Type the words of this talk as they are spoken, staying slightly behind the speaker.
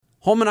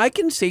Holman, I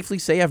can safely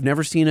say I've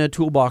never seen a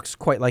toolbox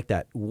quite like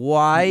that.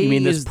 Why? You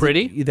mean this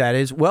pretty? That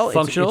is, well,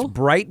 functional? It's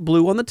bright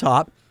blue on the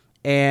top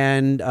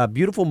and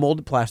beautiful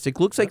molded plastic.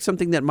 Looks like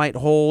something that might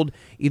hold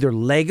either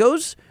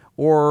Legos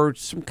or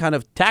some kind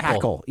of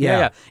tackle.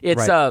 Yeah.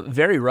 It's right.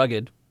 Very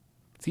rugged.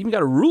 It's even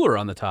got a ruler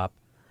on the top.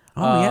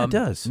 Oh, yeah, it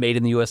does. Made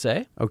in the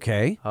USA.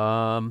 Okay.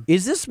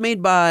 Is this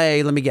made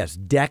by, let me guess,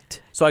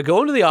 Decked? So I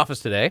go into the office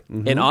today,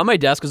 and on my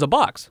desk is a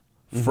box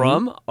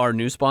from our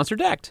new sponsor,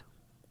 Decked.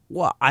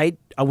 Well,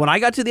 when I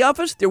got to the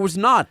office, there was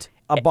not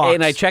a box.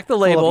 And I checked the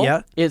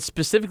label. It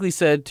specifically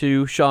said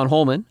to Sean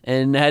Holman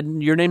and had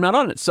your name not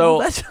on it.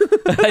 So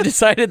I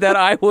decided that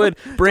I would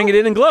bring it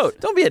in and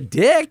gloat. Don't be a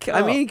dick.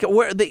 I mean,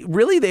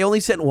 they only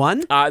sent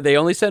one? They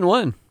only sent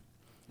one.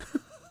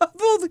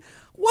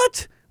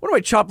 What? What do I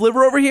chop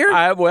liver over here?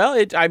 I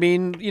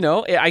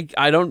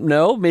don't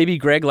know. Maybe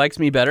Greg likes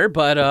me better,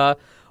 but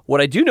what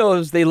I do know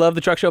is they love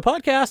the Truck Show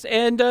podcast,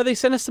 and they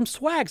sent us some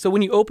swag. So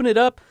when you open it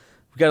up,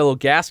 we've got a little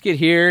gasket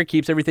here,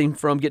 keeps everything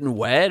from getting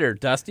wet or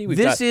dusty.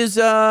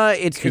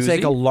 It's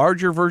like a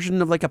larger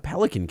version of like a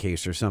Pelican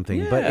case or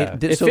something. Yeah.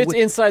 But it fits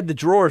inside the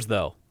drawers,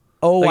 though.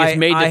 Oh, like it's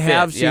made to I fit.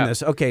 have seen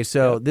this. Okay,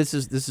 so this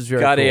is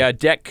very got cool. a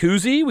deck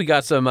koozie. We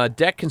got some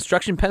deck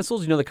construction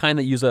pencils. You know, the kind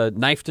that use a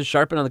knife to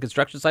sharpen on the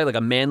construction site, like a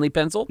manly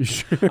pencil.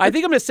 Sure. I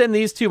think I'm going to send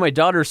these to my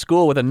daughter's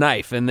school with a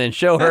knife and then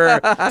show her,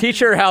 teach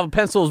her how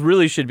pencils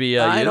really should be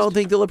used. I don't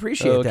think they'll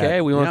appreciate that. Okay,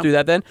 we won't do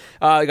that then.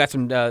 We got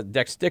some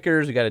deck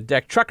stickers. We got a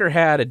deck trucker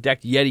hat, a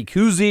decked Yeti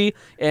koozie,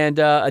 and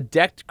a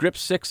decked Grip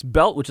 6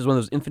 belt, which is one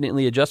of those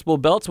infinitely adjustable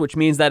belts, which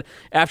means that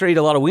after I eat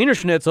a lot of Wiener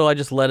Schnitzel, I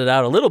just let it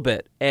out a little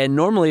bit. And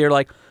normally you're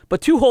like, but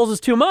 2 holes is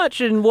too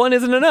much and 1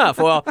 isn't enough.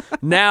 Well,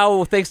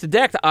 now thanks to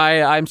Decked,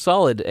 I'm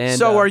solid. And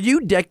so are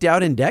you decked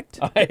out and decked?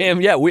 I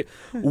am. Yeah,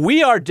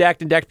 we are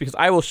decked and decked because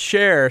I will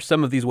share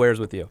some of these wares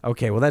with you.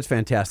 Okay, well that's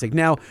fantastic.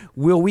 Now,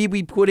 will we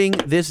be putting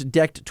this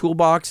Decked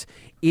toolbox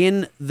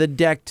in the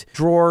Decked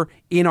drawer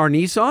in our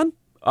Nissan?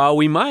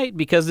 We might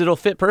because it'll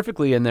fit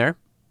perfectly in there.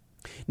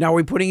 Now, are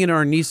we putting it in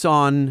our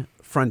Nissan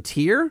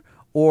Frontier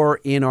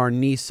or in our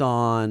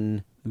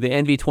Nissan? The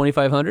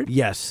NV2500?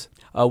 Yes.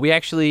 We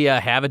actually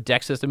have a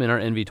deck system in our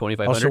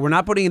NV2500. Oh, so we're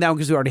not putting it down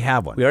because we already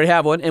have one. We already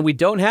have one, and we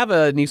don't have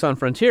a Nissan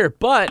Frontier,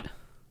 but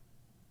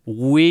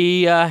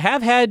we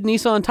have had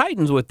Nissan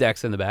Titans with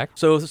decks in the back.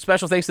 So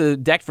special thanks to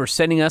Decked for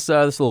sending us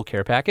this little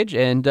care package,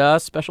 and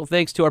special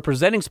thanks to our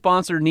presenting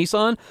sponsor,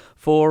 Nissan,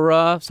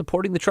 for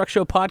supporting the Truck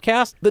Show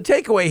podcast. The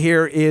takeaway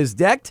here is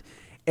Decked,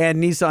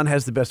 and Nissan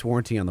has the best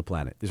warranty on the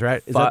planet. Is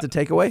that the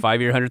takeaway?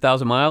 5-year,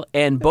 100,000-mile.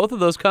 And both of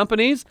those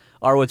companies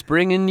are what's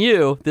bringing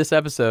you this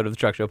episode of the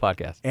Truck Show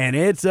podcast. And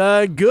it's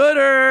a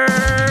gooder.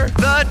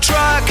 The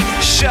Truck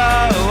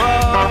Show.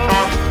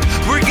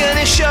 We're going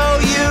to show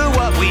you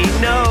what we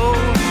know.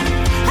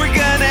 We're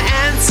going to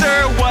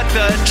answer what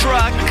the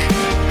truck.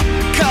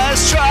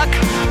 'Cause truck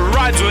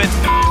rhymes with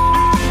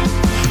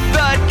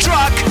the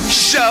Truck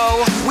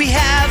Show. We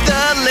have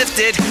the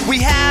lifted, we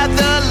have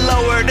the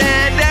lowered,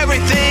 and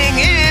everything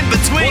in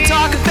between. We'll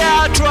talk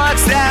about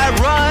trucks that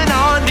run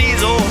on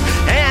diesel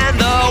and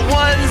the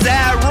ones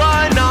that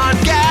run on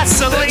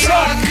gasoline. The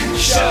Truck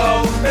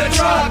Show, the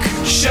Truck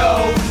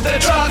Show, the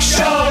Truck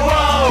Show.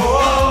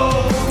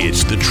 Oh, oh.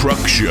 It's the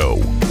Truck Show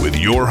with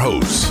your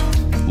hosts,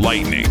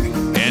 Lightning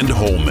and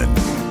Holman.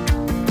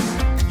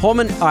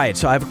 Holman, all right,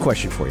 so I have a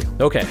question for you.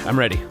 Okay, I'm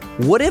ready.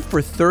 What if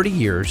for 30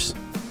 years,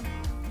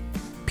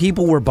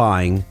 people were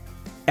buying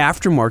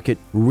aftermarket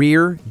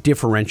rear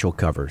differential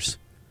covers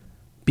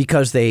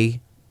because they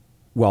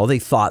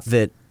thought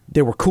that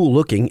they were cool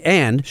looking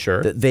and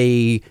Sure. that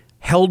they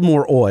held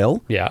more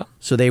oil. Yeah.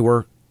 So they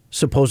were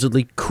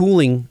supposedly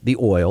cooling the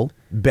oil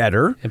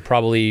better. And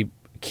probably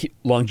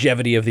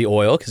longevity of the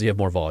oil because you have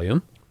more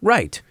volume.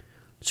 Right.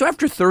 So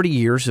after 30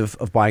 years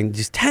of buying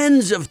these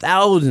tens of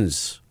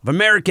thousands of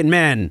American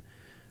men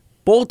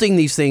bolting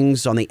these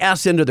things on the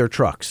ass end of their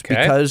trucks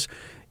because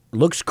it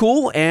looks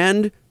cool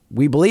and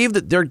we believe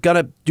that they're going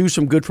to do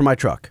some good for my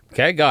truck.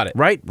 Okay, got it.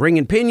 Right? Ring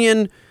and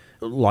pinion,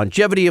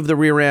 longevity of the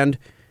rear end.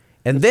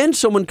 And then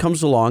someone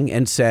comes along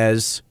and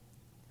says,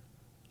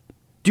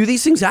 do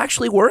these things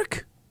actually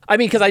work? I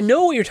mean, because I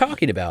know what you're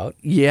talking about.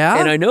 Yeah.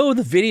 And I know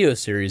the video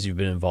series you've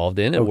been involved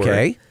in at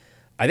Okay. work.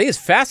 I think it's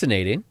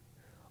fascinating.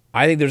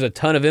 I think there's a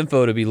ton of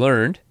info to be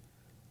learned.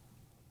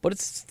 But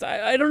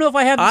I don't know if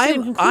I have the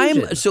same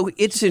conclusion. So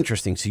it's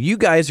interesting. So you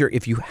guys are,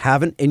 if you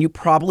haven't, and you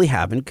probably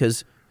haven't,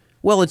 because,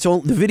 well, the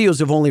videos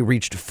have only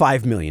reached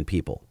 5 million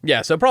people.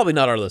 Yeah, so probably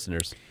not our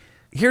listeners.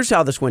 Here's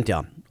how this went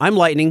down. I'm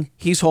Lightning.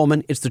 He's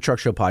Holman. It's the Truck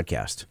Show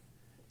podcast.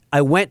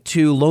 I went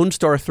to Lone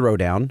Star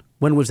Throwdown.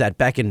 When was that?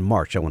 Back in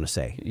March, I want to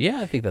say. Yeah,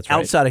 I think that's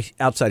right.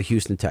 Outside of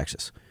Houston,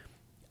 Texas.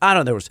 I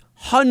don't know. There was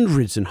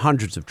hundreds and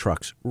hundreds of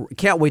trucks.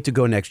 Can't wait to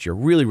go next year.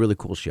 Really, really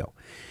cool show.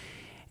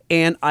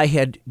 And I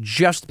had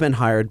just been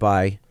hired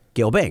by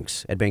Gail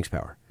Banks at Banks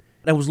Power.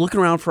 I was looking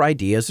around for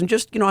ideas and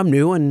just, I'm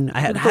new and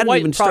I hadn't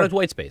even started.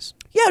 White space.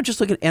 Yeah, just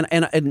looking. And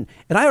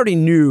I already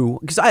knew,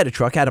 because I had a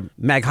truck. I had a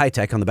Mag High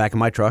Tech on the back of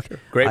my truck. Sure.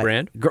 Great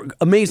brand.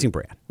 Amazing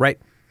brand, right?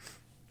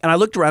 And I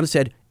looked around and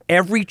said,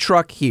 Every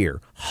truck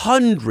here,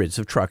 hundreds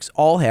of trucks,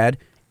 all had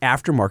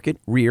aftermarket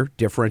rear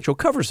differential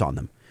covers on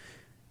them.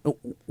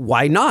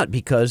 Why not?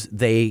 Because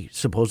they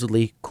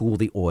supposedly cool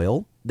the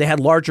oil. They had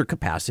larger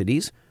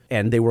capacities,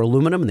 and they were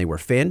aluminum, and they were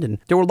finned, and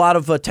there were a lot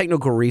of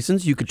technical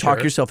reasons you could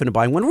talk yourself into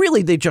buying one.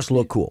 Really, they just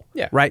look cool,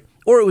 right?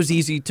 Or it was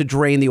easy to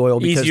drain the oil.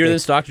 Because easier than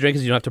stock to drain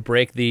because you don't have to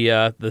break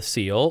the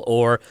seal,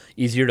 or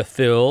easier to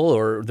fill,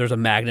 or there's a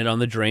magnet on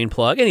the drain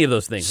plug. Any of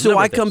those things. So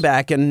I come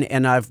back and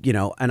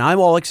I'm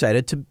all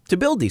excited to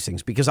build these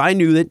things because I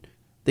knew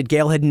that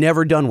Gale had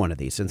never done one of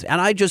these,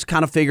 and I just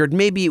kind of figured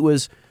maybe it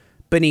was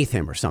beneath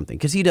him or something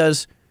because he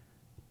does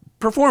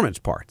performance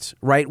parts,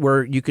 right,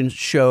 where you can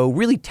show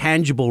really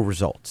tangible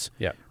results,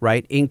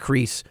 right,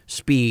 increase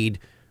speed,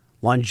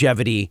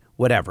 longevity,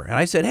 whatever. And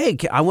I said, hey,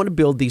 I want to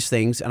build these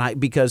things, and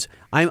because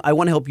I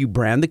want to help you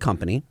brand the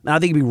company, and I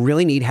think it'd be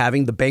really neat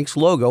having the Banks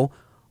logo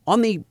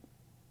on the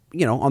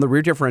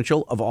rear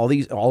differential of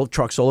all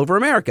trucks all over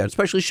America,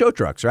 especially show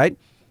trucks, right?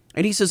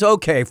 And he says,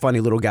 okay,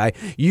 funny little guy,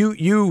 you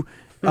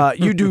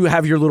do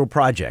have your little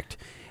project.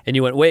 And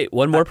you went, wait,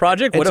 one more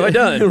project? What have I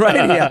done? Right,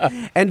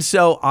 yeah. And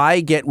so I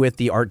get with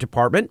the art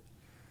department,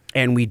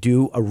 and we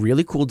do a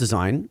really cool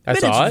design. I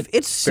saw it.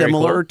 It's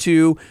similar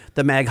to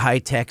the Mag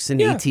High-Techs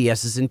and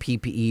ATSs and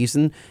PPEs,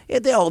 and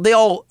they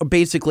all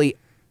basically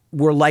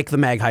were like the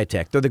Mag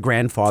High-Tech. They're the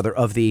grandfather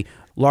of the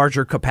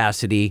larger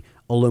capacity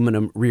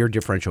aluminum rear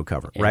differential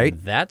cover, right?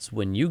 And that's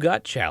when you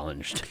got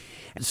challenged.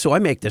 So I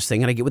make this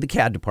thing, and I get with the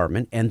CAD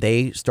department, and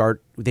they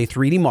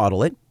 3D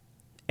model it,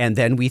 and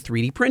then we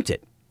 3D print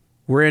it.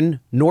 We're in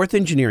North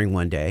Engineering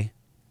one day,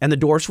 and the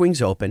door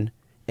swings open,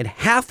 and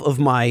half of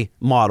my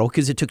model,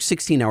 because it took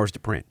 16 hours to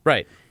print,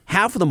 right?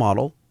 Half of the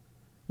model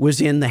was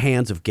in the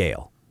hands of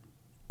Gale.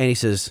 And he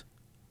says,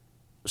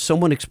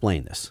 someone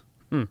explain this.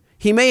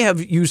 He may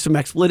have used some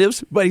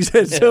expletives, but he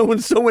said,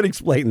 someone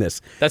explain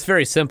this. That's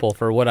very simple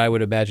for what I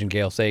would imagine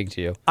Gale saying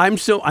to you. I'm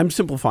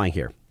simplifying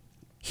here.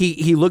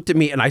 He looked at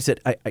me, and I said,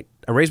 I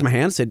raised my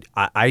hand and said,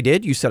 I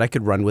did. You said I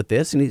could run with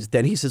this. And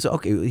then he says,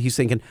 okay, he's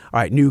thinking, all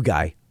right, new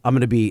guy. I'm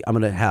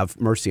going to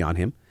have mercy on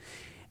him.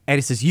 And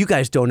he says, you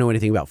guys don't know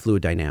anything about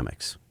fluid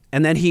dynamics.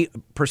 And then he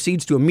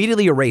proceeds to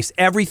immediately erase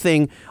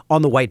everything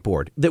on the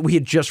whiteboard that we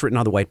had just written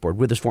on the whiteboard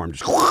with his form.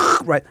 Just,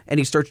 right? And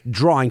he starts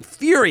drawing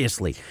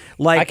furiously.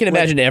 I can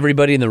imagine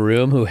everybody in the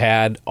room who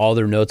had all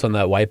their notes on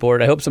that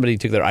whiteboard. I hope somebody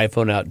took their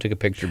iPhone out and took a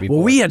picture before.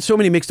 Well, we had so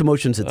many mixed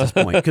emotions at this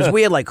point because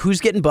we had who's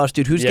getting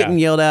busted, who's getting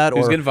yelled at,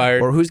 who's getting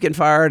fired. Or who's getting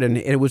fired. And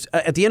it was,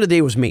 at the end of the day,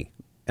 it was me.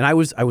 And I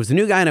was the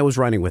new guy, and I was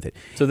running with it.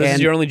 So this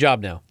is your only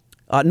job now?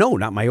 No,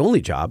 not my only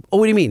job. Oh,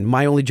 what do you mean?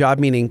 My only job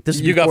meaning this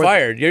is you got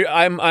fired.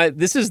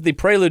 This is the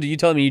prelude to you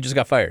telling me you just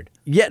got fired.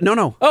 Yeah,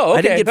 no. Oh, okay.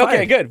 I didn't get fired.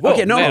 Okay, good. Whoa,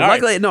 okay, no, man,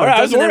 luckily, right. no. Right,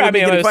 I was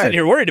getting sitting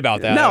here worried about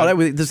that. No,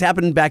 this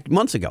happened back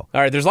months ago. All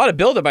right, there's a lot of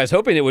buildup. I was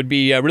hoping it would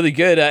be a really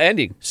good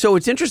ending. So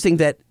it's interesting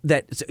that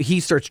he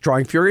starts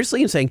drawing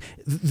furiously and saying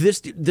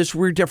this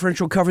rear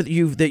differential cover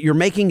that you're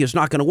making is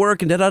not going to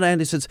work, and da-da-da. And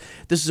he says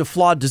this is a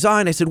flawed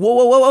design. I said,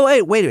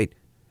 whoa, wait.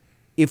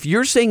 If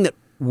you're saying that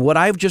what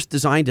I've just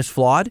designed is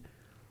flawed,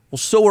 well,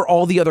 so are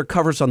all the other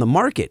covers on the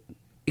market.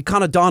 It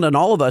kind of dawned on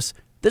all of us,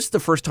 this is the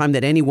first time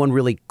that anyone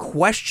really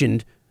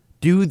questioned,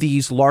 do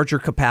these larger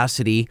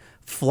capacity,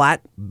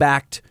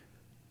 flat-backed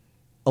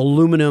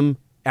aluminum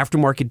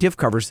aftermarket diff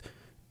covers,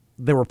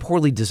 they were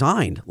poorly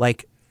designed,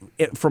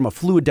 from a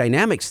fluid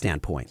dynamics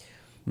standpoint.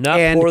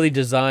 Not poorly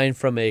designed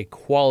from a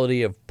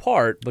quality of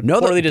part, but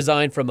poorly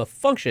designed from a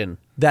function.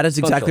 That is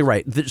exactly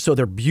right. So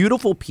they're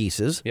beautiful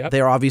pieces. Yep.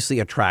 They're obviously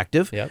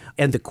attractive. Yep.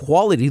 And the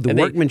quality, the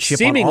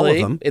workmanship on all of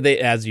them. They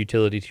adds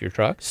utility to your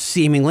truck.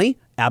 Seemingly,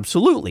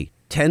 absolutely.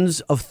 Tens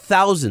of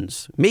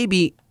thousands,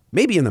 maybe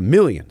in the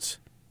millions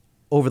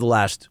over the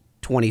last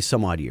 20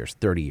 some odd years,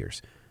 30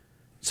 years.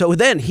 So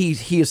then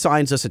he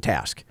assigns us a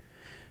task.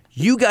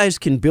 You guys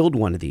can build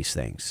one of these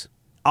things.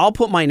 I'll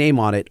put my name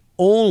on it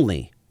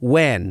only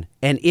when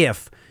and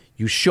if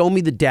you show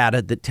me the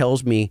data that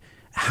tells me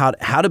how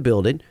to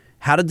build it,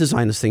 how to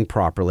design this thing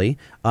properly,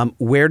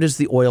 where does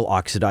the oil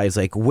oxidize,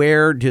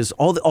 where does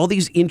all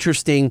these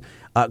interesting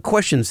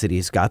questions that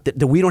he's got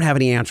that we don't have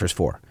any answers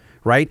for,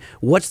 right?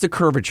 What's the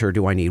curvature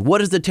do I need?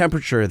 What is the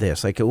temperature of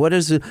this? What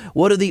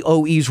do the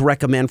OEs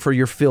recommend for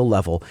your fill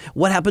level?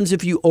 What happens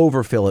if you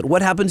overfill it?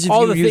 What happens if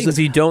all you the use things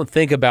you don't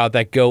think about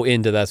that go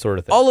into that sort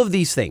of thing? All of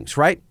these things,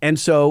 right? And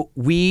so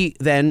we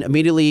then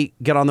immediately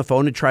get on the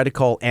phone and try to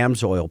call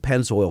Amsoil,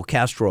 Pennzoil,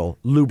 Castrol,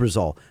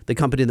 Lubrizol, the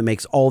company that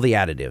makes all the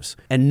additives.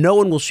 And no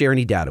one will share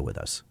any data with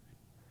us.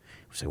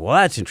 We say, well,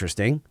 that's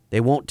interesting. They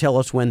won't tell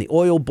us when the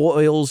oil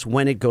boils,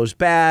 when it goes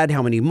bad,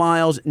 how many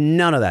miles,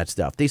 none of that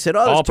stuff. They said,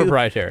 all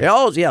proprietary.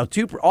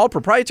 All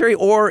proprietary,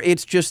 or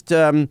it's just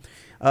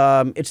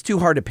it's too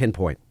hard to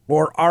pinpoint,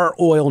 or our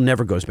oil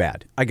never goes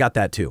bad. I got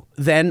that too.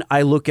 Then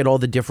I look at all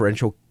the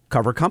differential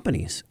cover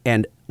companies,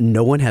 and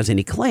no one has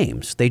any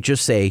claims. They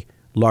just say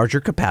larger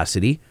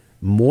capacity,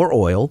 more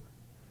oil,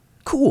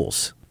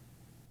 cools.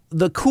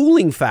 The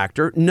cooling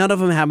factor, none of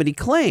them have any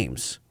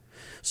claims.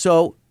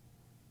 So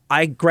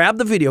I grabbed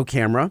the video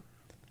camera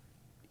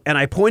and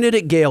I pointed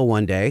at Gale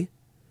one day,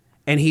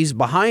 and he's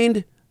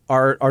behind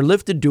our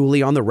lifted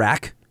dually on the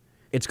rack.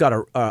 It's got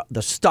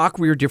the stock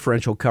rear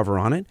differential cover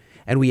on it,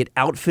 and we had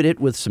outfitted it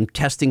with some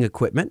testing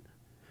equipment.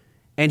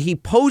 And he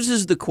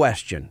poses the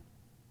question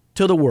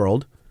to the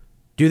world,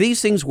 do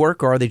these things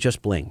work or are they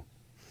just bling?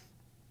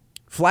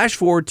 Flash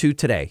forward to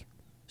today,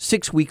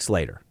 6 weeks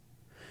later.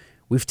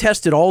 We've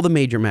tested all the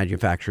major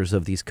manufacturers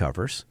of these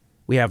covers.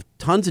 We have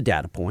tons of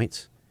data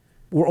points.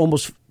 We're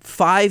almost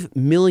 5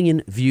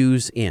 million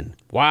views in.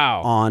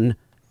 Wow. On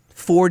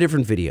 4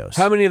 different videos.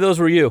 How many of those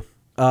were you?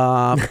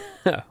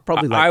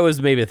 Probably like, I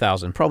was maybe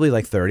 1,000. Probably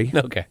like 30.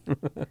 Okay.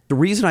 The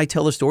reason I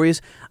tell the story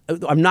is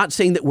I'm not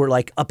saying that we're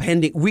like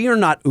appending. We are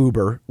not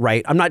Uber,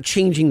 right? I'm not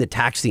changing the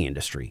taxi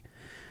industry.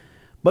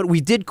 But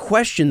we did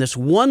question this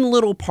one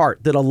little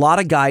part that a lot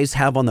of guys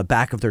have on the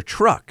back of their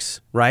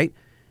trucks, right?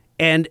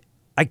 And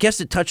I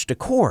guess it touched a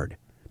chord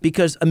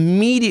because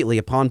immediately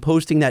upon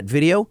posting that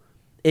video,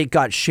 it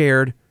got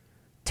shared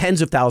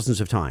tens of thousands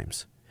of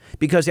times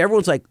because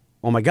everyone's like,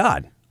 oh my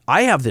God,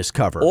 I have this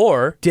cover.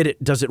 Or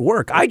does it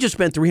work? I just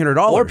spent $300.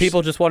 Or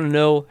people just want to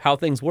know how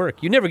things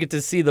work. You never get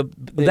to see the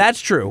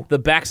That's true. The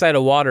backside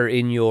of water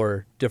in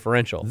your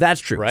differential. That's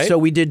true. Right? So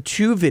we did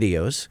 2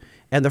 videos,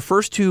 and the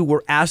first 2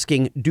 were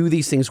asking, do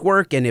these things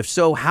work? And if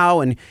so,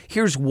 how? And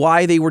here's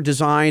why they were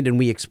designed, and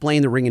we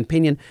explained the ring and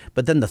pinion.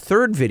 But then the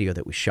third video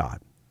that we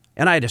shot,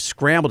 and I had to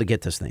scramble to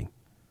get this thing.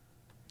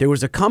 There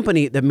was a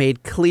company that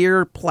made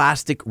clear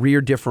plastic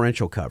rear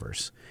differential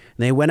covers.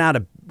 And they went out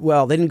of,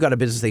 well, they didn't go out of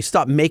business. They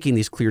stopped making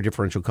these clear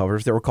differential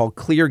covers. They were called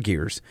Clear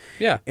Gears.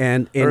 Yeah.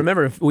 And I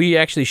remember we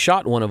actually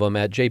shot one of them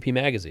at JP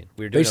Magazine.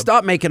 We were doing they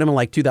stopped making them in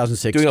like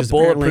 2006. doing a 'cause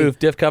apparently- bulletproof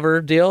diff cover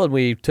deal, and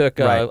we took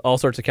Right. all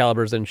sorts of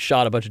calibers and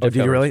shot a bunch of diff did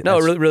you covers. really?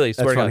 No, That's- really. that's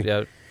Swear to God, funny.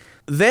 yeah.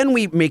 Then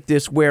we make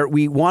this where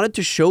we wanted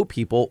to show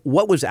people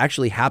what was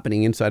actually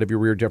happening inside of your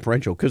rear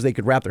differential because they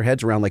could wrap their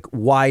heads around like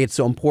why it's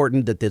so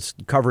important that this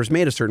cover is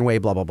made a certain way,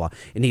 blah, blah, blah.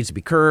 It needs to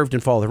be curved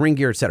and follow the ring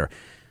gear, etc.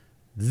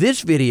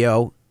 This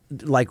video,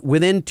 like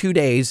within 2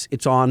 days,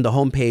 it's on the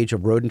homepage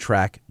of Road and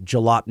Track,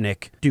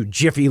 Jalopnik, dude,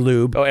 Jiffy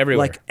Lube. Oh, everywhere.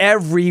 Like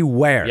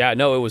everywhere. Yeah,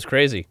 no, it was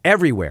crazy.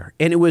 Everywhere.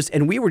 And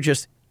we were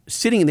just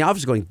sitting in the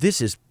office going,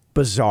 this is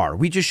bizarre.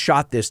 We just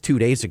shot this 2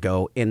 days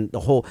ago in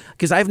the whole,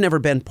 because I've never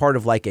been part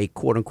of like a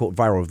quote unquote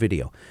viral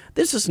video.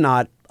 This is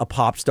not a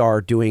pop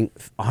star doing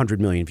 100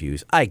 million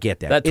views. I get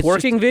that. That It's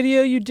tworking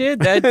video you did?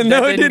 That, just,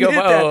 no, it didn't go,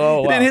 hit that. Oh,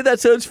 It wow. didn't hit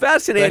that. So it's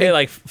fascinating. They hit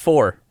like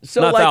 4.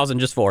 So, Not like- 1,000,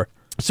 just 4.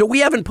 So we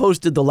haven't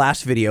posted the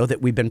last video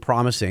that we've been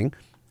promising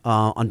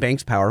on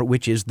Banks Power,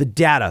 which is the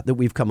data that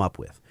we've come up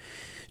with.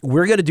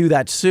 We're going to do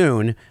that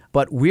soon,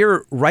 but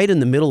we're right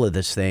in the middle of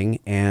this thing,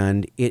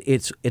 and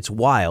it's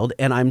wild.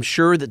 And I'm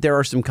sure that there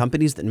are some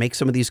companies that make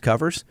some of these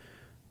covers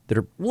that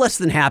are less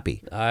than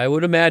happy. I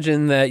would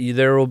imagine that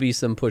there will be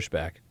some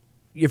pushback.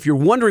 If you're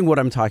wondering what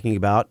I'm talking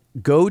about,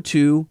 go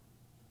to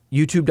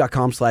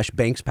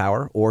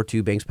youtube.com/BanksPower or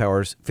to Banks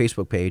Power's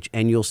Facebook page,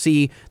 and you'll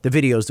see the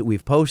videos that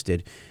we've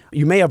posted.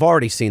 You may have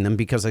already seen them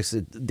because I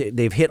said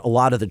they've hit a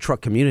lot of the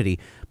truck community.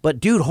 But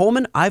dude,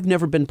 Holman, I've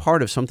never been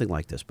part of something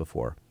like this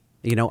before.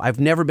 You know, I've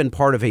never been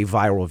part of a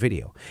viral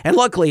video. And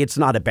luckily, it's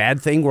not a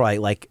bad thing where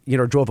I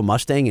drove a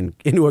Mustang and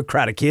into a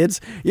crowd of kids.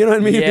 You know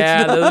what I mean?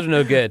 Yeah, It's not- those are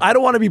no good. I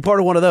don't want to be part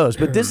of one of those,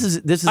 but this is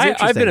interesting.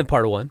 I've been a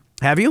part of one.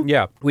 Have you?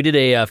 Yeah. We did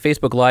a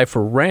Facebook Live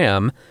for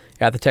RAM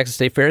at the Texas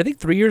State Fair, I think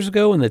 3 years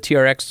ago when the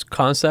TRX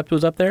concept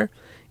was up there.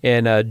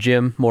 And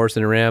Jim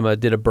Morrison and Ram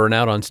did a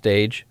burnout on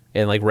stage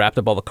and like wrapped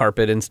up all the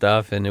carpet and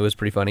stuff, and it was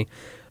pretty funny.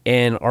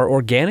 And our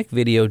organic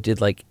video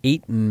did like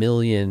 8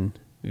 million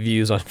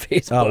views on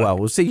Facebook. Oh,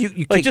 well, see, you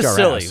Like kicked just our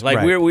silly. ass. Like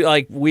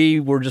Right. we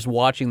were just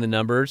watching the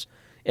numbers,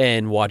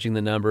 and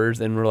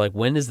we're like,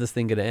 when is this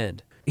thing going to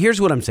end?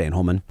 Here's what I'm saying,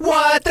 Holman.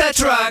 What the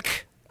truck?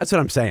 That's what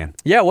I'm saying.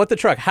 Yeah, what the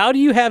truck? How do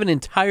you have an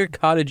entire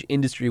cottage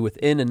industry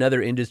within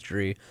another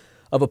industry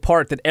of a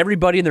part that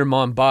everybody and their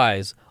mom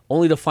buys,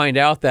 only to find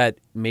out that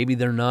maybe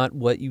they're not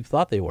what you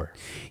thought they were?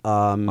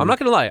 I'm not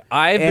going to lie.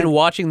 I've been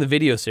watching the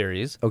video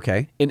series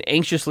Okay. and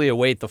anxiously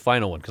await the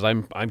final one because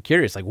I'm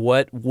curious. Like,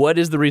 what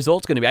is the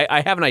results going to be?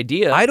 I have an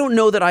idea. I don't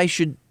know that I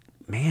should.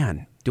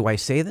 Man, do I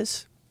say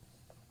this?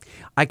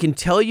 I can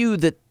tell you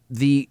that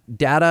the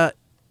data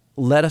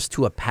led us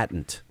to a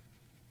patent.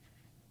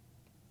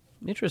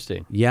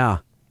 Interesting. Yeah.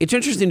 It's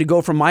interesting to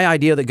go from my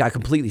idea that got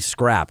completely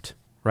scrapped,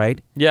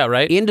 right? Yeah,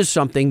 right? Into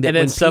something that and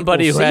then when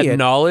somebody people who had see it,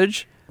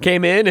 knowledge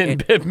came in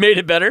and made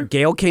it better.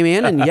 Gail came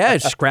in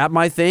and scrapped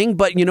my thing.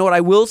 But you know what?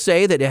 I will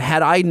say that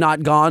had I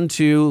not gone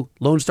to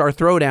Lone Star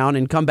Throwdown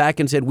and come back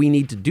and said we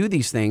need to do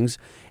these things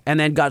and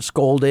then got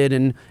scolded,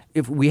 and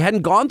if we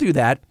hadn't gone through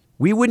that,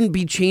 we wouldn't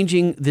be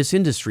changing this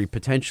industry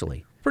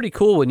potentially. Pretty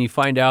cool when you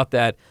find out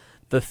that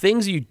the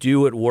things you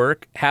do at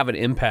work have an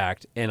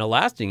impact and a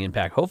lasting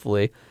impact,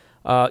 hopefully.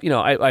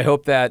 I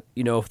hope that,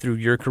 through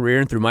your career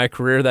and through my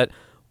career that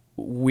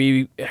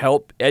we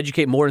help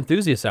educate more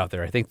enthusiasts out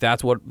there. I think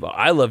that's what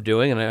I love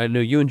doing, and I know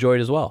you enjoy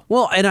it as well.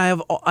 Well, and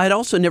I'd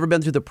also never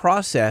been through the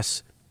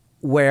process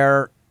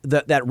where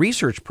that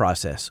research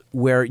process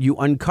where you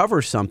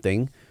uncover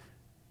something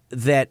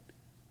that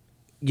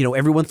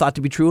everyone thought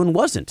to be true and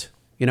wasn't.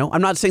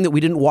 I'm not saying that we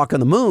didn't walk on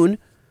the moon,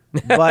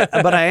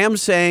 but I am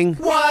saying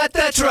What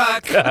the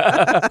truck?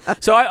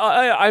 So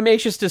I'm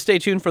anxious to stay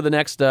tuned for the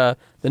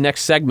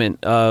next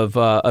segment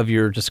of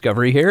your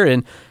discovery here,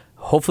 and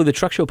hopefully the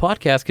Truck Show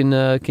podcast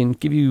can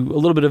give you a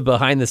little bit of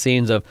behind the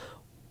scenes of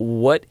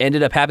what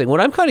ended up happening.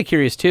 What I'm kind of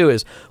curious too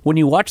is when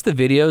you watch the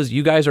videos,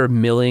 you guys are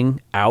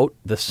milling out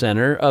the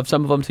center of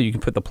some of them so you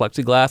can put the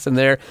plexiglass in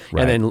there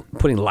and then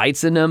putting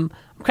lights in them.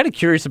 I'm kind of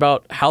curious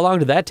about how long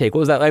did that take? What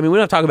was that? I mean, we're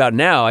not talking about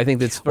now. I think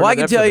that's well, I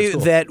can tell you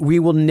that we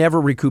will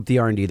never recoup the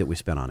R&D that we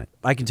spent on it.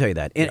 I can tell you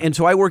that. And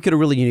so I work at a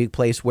really unique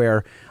place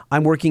where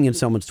I'm working in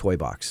someone's toy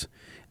box.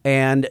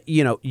 And,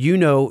 you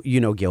know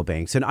Gale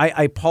Banks. And I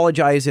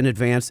apologize in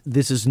advance.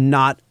 This is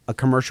not a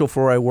commercial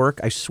for where I work.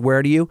 I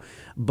swear to you.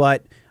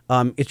 But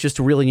it's just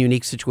a really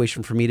unique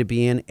situation for me to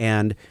be in.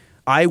 And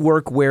I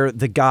work where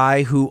the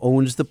guy who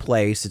owns the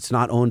place, it's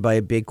not owned by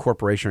a big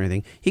corporation or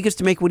anything, he gets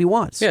to make what he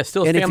wants. Yeah, it's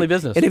still a family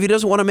business. And if he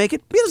doesn't want to make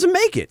it, he doesn't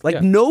make it.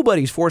 Like,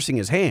 nobody's forcing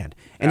his hand.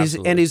 And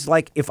he's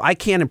like, if I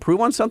can't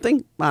improve on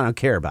something, I don't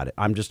care about it.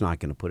 I'm just not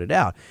going to put it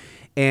out.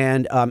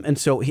 And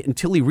so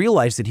until he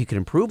realized that he could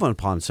improve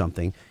upon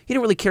something, he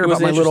didn't really care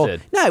about my little.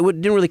 No, he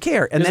didn't really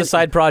care. And it was a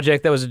side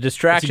project that was a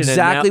distraction. That's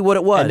exactly what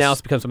it was. And now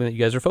it's become something that you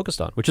guys are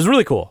focused on, which is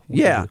really cool.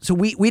 Yeah. So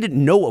we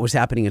didn't know what was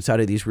happening inside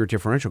of these rear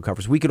differential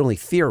covers. We could only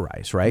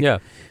theorize, right? Yeah.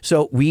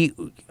 So we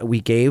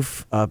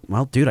gave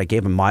I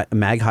gave a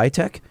Mag High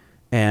Tech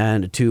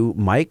and to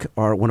Mike,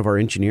 one of our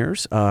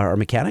engineers, our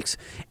mechanics,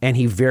 and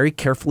he very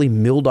carefully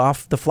milled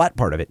off the flat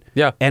part of it.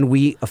 Yeah. And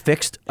we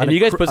affixed and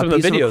you guys put some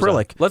of the videos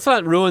acrylic. Let's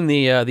not ruin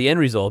the end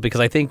result, because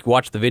I think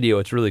watch the video,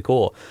 it's really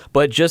cool.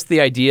 But just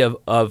the idea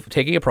of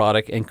taking a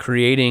product and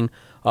creating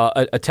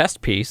a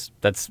test piece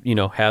that's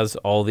has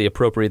all the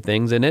appropriate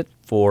things in it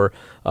for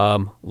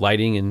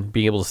lighting and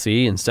being able to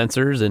see and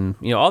sensors and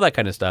all that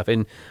kind of stuff.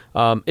 And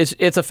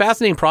it's a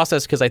fascinating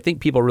process because I think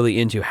people are really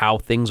into how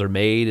things are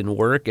made and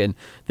work. And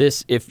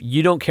this, if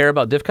you don't care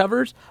about diff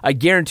covers, I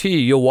guarantee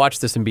you'll watch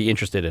this and be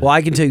interested in it. Well,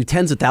 I can tell you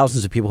tens of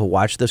thousands of people who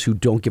watch this who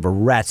don't give a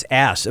rat's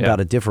ass about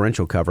a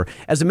differential cover.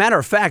 As a matter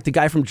of fact, the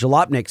guy from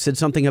Jalopnik said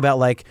something about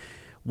like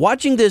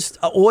watching this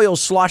oil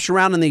slosh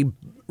around in the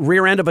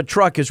rear end of a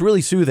truck is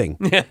really soothing.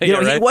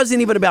 It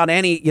wasn't even about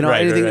any, anything.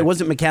 Right. It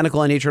wasn't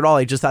mechanical in nature at all.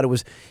 He just thought it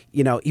was,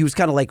 he was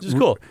kind of like, it was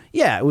cool.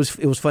 Yeah, it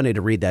was funny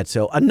to read that.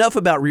 So enough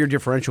about rear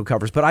differential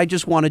covers. But I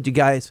just wanted you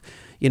guys,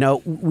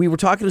 we were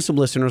talking to some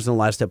listeners in the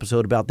last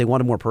episode about they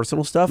wanted more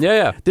personal stuff.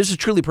 Yeah. This is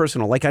truly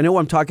personal. Like I know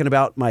I'm talking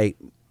about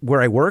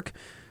where I work.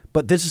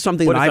 But this is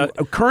something that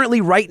I'm currently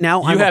right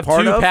now. You have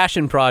two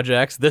passion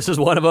projects. This is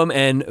one of them,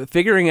 and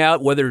figuring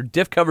out whether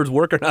diff covers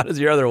work or not is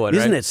your other one.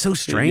 Isn't right? it so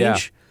strange?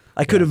 Yeah.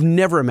 I could have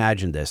never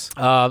imagined this.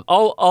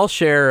 I'll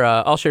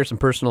share some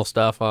personal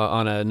stuff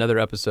on another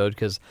episode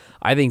because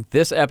I think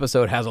this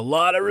episode has a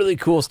lot of really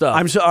cool stuff.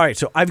 All right.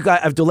 So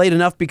I've delayed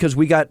enough because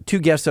we got two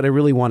guests that I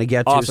really want to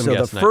get to. Awesome so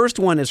guest the first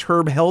one is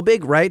Herb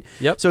Helbig, right?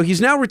 Yep. So he's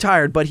now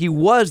retired, but he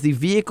was the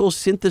vehicle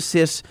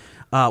synthesis.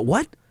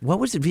 What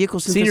was it? Vehicle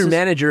synthesis? Senior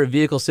manager of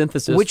vehicle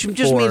synthesis. Which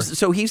just means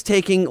so he's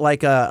taking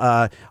like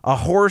a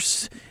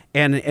horse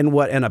and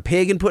a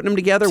pig and putting them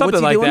together.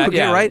 Something What's he like doing? that, Okay,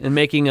 yeah. Right? And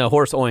making a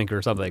horse oink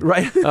or something,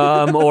 right?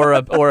 or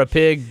a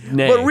pig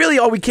neigh. But really,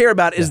 all we care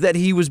about is that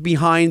he was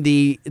behind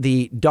the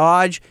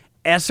Dodge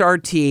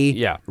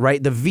SRT,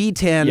 right? The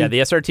V10. Yeah, the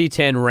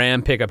SRT-10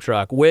 Ram pickup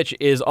truck, which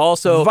is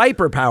also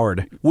Viper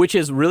powered, which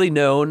is really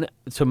known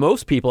to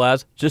most people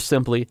as just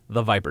simply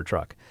the Viper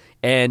truck.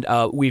 And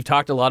we've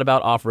talked a lot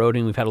about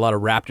off-roading. We've had a lot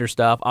of Raptor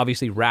stuff.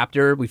 Obviously,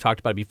 Raptor, we've talked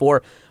about it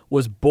before,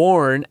 was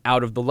born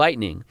out of the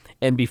Lightning.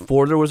 And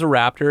before there was a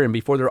Raptor and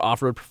before there were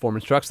off-road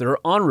performance trucks, there are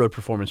on-road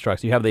performance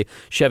trucks. You have the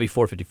Chevy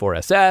 454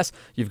 SS,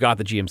 you've got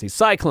the GMC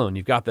Cyclone,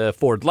 you've got the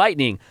Ford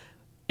Lightning.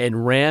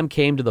 And Ram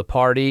came to the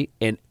party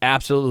and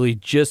absolutely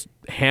just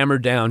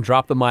hammered down,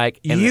 dropped the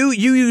mic. And you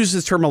use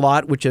this term a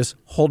lot, which is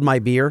hold my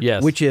beer,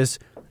 yes. Which is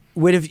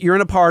if you're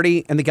in a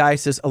party and the guy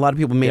says, a lot of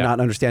people may not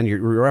understand your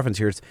reference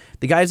here. It's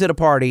the guy's at a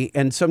party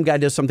and some guy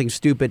does something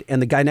stupid and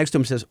the guy next to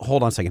him says,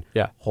 hold on a second.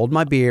 Yeah. Hold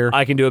my beer.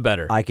 I can do it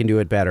better. I can do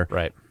it better.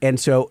 Right. And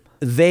so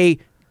they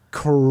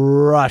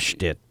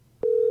crushed it.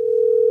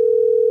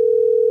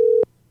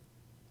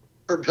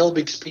 Herb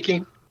Helbig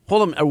speaking.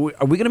 Hold on. Are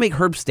we going to make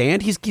Herb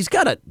stand? He's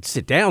got to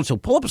sit down, so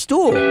pull up a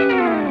stool.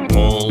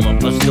 Pull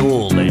up a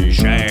stool and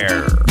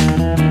share.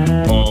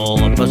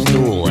 Pull up a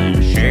stool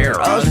and share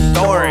a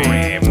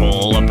story.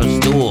 Pull up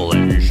a stool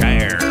and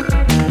share.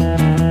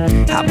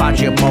 How about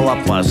you pull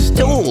up a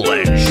stool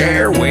and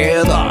share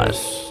with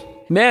us?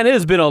 Man, it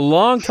has been a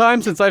long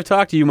time since I've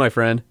talked to you, my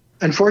friend.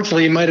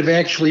 Unfortunately, it might have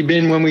actually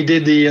been when we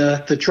did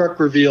the truck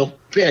reveal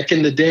back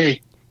in the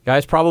day.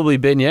 Guys, probably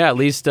been, at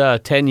least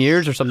 10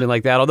 years or something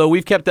like that, although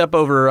we've kept up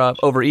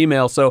over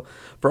email. So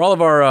for all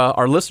of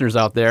our listeners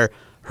out there,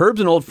 Herb's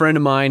an old friend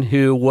of mine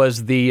who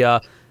was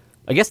the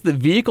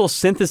vehicle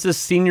synthesis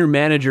senior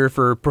manager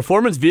for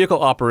Performance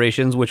Vehicle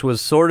Operations, which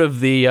was sort of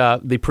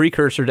the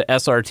precursor to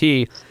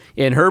SRT.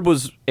 And Herb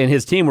and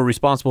his team were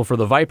responsible for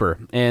the Viper.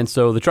 And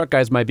so the truck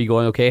guys might be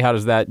going, okay, how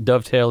does that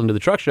dovetail into the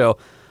truck show?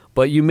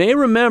 But you may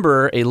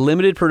remember a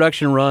limited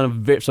production run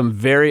of some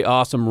very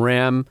awesome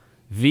Ram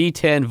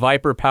V10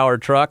 Viper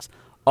powered trucks.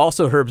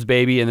 Also Herb's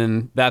baby, and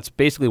then that's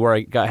basically where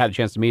I had a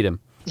chance to meet him.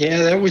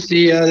 Yeah, that was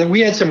the. We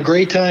had some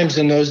great times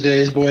in those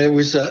days, boy. It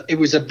was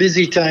a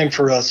busy time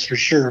for us, for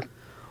sure.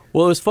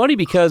 Well, it was funny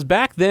because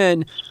back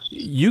then,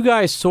 you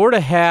guys sort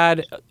of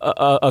had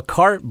a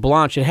carte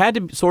blanche. It had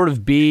to sort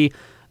of be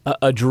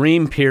a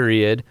dream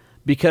period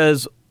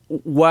because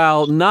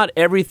while not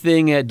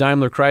everything at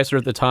Daimler Chrysler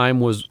at the time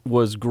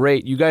was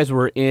great, you guys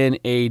were in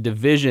a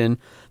division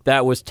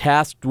that was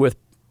tasked with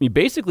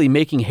basically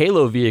making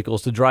halo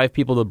vehicles to drive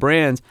people to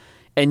brands,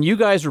 and you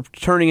guys were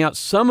turning out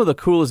some of the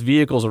coolest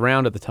vehicles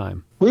around at the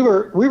time. We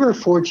were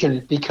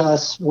fortunate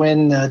because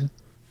when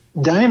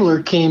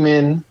Daimler came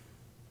in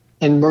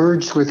and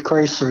merged with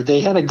Chrysler,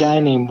 they had a guy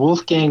named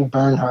Wolfgang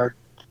Bernhard,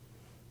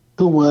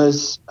 who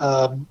was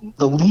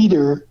the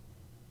leader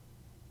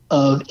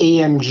of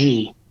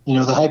AMG,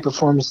 the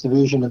high-performance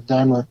division of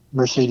Daimler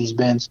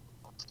Mercedes-Benz.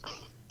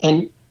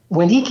 And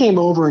when he came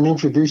over and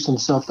introduced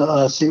himself to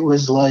us, it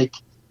was like,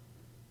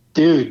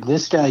 dude,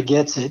 this guy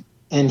gets it.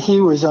 And he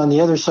was on the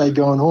other side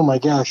going, oh my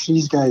gosh,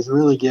 these guys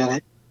really get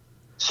it.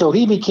 So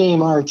he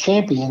became our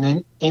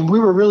champion. And we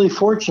were really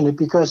fortunate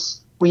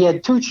because we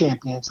had two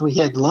champions. We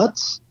had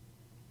Lutz,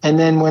 and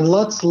then when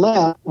Lutz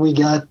left, we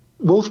got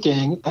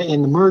Wolfgang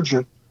in the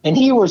merger. And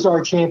he was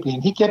our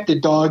champion. He kept the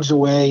dogs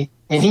away,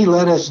 and he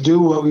let us do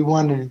what we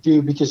wanted to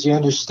do because he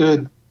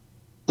understood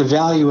the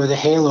value of the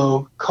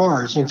Halo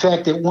cars. In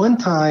fact, at one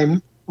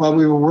time, while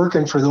we were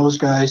working for those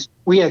guys,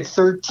 we had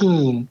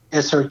 13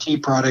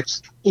 SRT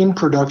products in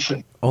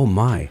production. Oh,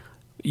 my.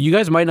 You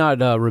guys might not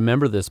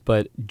remember this,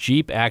 but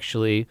Jeep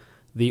actually,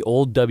 the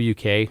old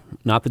WK,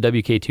 not the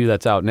WK2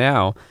 that's out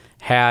now,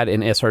 had an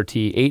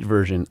SRT 8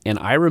 version. And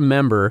I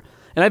remember,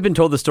 and I've been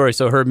told the story,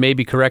 so Herb,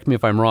 maybe correct me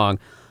if I'm wrong,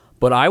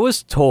 but I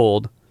was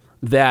told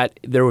that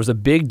there was a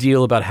big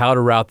deal about how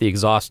to route the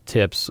exhaust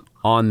tips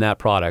on that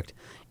product.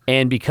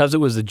 And because it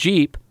was a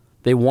Jeep,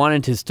 they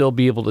wanted to still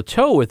be able to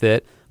tow with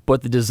it,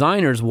 but the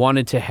designers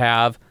wanted to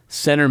have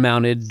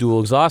center-mounted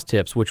dual exhaust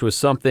tips, which was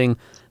something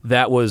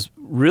that was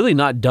really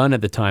not done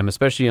at the time,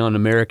 especially on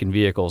American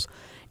vehicles.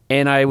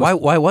 And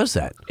Why was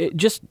that? It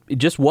just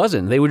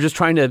wasn't. They were just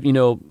trying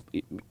to,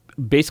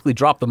 basically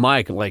drop the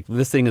mic, like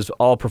this thing is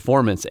all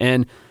performance.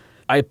 And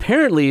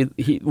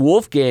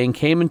Wolfgang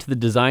came into the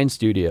design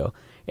studio,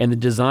 and the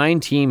design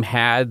team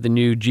had the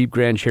new Jeep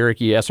Grand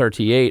Cherokee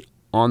SRT8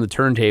 on the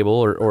turntable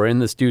or in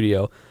the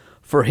studio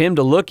for him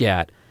to look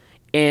at.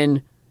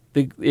 And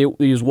he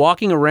was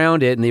walking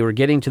around it, and they were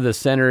getting to the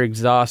center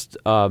exhaust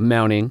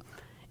mounting,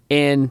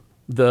 and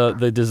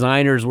the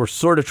designers were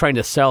sort of trying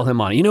to sell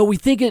him on it. We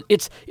think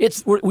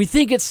we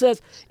think it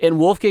says, and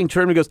Wolfgang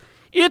turned and goes,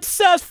 "It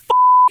says f***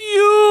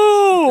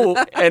 you,"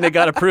 and it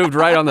got approved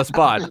right on the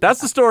spot.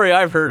 That's the story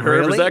I've heard.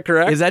 Herb, Really? Is that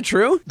correct? Is that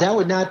true? That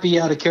would not be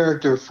out of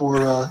character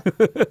for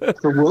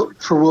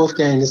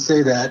Wolfgang to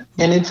say that.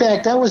 And in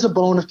fact, that was a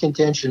bone of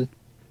contention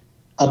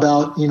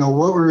about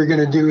what we were going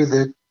to do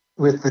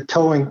with the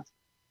towing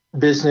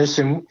business.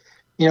 And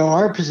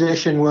our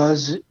position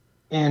was,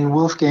 and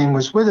Wolfgang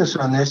was with us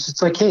on this,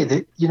 it's like,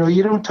 hey,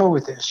 you don't tow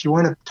with this. You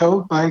want to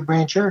tow, buy a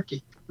Grand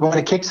Cherokee. You want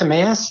to kick some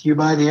ass, you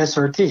buy the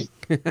SRT.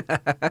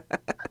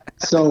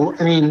 So,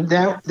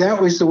 that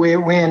was the way it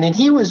went. And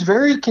he was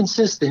very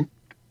consistent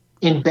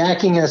in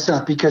backing us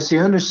up because he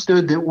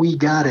understood that we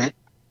got it.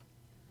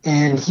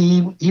 And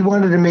he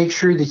wanted to make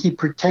sure that he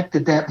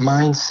protected that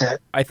mindset.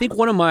 I think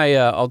one of my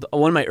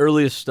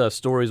earliest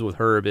stories with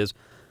Herb is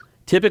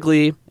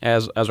typically,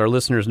 as our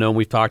listeners know, and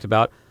we've talked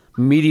about,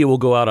 media will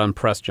go out on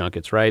press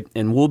junkets, right?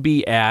 And we'll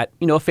be at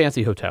a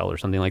fancy hotel or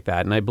something like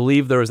that. And I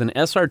believe there was an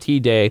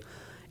SRT day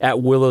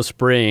at Willow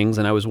Springs,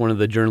 and I was one of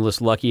the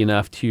journalists lucky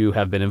enough to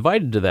have been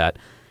invited to that.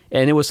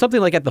 And it was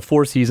something like at the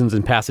Four Seasons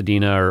in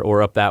Pasadena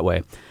or up that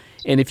way.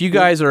 And if you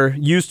guys are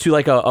used to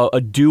like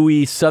a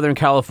dewy Southern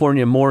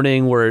California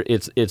morning where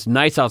it's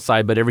nice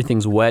outside but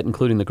everything's wet,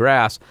 including the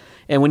grass,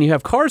 and when you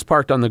have cars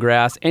parked on the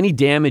grass, any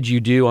damage you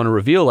do on a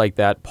reveal like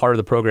that, part of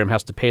the program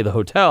has to pay the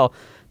hotel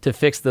to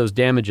fix those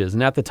damages.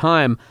 And at the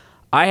time,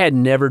 I had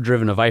never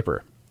driven a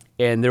Viper.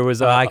 And there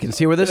was I can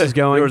see where this is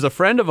going. There was a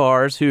friend of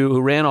ours who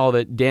ran all of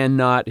it, Dan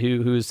Nutt,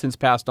 who has since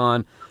passed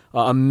on,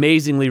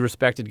 amazingly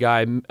respected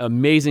guy,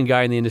 amazing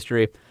guy in the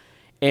industry.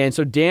 And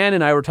so Dan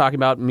and I were talking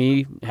about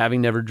me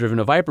having never driven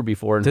a Viper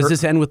before. And Does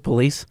this end with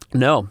police?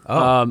 No.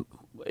 Oh.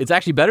 It's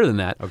actually better than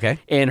that. Okay.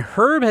 And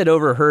Herb had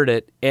overheard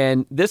it,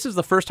 and this is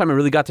the first time I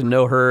really got to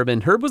know Herb.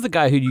 And Herb was the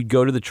guy who you'd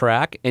go to the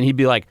track, and he'd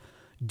be like,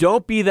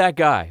 "Don't be that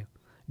guy.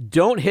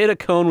 Don't hit a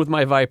cone with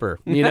my Viper,"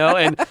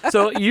 And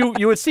so you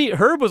would see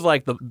Herb was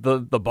like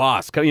the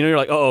boss. You're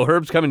like, "Oh,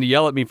 Herb's coming to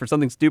yell at me for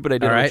something stupid I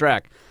did on the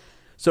track."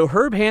 So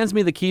Herb hands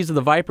me the keys to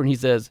the Viper, and he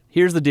says,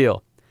 "Here's the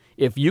deal.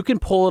 If you can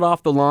pull it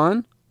off the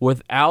lawn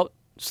without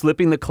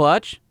slipping the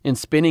clutch and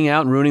spinning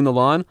out and ruining the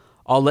lawn,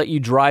 I'll let you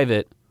drive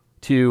it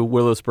to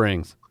Willow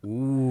Springs."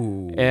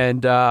 Ooh.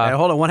 And Hey,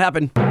 hold on, what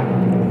happened?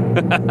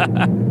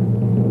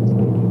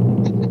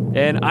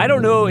 And I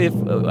don't know if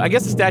I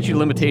guess the statute of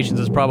limitations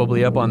is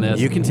probably up on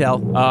this. You can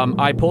tell.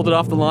 I pulled it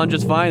off the lawn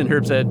just fine, and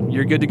Herb said,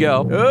 "You're good to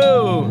go."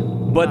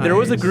 Oh. But there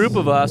was a group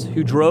of us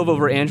who drove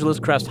over Angeles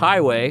Crest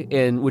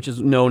Highway, which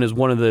is known as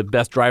one of the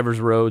best driver's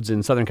roads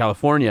in Southern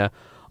California,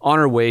 on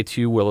our way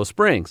to Willow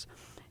Springs.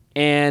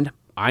 And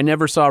I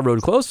never saw a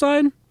road closed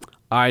sign.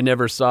 I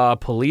never saw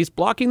police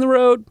blocking the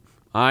road.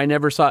 I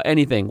never saw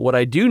anything. What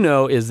I do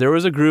know is there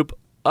was a group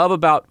of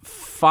about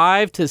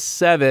 5 to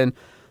 7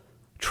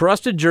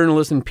 trusted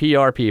journalists and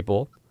PR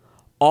people,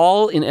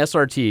 all in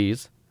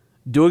SRTs,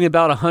 doing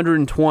about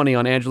 120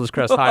 on Angeles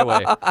Crest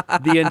Highway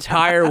the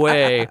entire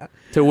way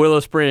to Willow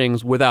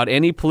Springs without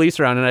any police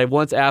around. And I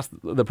once asked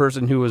the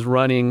person who was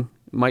running,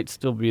 might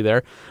still be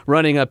there,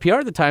 running a PR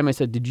at the time, I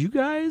said, did you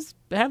guys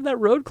have that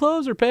road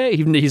closed or pay?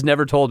 He's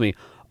never told me.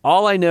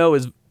 All I know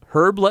is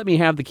Herb let me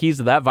have the keys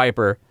to that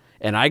Viper,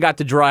 and I got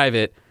to drive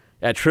it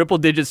at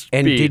triple-digit speed.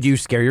 And did you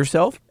scare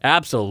yourself?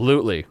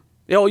 Absolutely.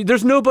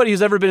 There's nobody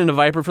who's ever been in a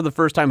Viper for the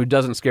first time who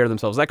doesn't scare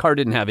themselves. That car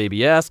didn't have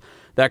ABS.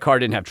 That car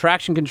didn't have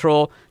traction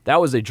control.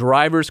 That was a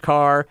driver's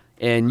car,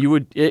 and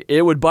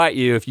it would bite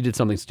you if you did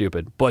something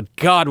stupid. But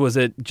God, was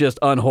it just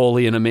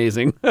unholy and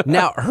amazing.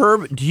 Now,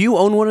 Herb, do you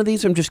own one of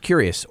these? I'm just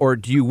curious. Or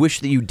do you wish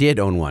that you did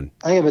own one?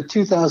 I have a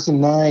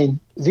 2009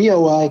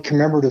 VOI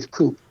commemorative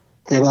coupe.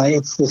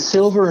 It's the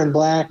silver and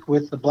black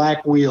with the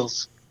black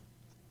wheels.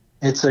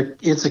 It's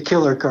a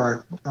killer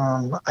car.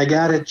 I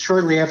got it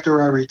shortly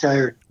after I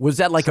retired. Was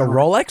that like a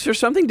Rolex or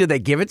something? Did they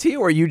give it to you,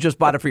 or you just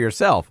bought it for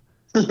yourself?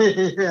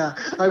 Yeah,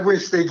 I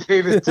wish they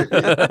gave it to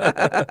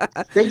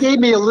me. They gave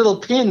me a little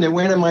pin that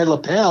went in my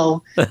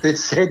lapel that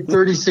said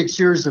 36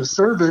 years of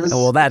service.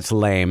 Oh, well, that's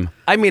lame.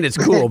 I mean, it's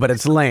cool, but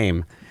it's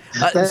lame.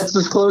 That's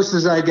as close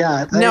as I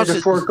got. I had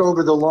to fork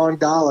over the long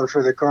dollar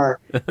for the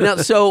car. Now,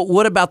 so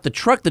what about the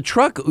truck? The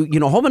truck,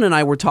 Holman and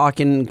I were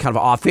talking kind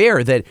of off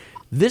air that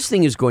this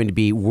thing is going to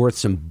be worth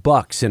some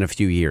bucks in a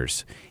few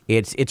years.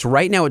 It's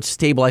right now it's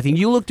stable. I think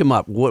you looked them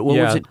up. What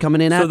was it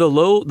coming in at? So the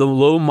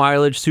low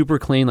mileage, super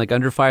clean, like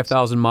under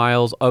 5,000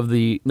 miles of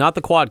not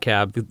the quad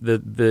cab,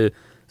 the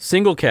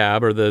single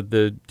cab or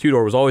the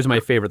two-door was always my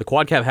favorite. The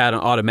quad cab had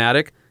an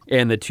automatic,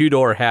 and the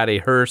two-door had a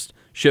Hurst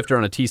shifter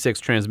on a T6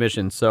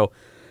 transmission. So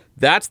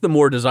that's the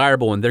more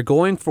desirable one. They're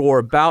going for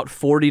about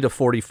 40 to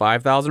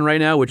 45,000 right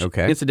now, which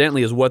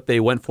incidentally is what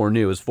they went for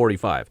new, is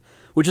 45.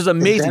 Which is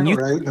amazing. Is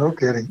that right? No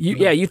kidding.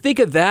 You think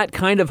of that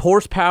kind of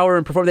horsepower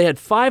and performance. They had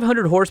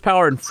 500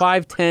 horsepower and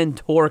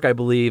 510 torque, I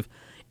believe,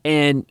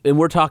 and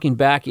we're talking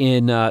back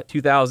in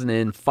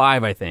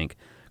 2005, I think,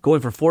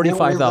 going for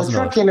 $45,000. The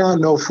truck came out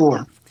in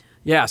 2004.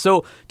 Yeah,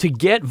 so to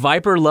get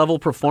Viper-level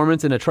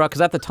performance in a truck,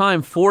 because at the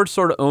time, Ford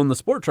sort of owned the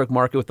sport truck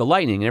market with the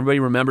Lightning. Everybody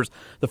remembers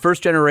the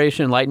first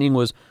generation Lightning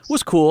was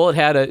cool. It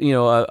had a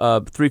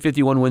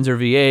 351 Windsor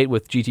V8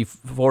 with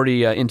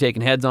GT40 intake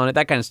and heads on it,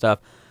 that kind of stuff.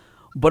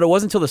 But it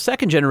wasn't until the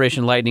second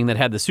generation Lightning that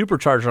had the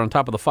supercharger on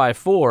top of the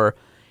 5.4,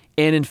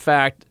 and in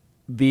fact,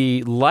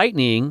 the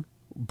Lightning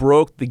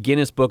broke the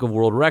Guinness Book of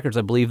World Records.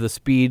 I believe the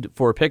speed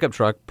for a pickup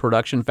truck,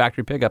 production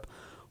factory pickup,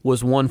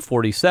 was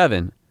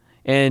 147.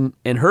 And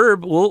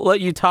Herb, we'll let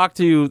you talk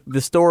to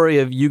the story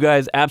of you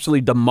guys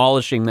absolutely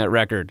demolishing that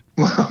record.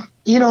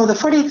 Well, the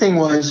funny thing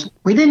was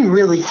we didn't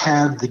really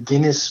have the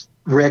Guinness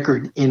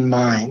record in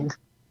mind,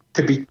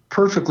 to be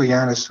perfectly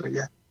honest with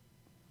you.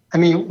 I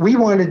mean, we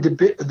wanted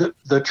to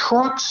the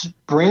truck's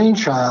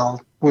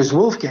brainchild was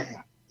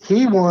Wolfgang.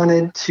 He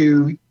wanted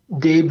to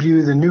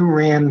debut the new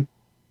Ram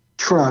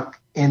truck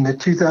in the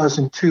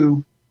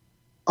 2002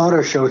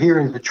 auto show here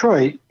in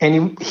Detroit,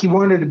 and he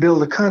wanted to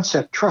build a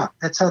concept truck.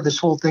 That's how this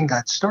whole thing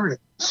got started.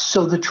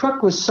 So the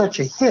truck was such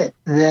a hit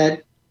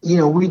that,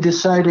 we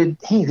decided,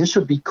 hey, this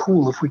would be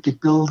cool if we could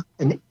build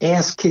an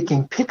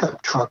ass-kicking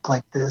pickup truck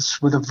like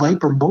this with a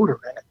Viper motor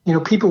in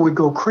it. People would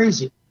go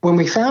crazy. When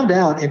we found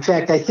out, in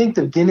fact, I think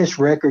the Guinness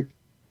record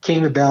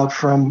came about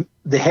from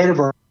the head of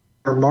our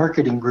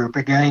marketing group,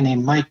 a guy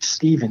named Mike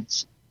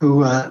Stevens,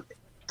 who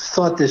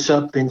thought this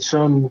up in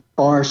some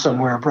bar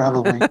somewhere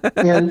probably.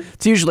 And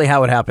it's usually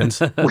how it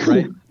happens.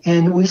 Right?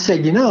 And we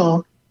said,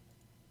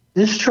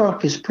 this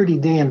truck is pretty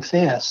damn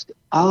fast.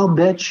 I'll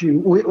bet you.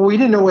 We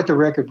didn't know what the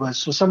record was,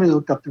 so somebody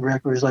looked up the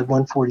record. It was like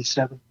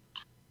 147.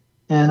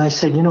 And I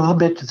said, I'll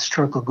bet this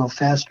truck will go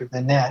faster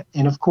than that.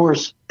 And, of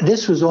course,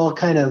 this was all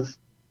kind of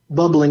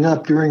bubbling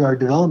up during our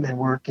development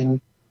work. And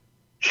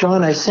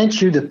Sean, I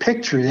sent you the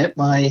picture that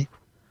my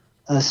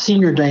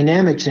senior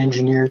dynamics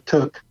engineer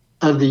took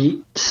of the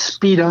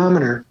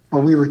speedometer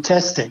when we were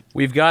testing.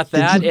 We've got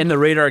that and the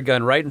radar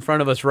gun right in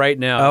front of us right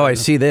now. Oh, I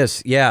see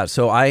this. Yeah,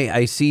 so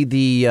I see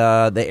the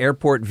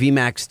airport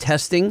VMAX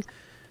testing.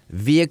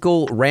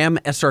 Vehicle Ram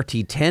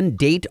SRT 10,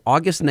 date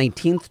August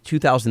 19th,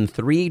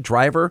 2003.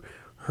 Driver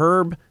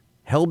Herb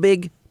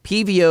Helbig,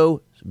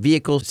 PVO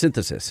vehicle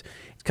synthesis.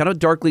 It's kind of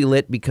darkly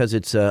lit because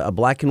it's a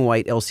black and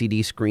white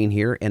LCD screen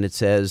here, and it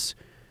says,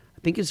 I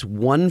think it's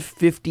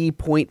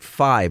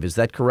 150.5. Is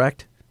that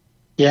correct?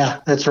 Yeah,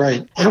 that's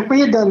right.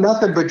 We had done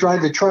nothing but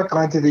drive the truck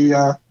onto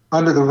the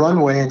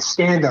runway and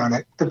stand on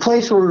it. The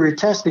place where we were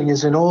testing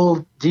is an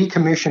old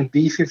decommissioned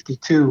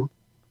B-52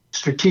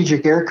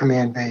 Strategic Air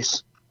Command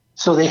base.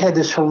 So they had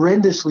this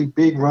horrendously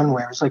big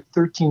runway. It was like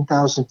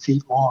 13,000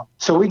 feet long.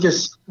 So we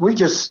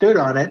just stood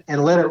on it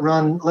and let it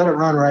run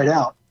right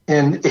out.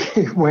 And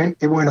it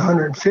went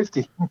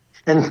 150.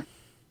 And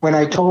when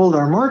I told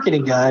our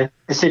marketing guy,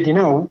 I said,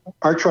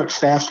 our truck's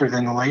faster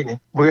than the Lightning.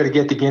 We're going to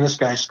get the Guinness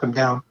guys to come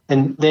down.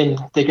 And then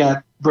they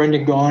got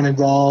Brendan Gaughan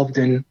involved.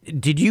 And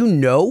did you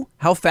know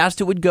how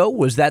fast it would go?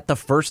 Was that the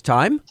first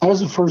time? that was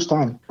the first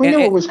time. We knew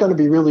it was going to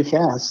be really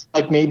fast,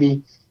 like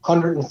maybe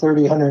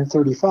 130,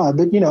 135.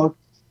 But,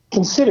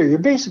 consider you're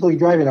basically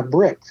driving a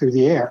brick through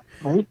the air,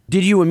 right?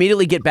 Did you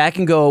immediately get back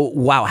and go,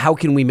 wow, how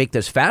can we make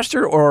this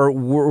faster? Or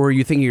were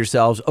you thinking to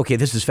yourselves, okay,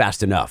 this is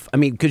fast enough? I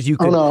mean, because you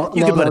could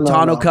put a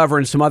tonneau cover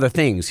and some other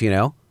things,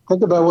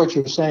 Think about what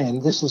you're saying.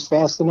 This is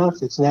fast enough.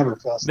 It's never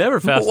fast enough. Never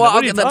fast Well,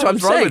 enough. that's what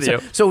I'm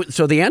saying.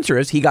 So the answer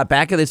is he got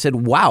back and they said,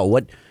 wow,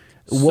 what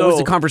was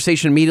the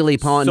conversation immediately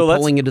upon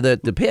pulling into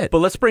the pit? But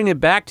let's bring it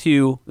back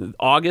to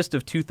August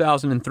of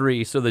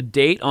 2003. So the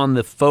date on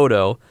the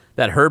photo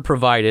that Herb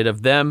provided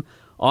of them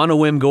on a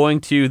whim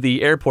going to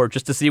the airport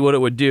just to see what it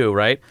would do,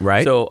 right?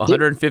 Right. So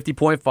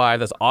 150.5,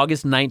 that's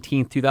August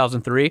 19th,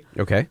 2003.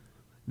 Okay.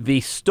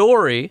 The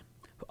story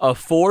of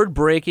Ford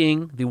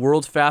breaking the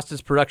world's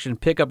fastest production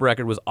pickup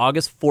record was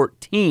August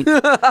 14th,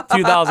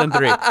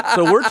 2003.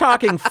 So we're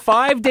talking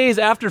 5 days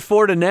after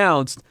Ford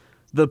announced,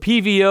 the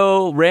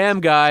PVO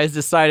Ram guys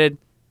decided,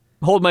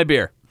 hold my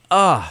beer.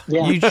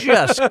 You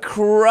just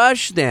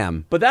crushed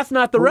them. But that's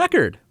not the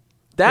record.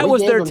 That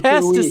was their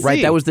test to see.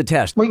 Right, that was the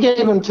test. We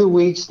gave them 2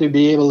 weeks to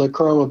be able to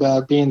crow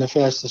about being the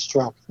fastest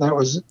truck. That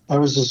was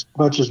as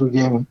much as we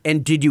gave them.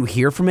 And did you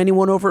hear from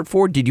anyone over at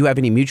Ford? Did you have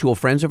any mutual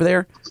friends over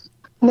there?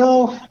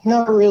 No,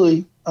 not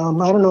really. I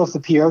don't know if the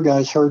PR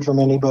guys heard from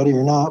anybody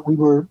or not. We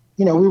were,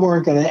 we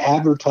weren't going to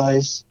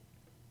advertise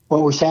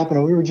what was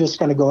happening. We were just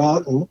going to go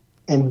out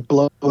and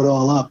blow it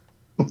all up.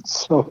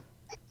 So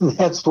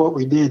that's what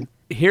we did.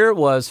 Here it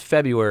was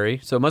February,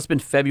 so it must have been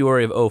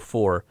February of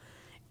 2004.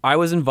 I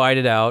was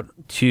invited out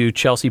to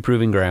Chelsea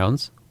Proving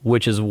Grounds,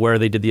 which is where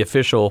they did the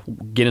official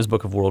Guinness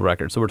Book of World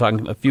Records. So we're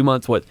talking a few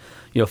months, 5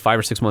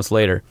 or 6 months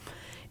later.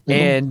 Mm-hmm.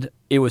 And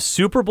it was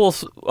Super Bowl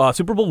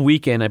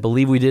weekend, I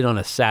believe we did on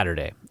a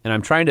Saturday. And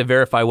I'm trying to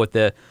verify what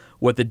the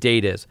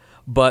date is.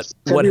 But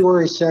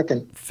February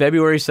 2nd.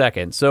 February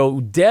 2nd.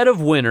 So dead of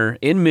winter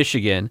in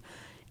Michigan.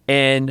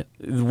 And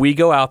we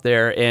go out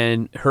there,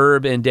 and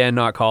Herb and Dan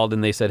Knott called,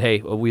 and they said,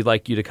 hey, we'd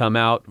like you to come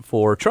out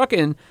for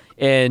trucking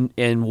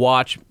and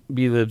watch,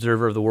 be the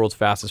observer of the world's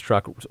fastest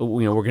truck.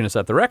 We're going to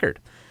set the record.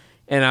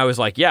 And I was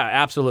like, yeah,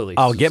 absolutely.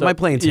 I'll get my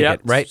plane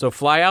ticket, right? So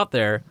fly out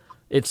there.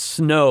 It's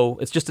snow.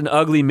 It's just an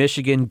ugly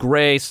Michigan,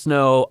 gray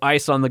snow,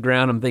 ice on the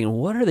ground. I'm thinking,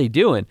 what are they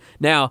doing?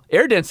 Now,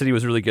 air density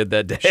was really good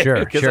that day.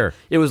 Sure.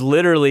 It was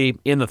literally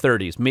in the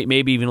 30s,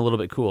 maybe even a little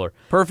bit cooler.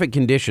 Perfect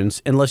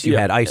conditions, unless you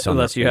had ice on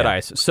Unless you had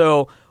ice.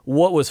 So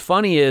what was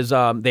funny is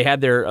they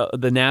had their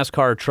the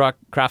NASCAR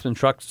Craftsman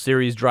Truck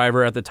Series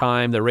driver at the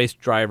time, the race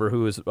driver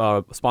who was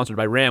sponsored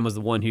by Ram, was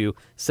the one who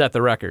set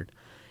the record.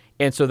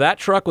 And so that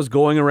truck was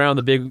going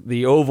around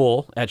the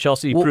oval at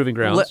Chelsea Proving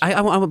Grounds.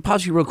 I want to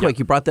pause you real quick.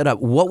 You brought that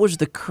up. What was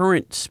the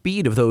current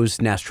speed of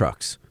those NAS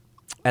trucks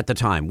at the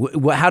time?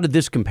 How did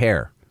this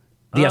compare?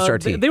 The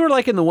SRT? They were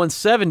like in the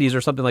 170s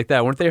or something like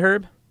that, weren't they,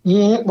 Herb?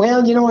 Yeah,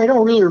 well, I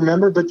don't really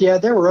remember, but yeah,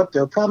 they were up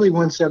there. Probably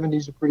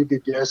 170s, a pretty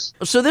good guess.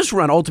 So this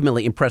run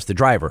ultimately impressed the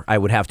driver, I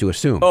would have to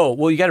assume. Oh,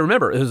 well, you got to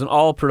remember, it was an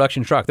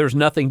all-production truck. There was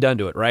nothing done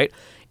to it, right?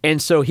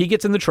 And so he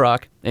gets in the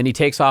truck, and he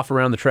takes off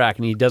around the track,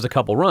 and he does a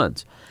couple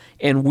runs.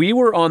 And we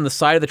were on the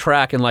side of the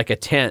track in like a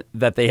tent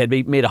that they had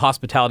made a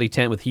hospitality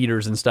tent with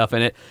heaters and stuff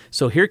in it.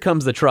 So here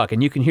comes the truck,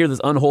 and you can hear this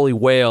unholy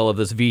wail of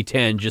this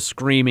V10 just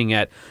screaming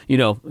at,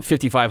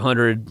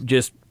 5,500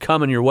 just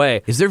coming your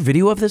way. Is there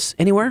video of this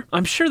anywhere?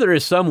 I'm sure there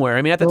is somewhere.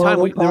 I mean, at the time...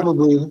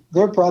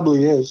 There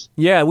probably is.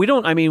 Yeah, we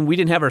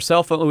didn't have our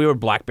cell phone. We were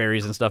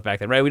Blackberries and stuff back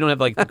then, right? We don't have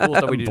like the cool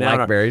stuff we do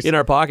now in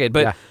our pocket.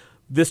 But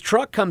this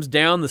truck comes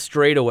down the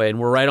straightaway, and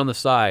we're right on the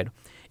side.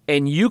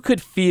 And you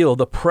could feel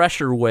the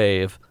pressure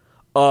wave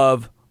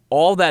of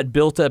all that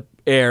built-up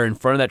air in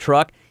front of that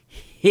truck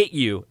hit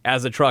you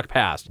as the truck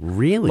passed.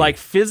 Really? Like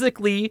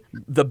physically,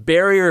 the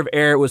barrier of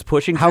air it was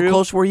pushing through. How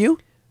close were you?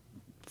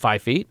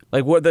 5 feet.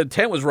 Like the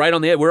tent was right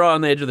on the edge. We're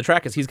on the edge of the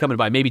track as he's coming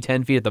by, maybe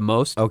 10 feet at the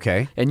most.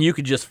 Okay. And you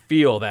could just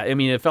feel that. I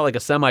mean, it felt like a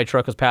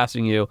semi-truck was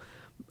passing you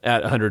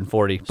at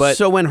 140. But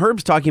so when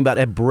Herb's talking about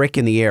a brick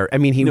in the air, I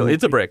mean,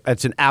 it's a brick.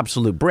 It's an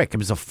absolute brick. It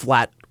was a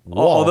flat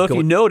wall. Although if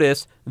you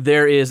notice,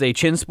 there is a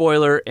chin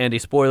spoiler and a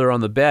spoiler on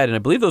the bed, and I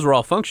believe those were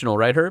all functional,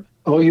 right, Herb?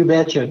 Oh, you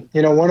betcha.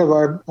 One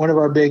of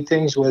our big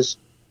things was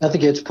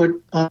nothing gets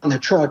put on the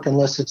truck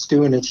unless it's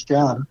doing its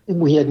job.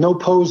 We had no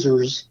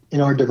posers in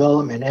our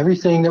development.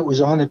 Everything that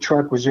was on the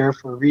truck was there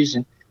for a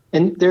reason.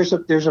 And there's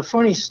a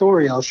funny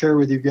story I'll share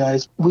with you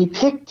guys. We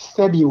picked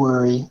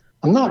February.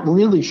 I'm not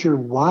really sure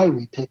why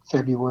we picked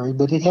February,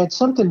 but it had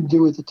something to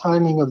do with the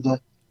timing of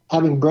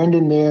having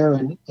Brendan there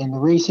and the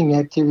racing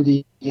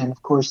activity, and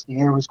of course the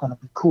air was going to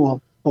be cool.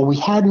 What we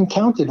hadn't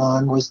counted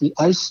on was the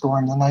ice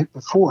storm the night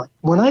before.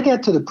 When I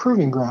got to the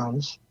proving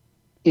grounds,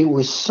 it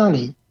was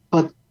sunny,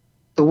 but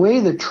the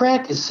way the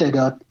track is set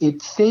up, it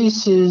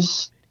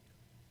faces,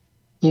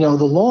 the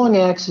long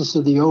axis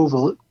of the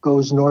oval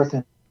goes north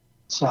and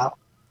south.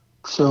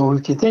 So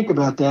if you think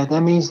about that,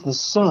 that means the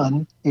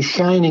sun is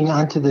shining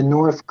onto the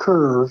north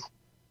curve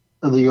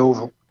of the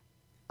oval,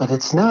 but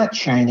it's not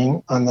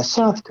shining on the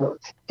south curve.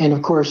 And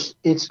of course,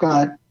 it's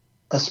got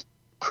a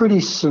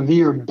pretty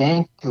severe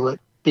bank to it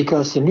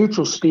because the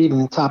neutral speed in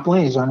the top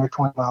lane is under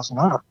 20 miles an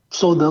hour.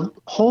 So the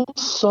whole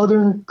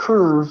southern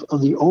curve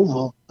of the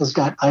oval has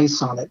got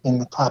ice on it in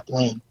the top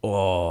lane.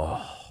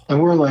 Oh. And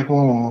we're like,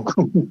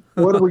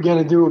 what are we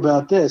going to do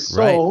about this?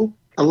 Right. So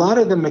a lot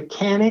of the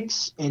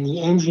mechanics and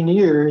the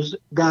engineers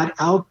got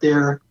out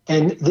there,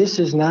 and this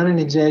is not an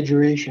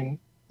exaggeration.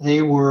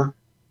 They were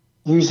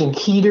using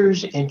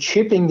heaters and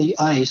chipping the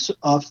ice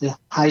off the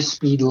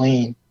high-speed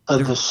lane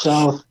of the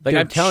south. Like They're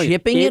I'm telling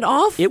chipping you, it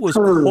off? It was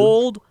Curve.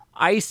 cold,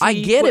 icy. I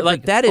get it,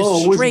 like but that is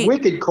it was straight,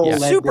 wicked cold.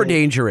 that super day.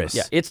 dangerous.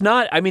 Yeah, it's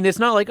not. I mean, it's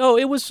not like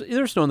there's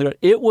snow on the ground.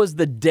 It was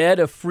the dead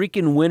of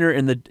freaking winter,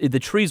 and the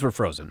trees were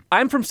frozen.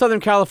 I'm from Southern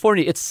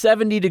California. It's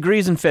 70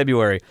 degrees in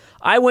February.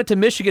 I went to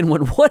Michigan.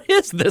 What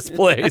is this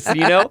place?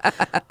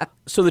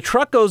 So the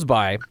truck goes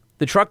by.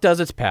 The truck does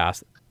its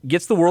pass,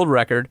 gets the world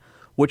record,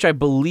 which I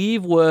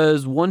believe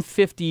was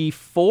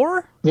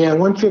 154. Yeah,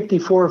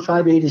 154,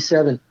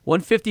 587.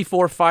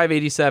 154,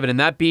 587, and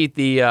that beat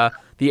the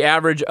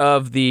average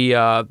of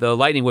the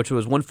Lightning, which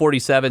was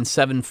 147,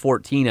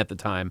 714 at the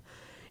time.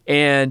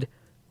 And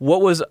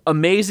what was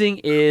amazing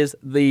is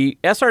the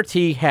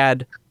SRT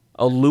had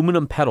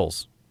aluminum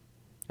pedals,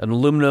 an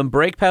aluminum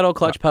brake pedal,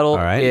 clutch pedal, all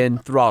right.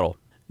 and throttle.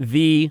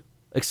 The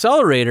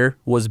accelerator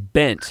was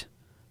bent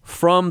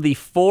from the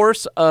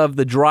force of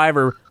the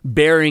driver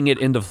bearing it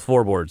into the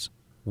floorboards.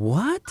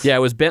 What? Yeah, it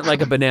was bent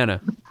like a banana.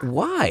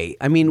 Why?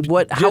 I mean,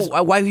 what?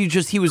 Why?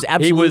 He was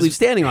absolutely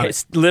standing on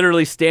it.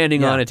 Literally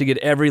standing on it to get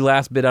every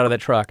last bit out of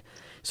that truck.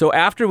 So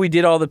after we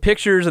did all the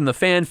pictures and the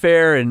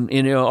fanfare and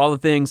all the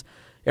things,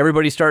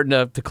 everybody's starting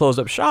to close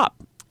up shop.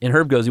 And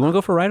Herb goes, "You want to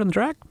go for a ride on the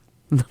track?"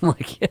 And I'm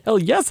like, "Hell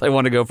yes, I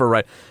want to go for a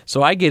ride."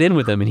 So I get in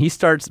with him, and he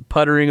starts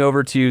puttering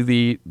over to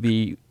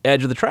the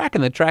edge of the track,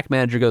 and the track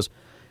manager goes,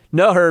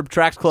 "No, Herb,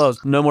 track's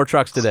closed. No more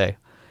trucks today."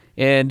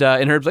 And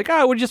Herb's like,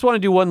 we just want to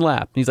do one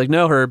lap. And he's like,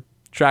 "No, Herb,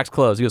 track's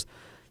closed." He goes,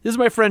 "This is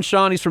my friend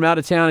Sean. He's from out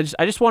of town.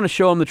 I just want to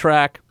show him the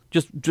track.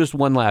 Just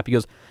one lap." He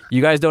goes,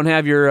 "You guys don't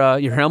have your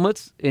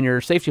helmets and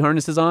your safety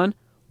harnesses on?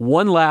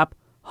 One lap,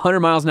 100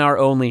 miles an hour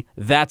only.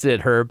 That's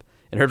it, Herb."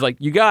 And Herb's like,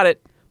 "You got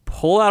it.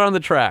 Pull out on the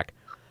track."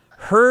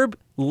 Herb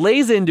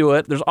lays into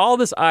it. There's all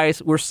this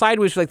ice. We're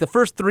sideways for like the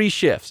first 3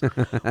 shifts.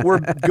 We're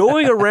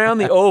going around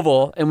the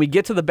oval, and we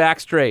get to the back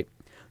straight.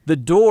 The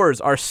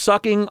doors are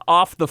sucking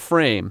off the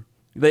frame.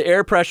 The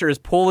air pressure is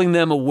pulling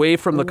them away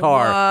from the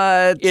car.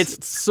 What?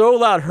 It's so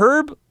loud.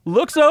 Herb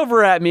looks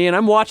over at me, and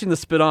I'm watching the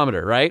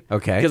speedometer, right?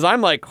 Okay. Because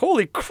I'm like,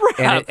 holy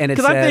crap. And it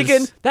Because I'm says-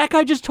 thinking, that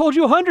guy just told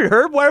you 100,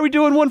 Herb. Why are we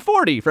doing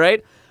 140,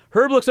 right?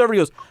 Herb looks over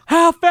and goes,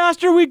 "How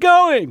fast are we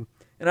going?"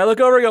 And I look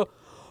over and go,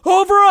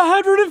 "Over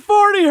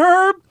 140,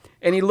 Herb."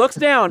 And he looks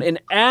down,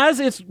 and as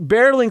it's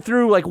barreling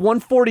through like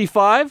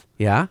 145,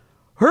 Yeah.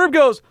 Herb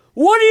goes,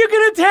 "What are you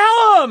going to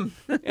tell him?"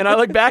 And I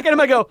look back at him,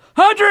 I go,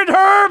 "100,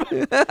 Herb!"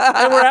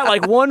 And we're at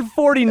like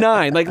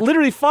 149, like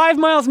literally 5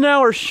 miles an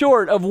hour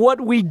short of what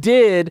we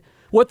did,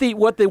 what the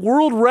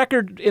world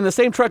record in the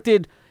same truck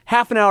did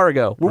half an hour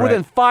ago. We're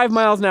within 5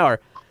 miles an hour.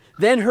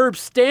 Then Herb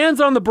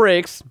stands on the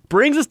brakes,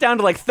 brings us down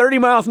to like 30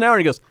 miles an hour, and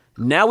he goes,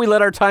 "Now we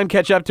let our time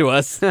catch up to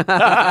us."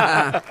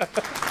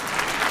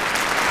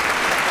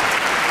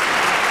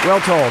 Well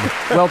told.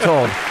 Well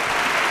told.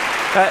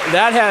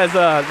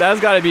 That's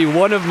got to be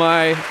one of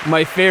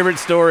my favorite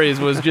stories.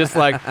 Was just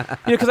like,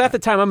 because at the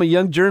time I'm a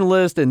young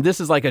journalist, and this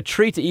is like a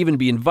treat to even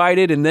be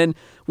invited. And then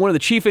one of the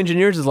chief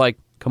engineers is like,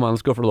 "Come on,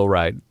 let's go for a little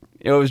ride."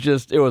 It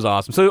was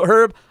awesome. So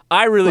Herb,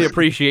 I really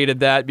appreciated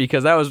that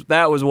because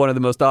that was one of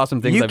the most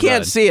awesome things You I've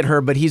can't done. see it,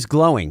 Herb, but he's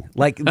glowing.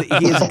 Like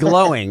he is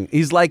glowing.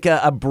 He's like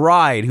a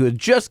bride who had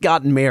just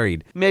gotten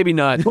married. Maybe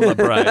not,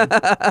 Brian.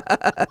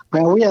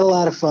 Well, we had a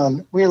lot of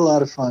fun. We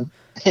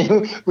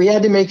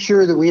had to make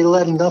sure that we had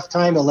let enough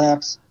time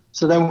elapse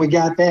so then we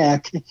got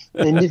back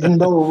and didn't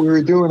know what we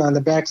were doing on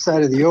the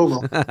backside of the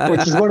oval,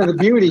 which is one of the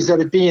beauties of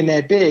it being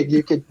that big.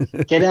 You could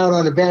get out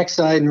on the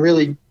backside and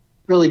really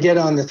get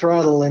on the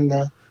throttle, and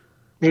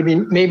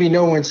maybe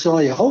no one saw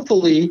you.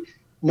 Hopefully,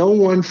 no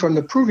one from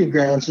the Proving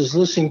Grounds is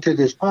listening to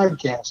this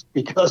podcast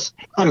because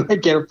I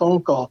might get a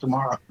phone call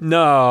tomorrow.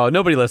 No,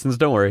 nobody listens.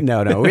 Don't worry.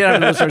 No, we have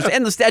no listeners.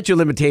 And the statute of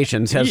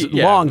limitations has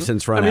Yeah. long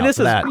since run out this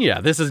for that.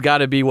 this has got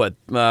to be what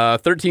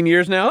 13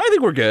 years now. I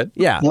think we're good.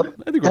 Yeah, Yep.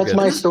 I think we're That's good.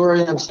 my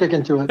story. I'm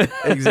sticking to it.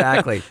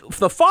 exactly.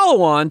 The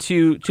follow-on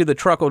to the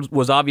truck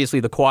was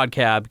obviously the quad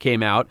cab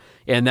came out,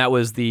 and that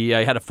was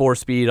I had a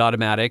 4-speed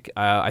automatic.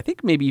 I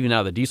think maybe even out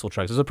of the diesel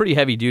trucks. It was a pretty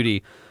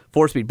heavy-duty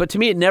 4-speed. But to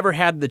me, it never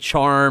had the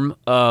charm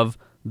of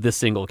the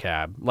single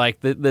cab. Like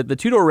the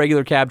two-door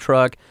regular cab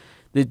truck,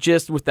 that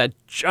just with that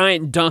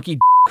giant donkey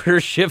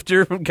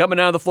shifter coming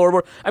out of the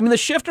floorboard. I mean, the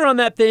shifter on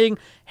that thing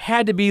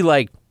had to be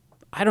like,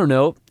 I don't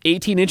know,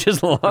 18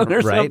 inches long or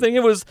Right. something.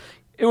 It was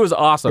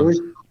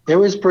awesome. It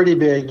was pretty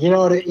big. You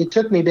know, it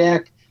took me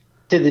back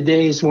to the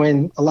days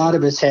when a lot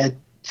of us had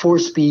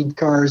 4-speed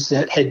cars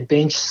that had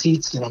bench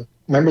seats in them.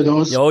 Remember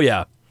those? Oh,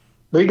 yeah.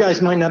 But you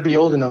guys might not be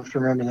old enough to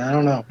remember that. I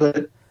don't know.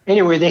 But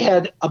anyway, they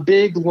had a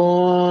big,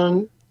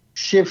 long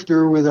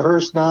shifter with a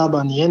Hurst knob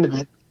on the end of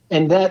it.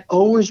 And that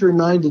always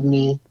reminded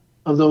me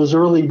of those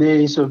early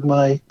days of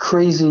my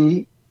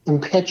crazy,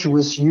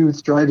 impetuous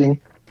youth driving,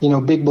 you know,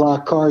 big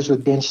block cars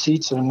with bench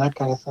seats in them, that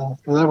kind of thing.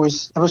 And that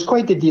was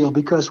quite the deal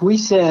because we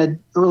said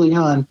early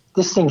on,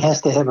 this thing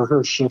has to have a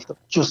Hurst shifter.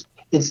 Just,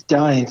 it's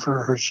dying for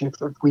a Hurst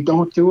shifter. If we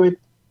don't do it,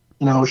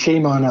 you know,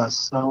 shame on us.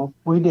 So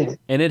we did it.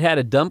 And it had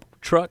a dump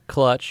truck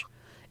clutch,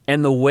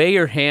 and the way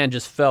your hand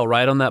just fell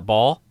right on that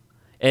ball,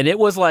 and it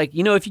was like,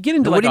 you know, if you get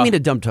into What like do you mean a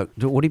dump truck?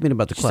 What do you mean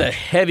about the just a clutch?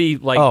 heavy,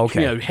 like,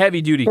 okay. you know,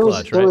 heavy duty There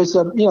clutch, right? There was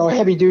a, you know, a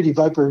heavy duty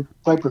Viper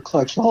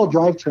clutch. The whole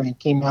drivetrain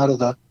came out of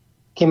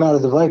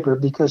the Viper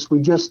because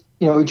we just,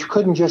 you know, we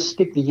couldn't just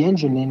stick the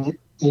engine in it,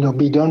 you know,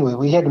 be done with it.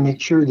 We had to make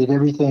sure that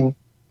everything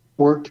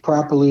worked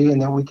properly and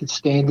that we could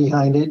stand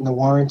behind it and the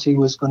warranty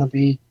was going to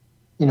be,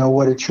 you know,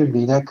 what it should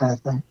be, that kind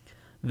of thing.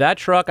 That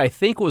truck, I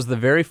think, was the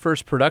very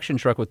first production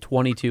truck with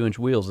 22-inch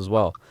wheels as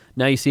well.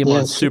 Now you see them on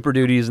Yes. Super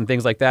Duties and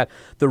things like that.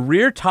 The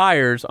rear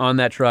tires on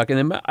that truck, and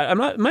it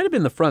might have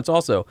been the fronts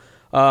also,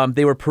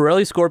 they were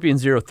Pirelli Scorpion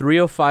Zero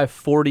 305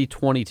 40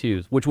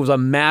 22s, which was a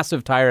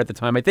massive tire at the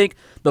time. I think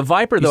the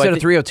Viper, You though, said a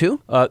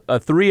 302? a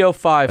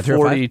 305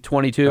 40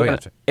 22, Oh, yeah,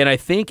 that's right. and I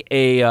think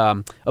a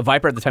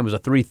Viper at the time was a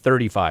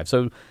 335.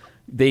 So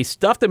they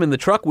stuffed them in the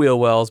truck wheel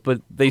wells,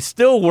 but they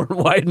still weren't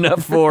wide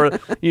enough for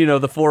you know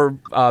the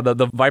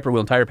Viper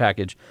wheel and tire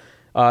package.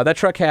 That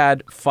truck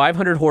had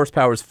 500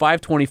 horsepower,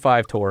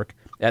 525 torque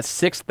at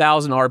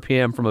 6,000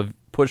 RPM from a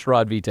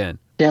pushrod V10.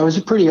 Yeah, it was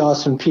a pretty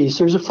awesome piece.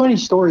 There's a funny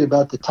story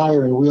about the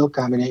tire and wheel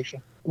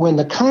combination. When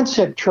the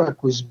concept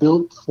truck was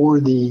built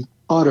for the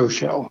auto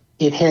show,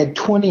 it had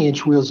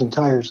 20-inch wheels and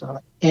tires on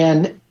it.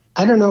 And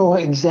I don't know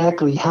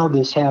exactly how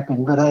this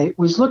happened, but I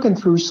was looking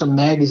through some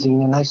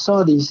magazine and I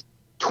saw these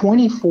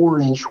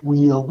 24-inch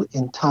wheel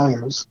and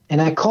tires.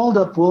 And I called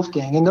up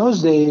Wolfgang. In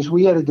those days,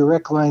 we had a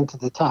direct line to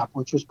the top,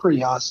 which was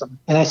pretty awesome.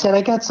 And I said,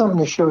 I got something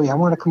to show you. I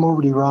want to come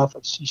over to your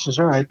office. He says,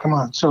 all right, come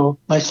on. So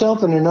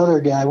myself and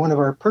another guy, one of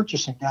our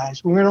purchasing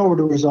guys, we went over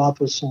to his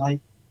office and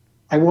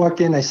I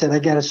walked in. I said, I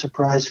got a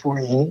surprise for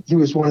you. And he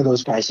was one of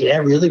those guys. Yeah,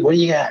 really? What do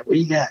you got? What do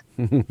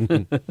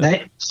you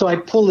got? So I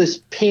pulled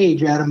this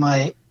page out of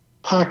my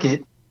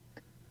pocket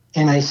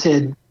and I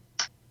said,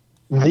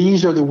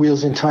 these are the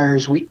wheels and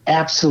tires we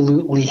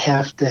absolutely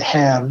have to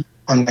have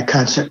on the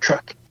concept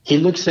truck. He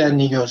looks at it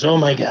and he goes, oh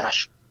my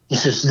gosh. He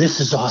says,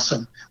 this is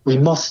awesome. We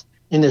must,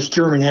 in this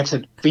German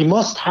accent, we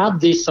must have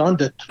this on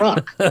the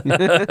truck.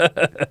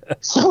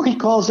 So he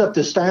calls up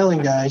the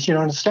styling guys, you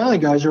know, and the styling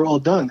guys are all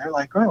done. They're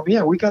like, oh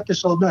yeah, we got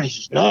this all done. He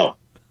says, no.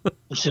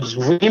 He says,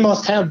 we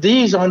must have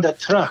these on the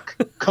truck.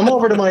 Come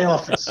over to my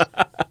office.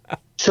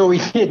 So we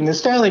did, and the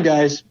styling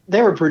guys,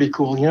 they were pretty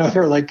cool. You know, they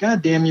were like,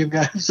 God damn you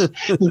guys,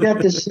 you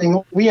got this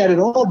thing. We had it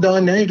all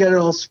done, now you got it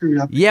all screwed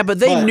up. Yeah, but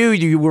they knew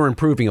you were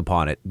improving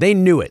upon it. They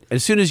knew it.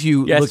 As soon as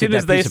you Yeah, look as soon at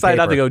as that they piece of signed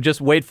out, paper. they go,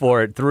 just wait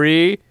for it.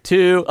 3,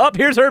 2, up,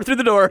 here's Herb through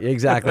the door.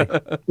 Exactly.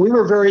 We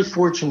were very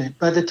fortunate.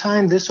 By the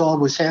time this all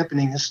was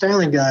happening, the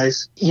styling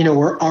guys, you know,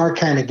 were our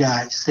kind of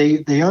guys.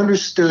 They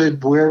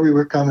understood where we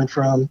were coming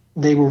from.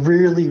 They were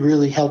really,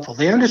 really helpful.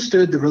 They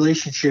understood the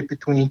relationship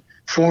between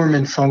form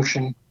and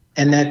function,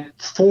 and that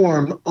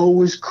form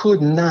always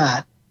could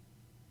not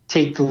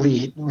take the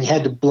lead. We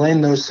had to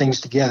blend those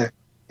things together.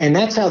 And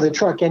that's how the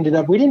truck ended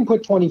up. We didn't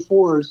put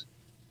 24s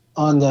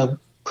on the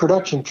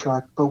production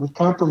truck, but we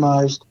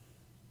compromised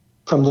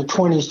from the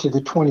 20s to the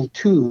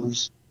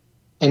 22s.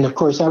 And of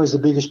course, that was the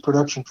biggest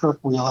production truck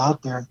wheel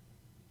out there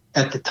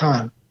at the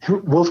time.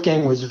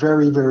 Wolfgang was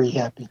very, very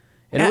happy.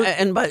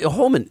 And by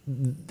Holman,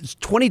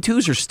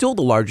 22s are still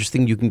the largest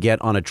thing you can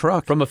get on a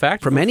truck From a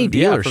factory. from any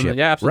dealership.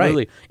 Yeah,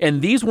 absolutely. Right.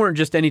 And these weren't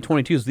just any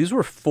 22s. These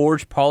were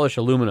forged polished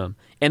aluminum,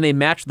 and they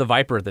matched the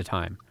Viper at the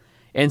time.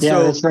 And Yeah,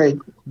 so, that's right.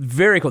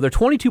 very cool. They're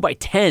 22 by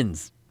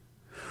 10s.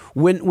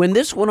 When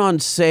this went on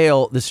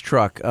sale, this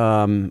truck,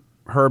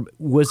 Herb,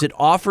 was it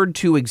offered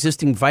to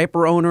existing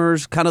Viper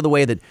owners, kind of the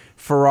way that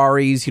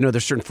Ferraris, you know,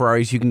 there's certain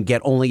Ferraris you can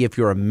get only if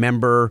you're a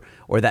member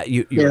or that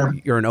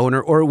you're an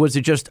owner, or was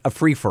it just a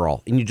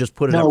free-for-all and you just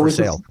put it up for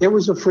sale? It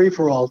was a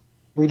free-for-all.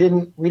 We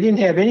didn't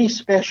have any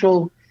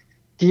special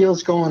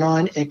deals going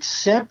on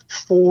except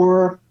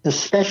for the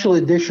special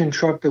edition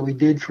truck that we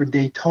did for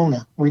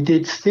Daytona. We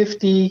did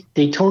 50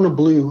 Daytona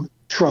Blue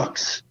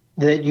trucks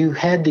that you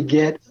had to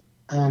get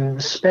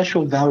a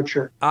special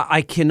voucher.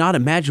 I cannot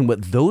imagine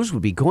what those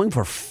would be going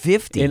for.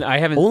 50. And I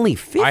haven't only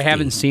 50. I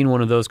haven't seen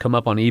one of those come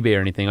up on eBay or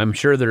anything. I'm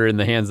sure they're in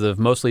the hands of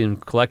mostly in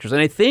collectors.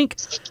 And I think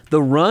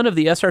the run of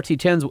the SRT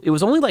 10s, it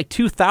was only like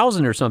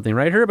 2,000 or something,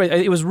 right, Herb?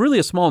 It was really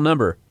a small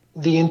number.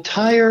 The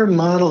entire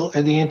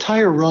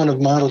run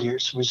of model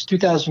years was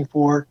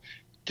 2004,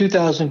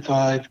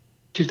 2005,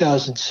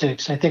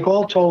 2006. I think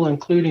all told,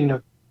 including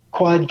the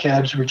quad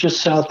cabs, were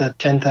just south of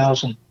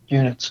 10,000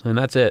 units. And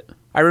that's it.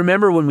 I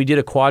remember when we did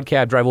a quad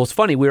cab drive. Well, it's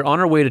funny. We were on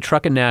our way to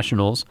Truckin'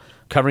 Nationals,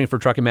 covering for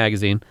Truckin'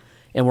 Magazine,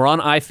 and we're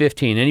on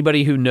I-15.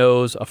 Anybody who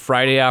knows a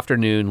Friday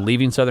afternoon,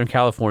 leaving Southern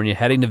California,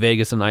 heading to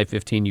Vegas on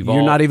I-15,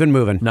 You're not even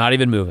moving. Not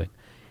even moving.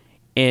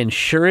 And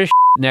sure as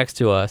next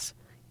to us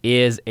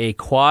is a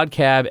quad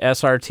cab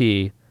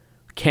SRT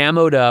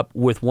camoed up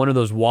with one of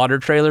those water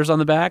trailers on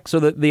the back. So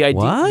the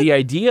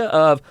idea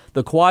of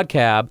the quad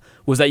cab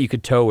was that you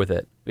could tow with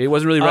it. It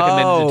wasn't really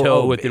recommended to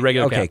tow with the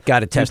regular cab. Okay,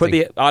 got it. Testing.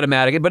 You put the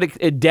automatic, but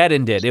it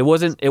deadened it. It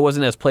wasn't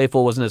as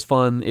playful, wasn't as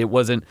fun. It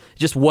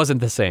just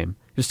wasn't the same.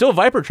 It was still a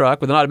Viper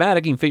truck with an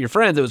automatic. You can fit your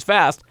friends. It was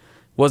fast.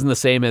 Wasn't the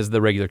same as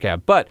the regular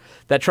cab, but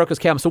that truck was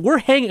camo. So we're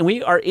hanging.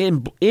 We are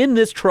in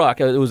this truck.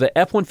 It was a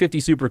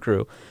F-150 Super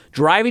Crew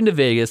driving to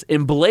Vegas,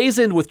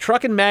 emblazoned with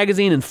Truckin'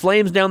 Magazine and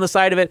flames down the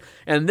side of it.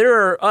 And there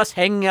are us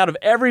hanging out of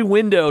every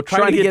window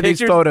trying to get these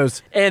pictures.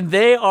 photos. And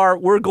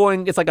we're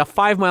going. It's like a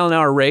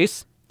 5-mile-an-hour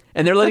race.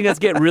 And they're letting us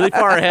get really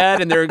far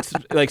ahead, and they're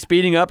like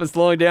speeding up and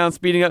slowing down,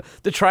 speeding up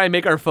to try and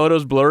make our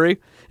photos blurry.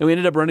 And we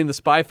ended up running the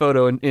spy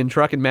photo in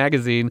Truckin'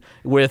 Magazine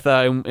with,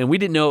 and we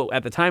didn't know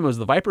at the time it was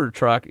the Viper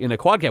truck in a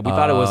quad cab. We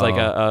thought it was like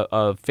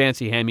a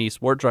fancy Hemi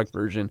sport truck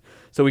version.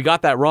 So we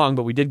got that wrong,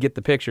 but we did get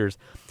the pictures.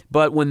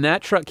 But when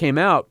that truck came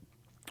out,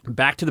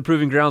 back to the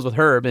Proving Grounds with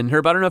Herb. And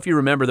Herb, I don't know if you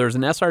remember, there was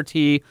an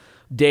SRT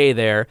day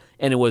there,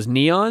 and it was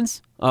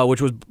neons,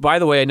 which was, by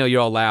the way, I know you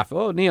all laugh.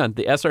 Oh, neon.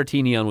 The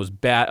SRT neon was a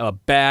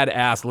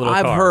badass little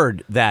car. I've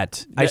heard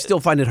that. I still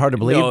find it hard to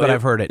believe, but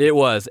I've heard it. It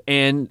was.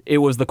 And it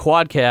was the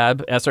quad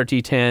cab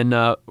SRT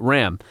 10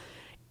 Ram.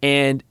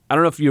 And I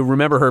don't know if you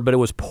remember her, but it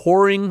was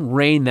pouring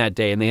rain that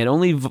day, and they had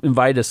only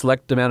invited a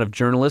select amount of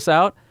journalists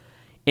out.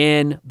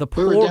 And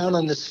we were down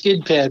on the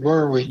skid pad,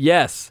 weren't we?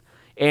 Yes.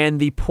 And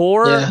the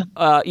poor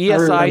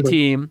ESI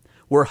team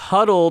were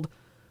huddled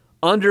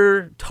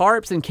under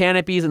tarps and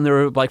canopies, and there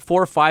were like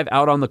 4 or 5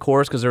 out on the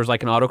course because there was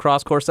like an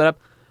autocross course set up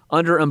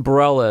under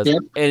umbrellas.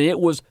 Yep. And it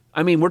was,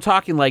 I mean, we're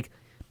talking like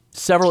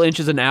several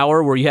inches an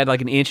hour where you had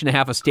like an inch and a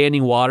half of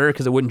standing water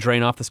because it wouldn't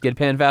drain off the skid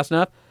pan fast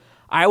enough.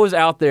 I was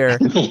out there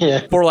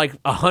for like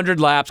 100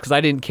 laps because I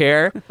didn't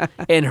care.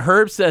 And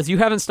Herb says, "You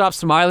haven't stopped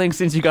smiling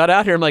since you got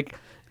out here." I'm like,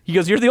 he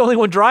goes, "You're the only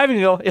one driving."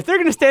 You go, "If they're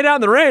going to stand out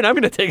in the rain, I'm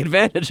going to take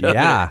advantage of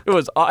it." It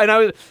was,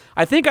 and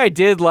I think I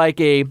did like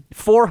a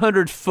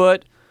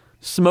 400-foot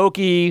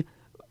smoky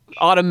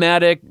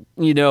automatic,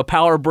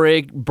 power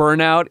brake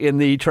burnout in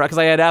the truck. Because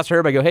I had asked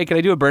Herb, I go, "Hey, can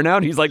I do a burnout?"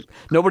 And he's like,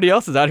 "Nobody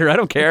else is out here. I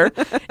don't care."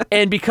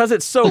 And because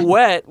it's so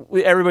wet,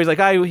 everybody's like,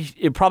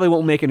 "It probably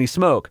won't make any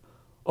smoke."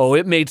 Oh,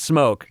 it made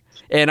smoke.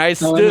 And I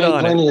stood on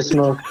plenty of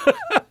smoke.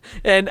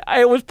 And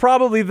it was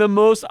probably the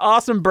most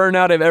awesome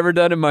burnout I've ever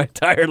done in my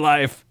entire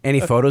life. Any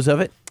photos of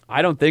it?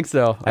 I don't think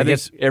so. I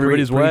guess think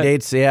everybody's wet.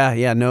 Predates,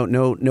 yeah. No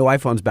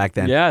iPhones back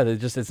then. Yeah,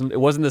 it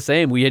wasn't the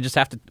same. We just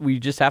have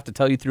to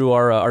tell you through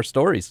our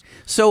stories.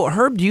 So,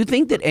 Herb, do you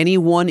think that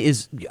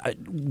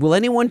will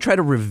anyone try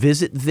to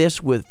revisit this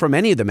from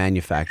any of the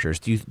manufacturers?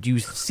 Do you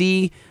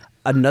see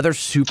another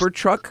super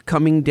truck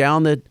coming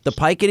down the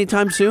pike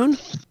anytime soon?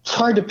 It's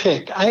hard to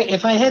pick.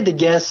 If I had to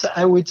guess,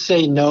 I would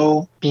say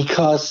no,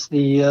 because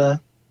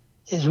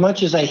as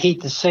much as I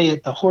hate to say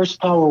it, the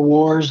horsepower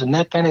wars and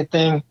that kind of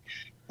thing,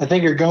 I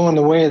think are going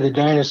the way of the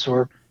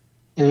dinosaur.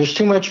 There's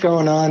too much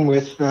going on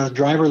with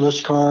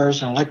driverless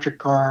cars and electric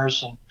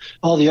cars and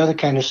all the other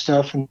kind of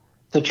stuff. And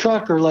the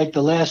truck are like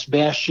the last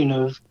bastion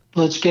of,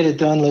 let's get it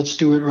done, let's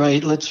do it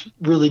right, let's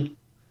really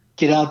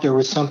get out there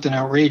with something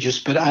outrageous.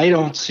 But I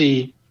don't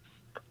see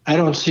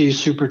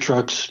super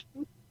trucks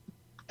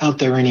out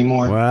there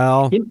anymore.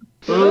 Well,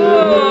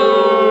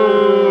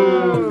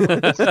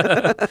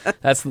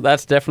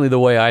 that's definitely the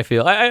way I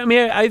feel. I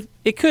mean,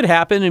 it could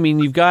happen. I mean,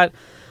 you've got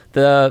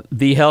the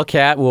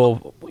Hellcat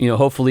will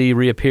hopefully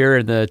reappear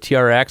in the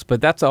TRX, but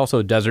that's also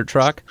a desert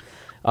truck.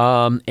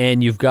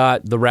 And you've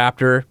got the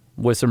Raptor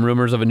with some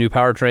rumors of a new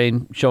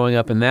powertrain showing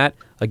up in that.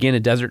 Again, a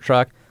desert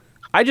truck.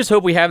 I just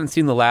hope we haven't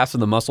seen the last of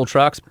the muscle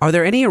trucks. Are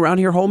there any around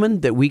here,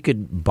 Holman, that we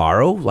could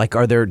borrow? Like,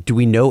 do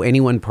we know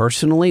anyone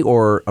personally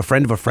or a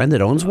friend of a friend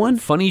that owns one?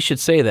 Funny you should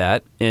say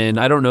that, and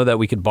I don't know that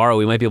we could borrow.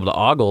 We might be able to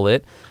ogle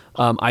it.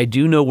 I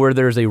do know where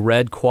there's a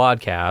red quad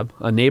cab.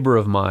 A neighbor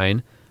of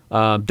mine,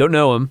 don't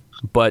know him,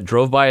 but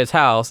drove by his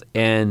house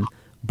and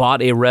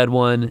bought a red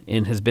one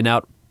and has been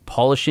out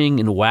polishing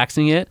and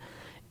waxing it.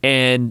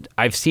 And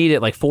I've seen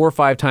it like 4 or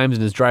 5 times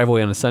in his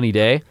driveway on a sunny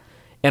day,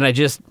 and I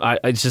just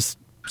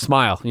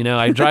smile.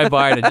 I drive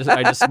by and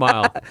I just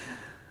smile.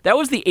 That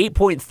was the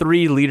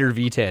 8.3 liter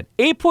V10.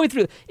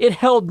 8.3. It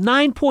held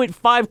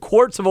 9.5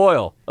 quarts of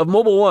oil of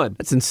Mobil 1.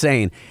 That's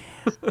insane.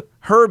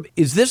 Herb,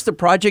 is this the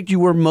project you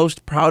were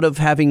most proud of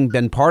having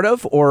been part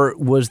of, or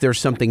was there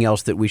something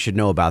else that we should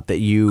know about that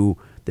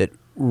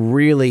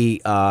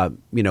really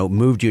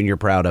moved you and you're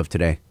proud of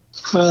today?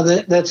 Well,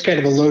 that's kind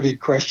of a loaded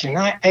question.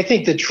 I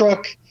think the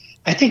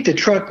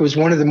truck was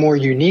one of the more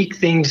unique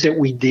things that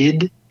we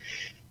did.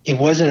 It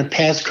wasn't a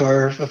pass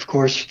car, of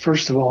course,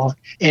 first of all.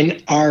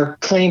 And our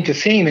claim to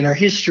fame and our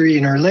history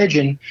and our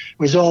legend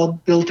was all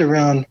built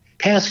around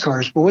pass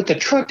cars. But what the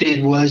truck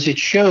did was it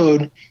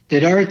showed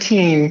that our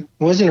team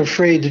wasn't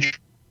afraid to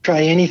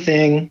try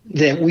anything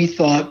that we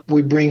thought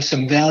would bring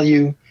some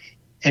value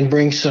and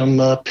bring some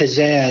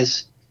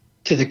pizzazz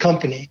to the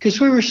company. Because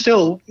we were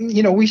still,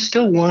 we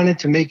still wanted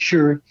to make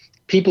sure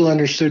people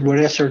understood what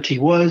SRT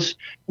was,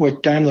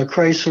 what Daimler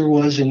Chrysler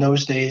was in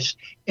those days.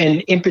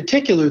 And in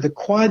particular, the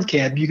quad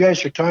cab, you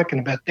guys are talking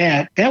about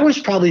that. That was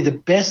probably the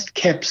best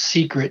kept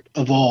secret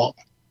of all.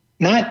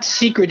 Not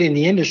secret in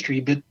the industry,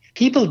 but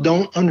people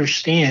don't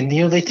understand.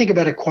 They think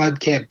about a quad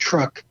cab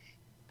truck.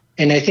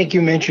 And I think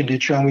you mentioned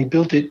it, Sean. We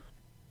built it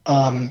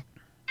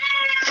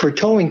for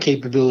towing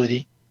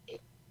capability.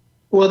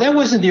 Well, that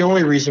wasn't the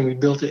only reason we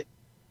built it.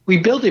 We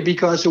built it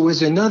because it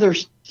was another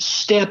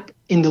step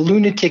in the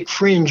lunatic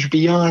fringe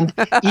beyond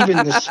even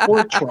the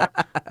sport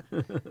truck.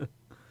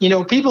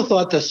 People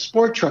thought the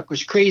sport truck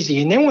was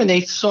crazy. And then when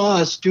they saw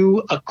us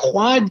do a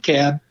quad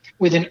cab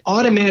with an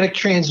automatic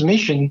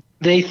transmission,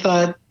 they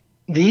thought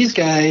these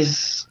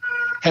guys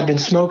have been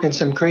smoking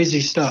some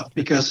crazy stuff,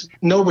 because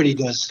nobody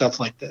does stuff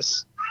like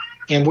this.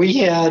 And we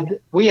had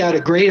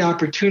a great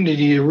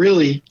opportunity to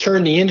really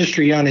turn the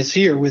industry on its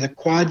ear with a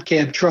quad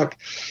cab truck.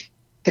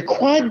 The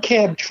quad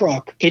cab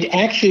truck, it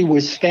actually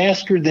was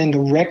faster than the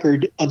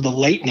record of the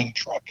Lightning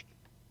truck.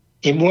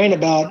 It went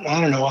about,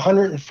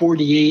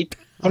 148,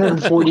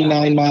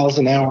 149 miles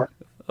an hour.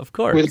 Of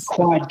course. With a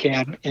quad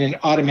cab and an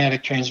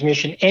automatic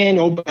transmission. And,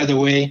 oh, by the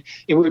way,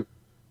 it would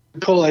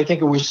pull, I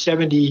think it was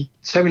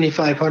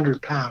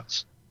 7,500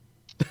 pounds.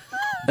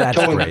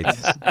 That's great.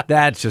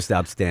 That's just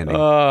outstanding.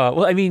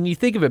 Well, I mean, you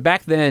think of it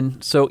back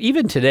then. So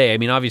even today, I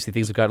mean, obviously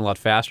things have gotten a lot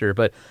faster,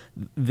 but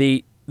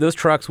those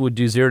trucks would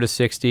do 0 to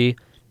 60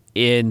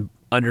 in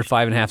under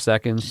 5.5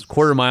 seconds.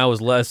 Quarter mile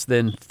was less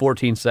than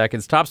 14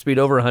 seconds. Top speed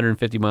over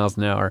 150 miles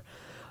an hour.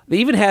 They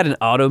even had an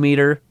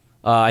odometer.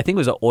 I think it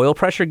was an oil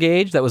pressure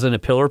gauge that was in a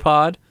pillar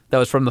pod that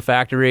was from the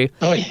factory.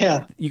 Oh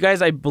yeah, you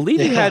guys, I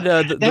believe you had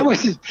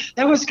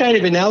that was kind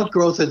of an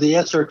outgrowth of the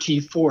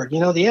SRT4.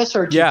 The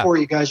SRT4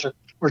 you guys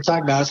were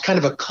talking about is kind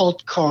of a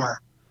cult car.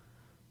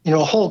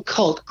 A whole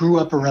cult grew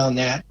up around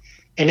that.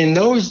 And in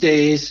those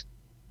days,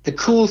 the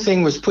cool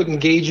thing was putting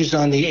gauges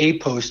on the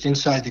A-post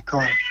inside the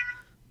car.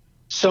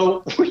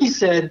 So we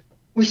said,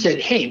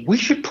 hey, we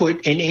should put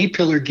an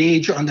A-pillar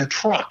gauge on the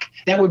truck.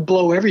 That would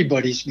blow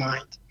everybody's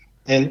mind.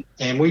 And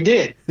we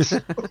did.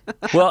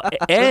 Well,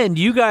 and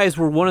you guys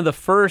were one of the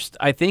first,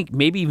 I think,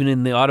 maybe even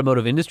in the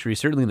automotive industry,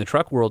 certainly in the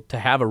truck world, to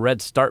have a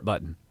red start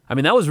button. I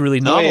mean, that was really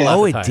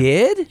novel at the time. It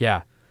did?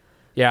 Yeah.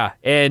 Yeah,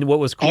 and what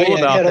was cool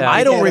about that...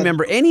 I don't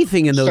remember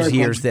anything in those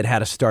years that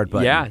had a start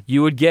button. Yeah,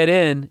 you would get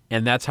in,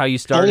 and that's how you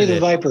started Only the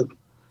Viper.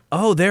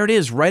 Oh, there it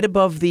is, right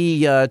above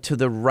the, to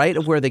the right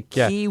of where the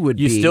key would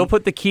be. You still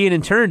put the key in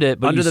and turned it,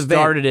 but you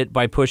started it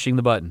by pushing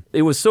the button.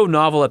 It was so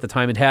novel at the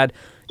time. It had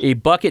a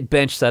bucket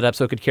bench setup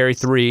so it could carry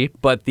 3,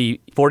 but the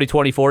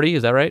 40-20-40,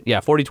 is that right? Yeah,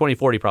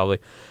 40-20-40 probably.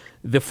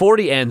 The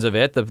 40 ends of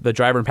it, the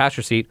driver and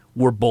passenger seat,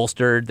 were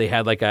bolstered. They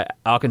had like a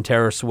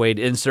Alcantara suede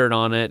insert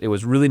on it. It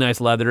was really nice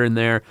leather in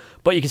there.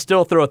 But you could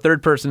still throw a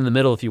third person in the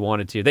middle if you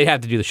wanted to. They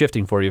had to do the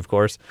shifting for you, of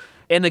course.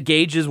 And the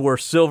gauges were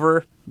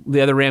silver.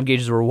 The other Ram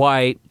gauges were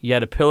white. You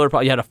had a pillar.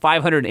 You had a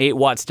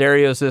 508-watt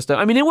stereo system.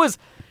 I mean, it was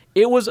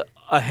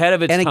ahead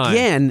of its time. And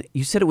again,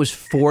 you said it was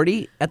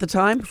 40 at the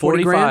time?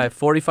 40 grand?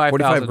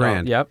 45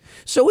 grand. Yep.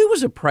 So it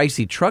was a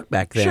pricey truck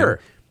back then. Sure.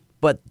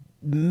 But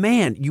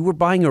man, you were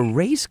buying a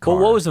race car.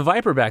 Well, what was the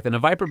Viper back then? A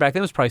Viper back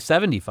then was probably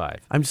 75.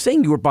 I'm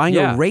saying you were buying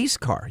a race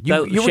car.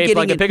 You were getting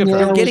like a pickup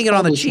truck. You were getting it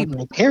on the cheap.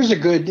 Here's a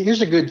good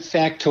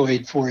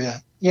factoid for you.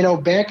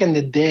 Back in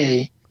the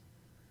day,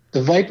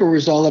 the Viper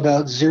was all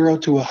about 0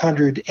 to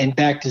 100 and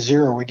back to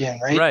 0 again,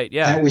 right? Right,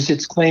 yeah. That was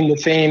its claim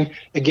to fame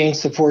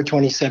against the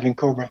 427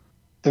 Cobra.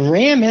 The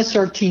Ram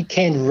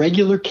SRT10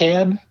 regular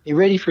cab, you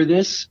ready for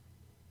this?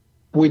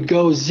 Would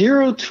go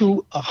 0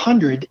 to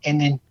 100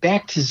 and then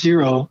back to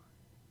 0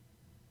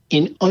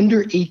 in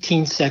under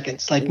 18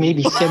 seconds, like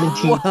maybe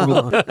 17.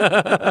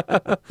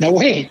 Now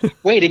wait,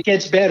 it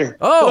gets better.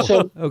 Oh,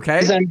 so okay.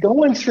 As I'm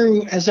going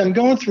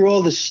through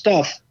all this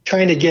stuff,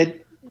 trying to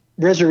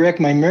resurrect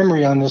my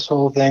memory on this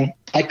whole thing,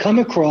 I come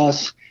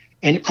across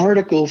an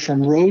article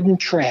from Road and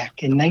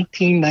Track in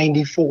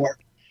 1994.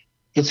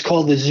 It's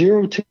called the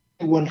 0 to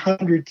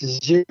 100 to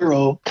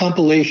 0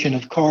 compilation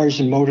of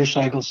cars and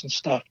motorcycles and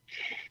stuff.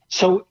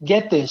 So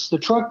get this, the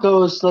truck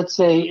goes, let's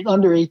say,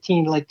 under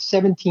 18, like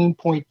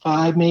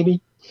 17.5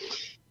 maybe.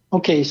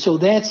 Okay, so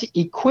that's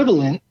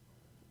equivalent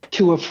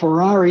to a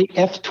Ferrari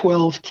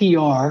F12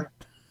 TR.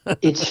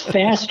 It's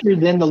faster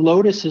than the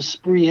Lotus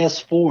Esprit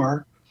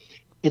S4.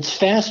 It's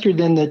faster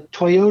than the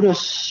Toyota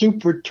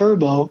Super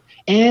Turbo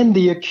and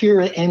the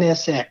Acura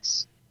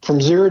NSX. From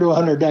 0 to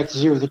 100 back to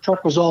 0. The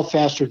truck was all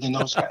faster than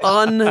those guys.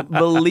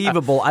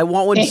 Unbelievable. I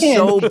want one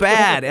so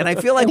bad. And I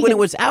feel like when it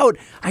was out,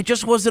 I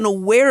just wasn't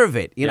aware of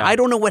it. I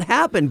don't know what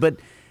happened, but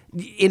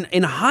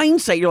in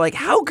hindsight, you're like,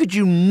 how could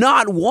you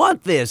not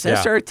want this? Yeah.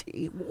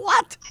 SRT,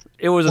 what?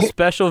 It was a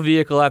special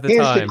vehicle at the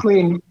time.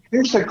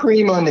 Here's the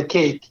cream on the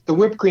cake, the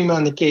whipped cream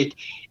on the cake.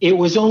 It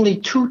was only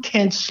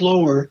 0.2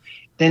 slower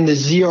than the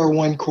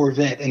ZR1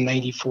 Corvette in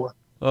 94.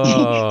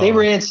 Oh. They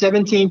ran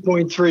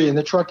 17.3, and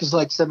the truck is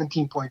like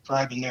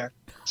 17.5 in there.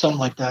 something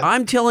like that.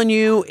 I'm telling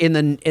you, in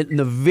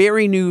the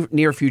very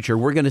near future,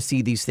 we're going to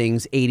see these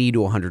things 80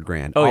 to 100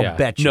 grand. Oh, I'll yeah.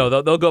 bet you.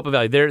 No, they'll go up in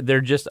value.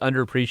 They're just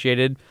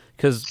underappreciated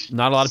because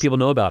not a lot of people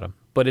know about them.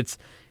 But it's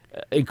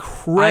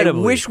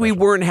incredibly I wish we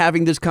special. weren't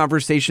having this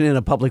conversation in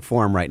a public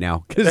forum right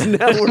now, because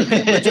now we're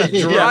just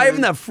driving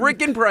the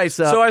freaking price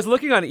up. So I was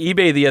looking on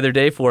eBay the other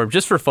day for them,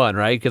 just for fun,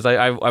 right? Because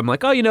I'm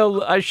like,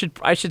 oh, I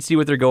should see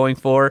what they're going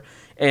for,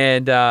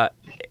 and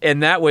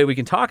that way we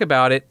can talk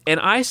about it. And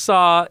I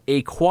saw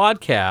a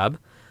quad cab.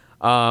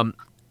 I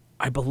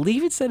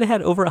believe it said it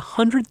had over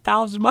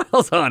 100,000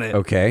 miles on it.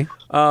 Okay.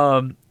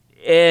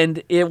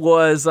 And it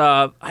was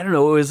I don't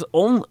know, it was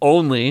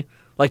only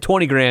like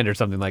 20 grand or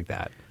something like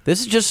that. This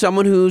is just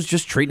someone who's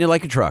just treating it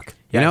like a truck,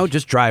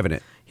 just driving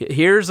it.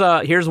 Here's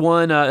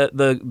one,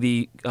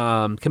 the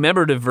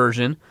commemorative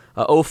version,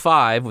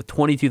 05 with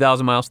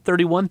 22,000 miles,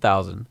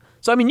 31,000.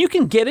 So I mean, you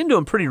can get into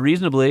them pretty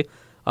reasonably.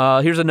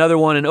 Here's another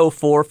one in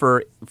 04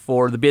 for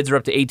the bids are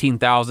up to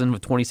 18,000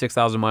 with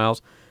 26,000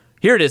 miles.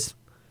 Here it is,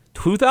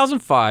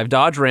 2005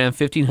 Dodge Ram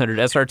 1500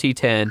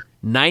 SRT10,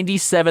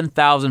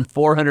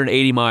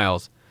 97,480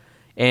 miles.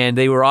 And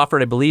they were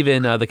offered, I believe,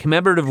 in the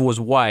commemorative was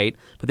white,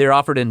 but they were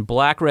offered in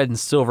black, red, and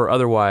silver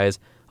otherwise.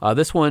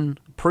 This one,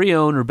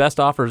 pre-owned or best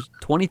offers,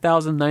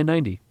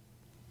 $20,990.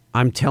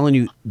 I'm telling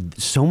you,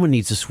 someone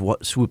needs to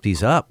swoop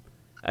these up.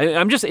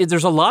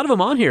 There's a lot of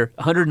them on here.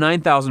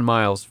 109,000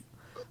 miles,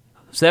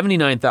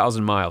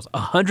 79,000 miles,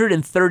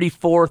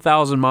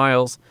 134,000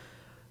 miles.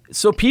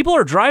 So people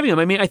are driving them.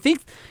 I mean, I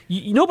think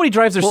nobody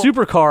drives their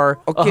supercar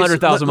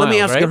 100,000 miles, Let me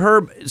ask right? you,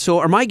 Herb,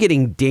 so am I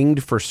getting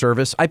dinged for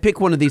service? I pick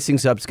one of these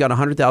things up. It's got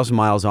 100,000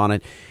 miles on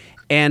it.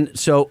 And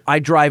so I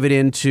drive it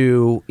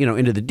into the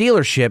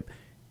dealership,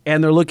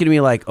 and they're looking at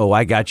me like, oh,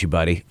 I got you,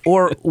 buddy.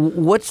 Or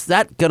what's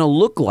that going to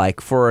look like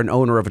for an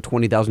owner of a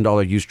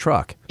 $20,000 used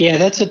truck? Yeah,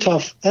 that's a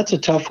tough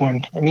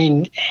one. I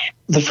mean,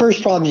 the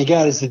first problem you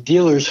got is the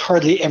dealers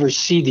hardly ever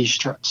see these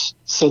trucks,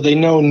 so they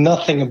know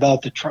nothing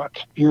about the truck.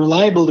 You're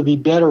liable to be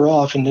better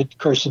off, and of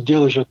course the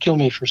dealers will kill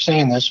me for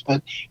saying this,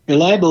 but you're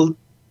liable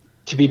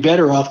to be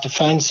better off to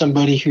find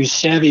somebody who's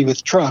savvy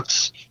with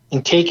trucks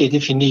and take it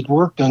if you need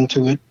work done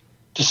to it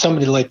to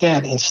somebody like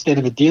that instead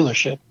of a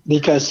dealership,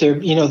 because they're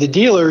the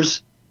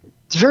dealers.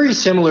 It's very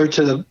similar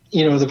to the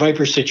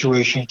Viper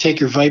situation. You take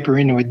your Viper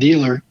into a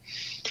dealer,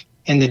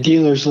 and the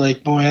dealer's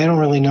like, boy, I don't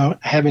really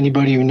have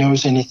anybody who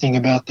knows anything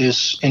about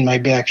this in my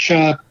back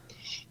shop.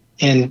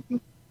 And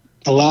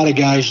a lot of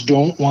guys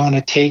don't want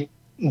to take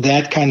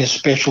that kind of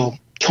special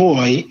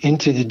toy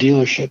into the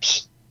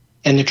dealerships.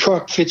 And the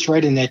truck fits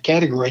right in that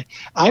category.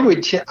 I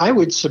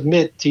would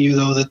submit to you,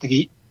 though, that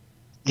the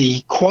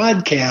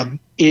quad cab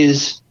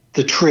is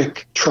the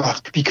trick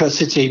truck,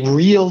 because it's a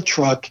real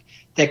truck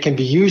that can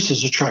be used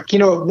as a truck.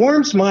 It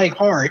warms my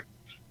heart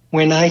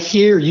when I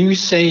hear you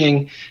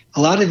saying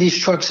a lot of these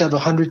trucks have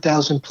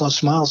 100,000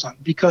 plus miles on them,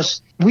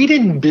 because we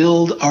didn't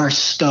build our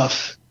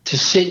stuff to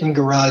sit in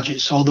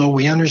garages, although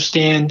we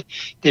understand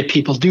that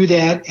people do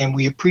that, and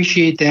we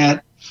appreciate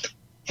that,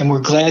 and we're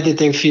glad that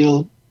they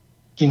feel,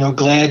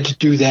 glad to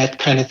do that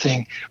kind of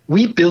thing.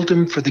 We built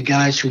them for the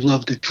guys who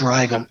love to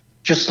drive them,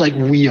 just like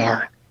we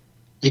are.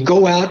 You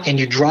go out and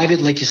you drive it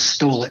like you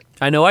stole it.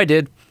 I know I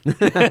did.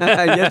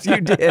 Yes,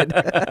 you did.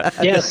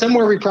 Yeah,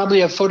 somewhere we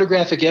probably have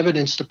photographic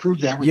evidence to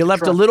prove that. You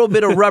left a little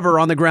bit of rubber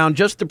on the ground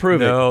just to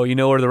prove it. No, you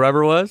know where the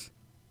rubber was?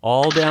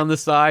 All down the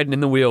side and in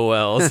the wheel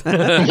wells.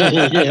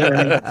 Yeah,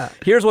 right.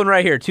 Here's one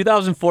right here.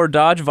 2004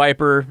 Dodge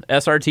Viper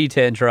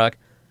SRT10 truck,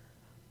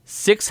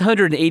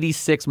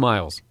 686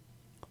 miles.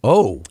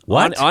 Oh,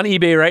 what? On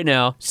eBay right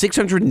now.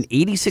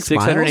 686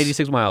 miles?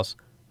 686 miles.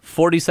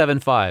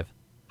 47.5.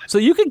 So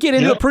you could get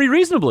into Yep. it pretty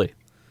reasonably.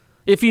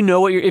 If you know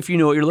what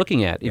you're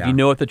looking at, if Yeah. you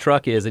know what the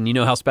truck is, and you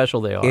know how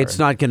special they are. It's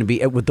not going to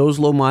be, with those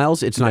low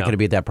miles, it's not No. going to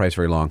be at that price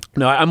very long.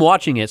 No, I'm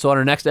watching it. So on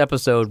our next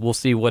episode, we'll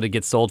see what it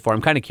gets sold for.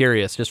 I'm kind of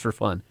curious, just for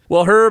fun.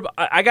 Well, Herb,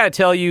 I got to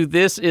tell you,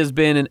 this has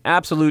been an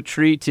absolute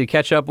treat to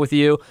catch up with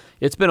you.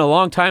 It's been a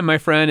long time, my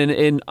friend,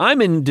 and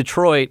I'm in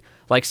Detroit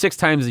like 6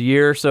 times a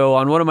year. So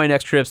on one of my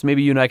next trips,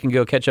 maybe you and I can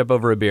go catch up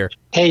over a beer.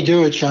 Hey,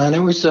 do it, Sean. It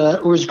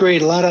was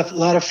great. A lot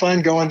of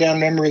fun going down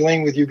memory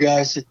lane with you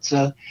guys. It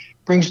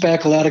brings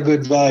back a lot of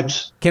good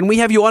vibes. Can we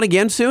have you on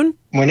again soon?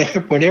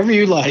 Whenever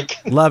you like.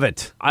 Love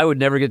it. I would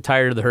never get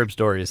tired of the Herb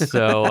stories.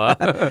 So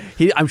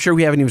I'm sure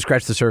we haven't even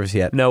scratched the surface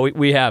yet. no,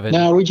 we haven't.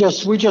 No, we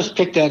just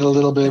picked that a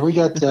little bit. We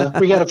got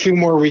a few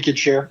more we could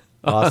share.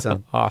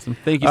 Awesome. Awesome.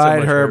 Thank you All so right,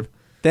 much, Herb.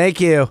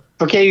 Thank you.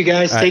 Okay, you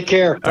guys, take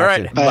care. All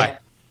right. soon. Bye.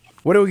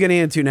 What are we getting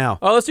into now?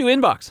 Oh, let's do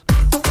inbox.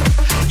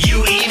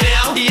 You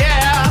email,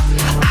 yeah.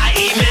 I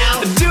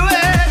email, do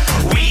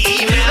it. We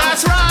email,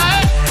 that's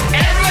right.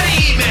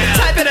 Everybody email,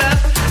 type it up.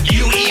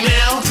 You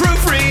email,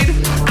 proofread.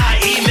 I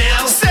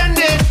email, send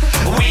it.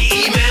 We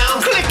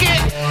email, click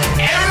it.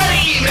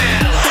 Everybody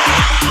email.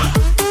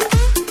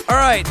 All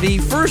right, the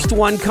first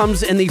one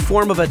comes in the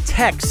form of a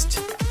text.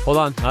 Hold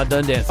on, not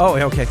done dancing. Oh,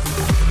 okay.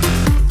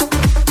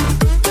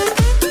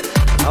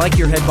 I like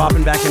your head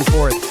bopping back and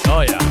forth. Oh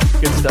yeah,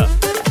 good stuff.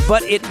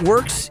 But it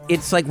works.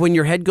 It's like when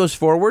your head goes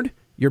forward,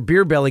 your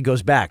beer belly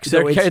goes back.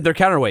 So They're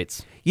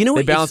counterweights. You know They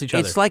what? balance each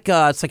other. It's like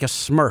a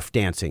Smurf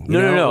dancing. you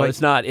know? No, Like- it's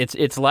not.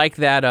 It's like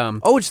that.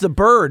 Oh, it's the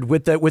bird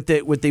with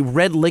the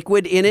red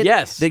liquid in it.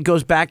 Yes. that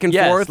goes back and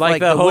Yes, forth, like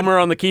the wood- Homer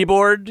on the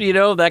keyboard,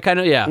 that kind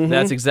of,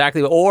 that's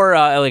exactly, or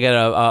like at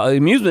an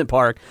amusement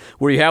park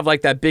where you have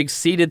like that big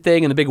seated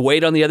thing and the big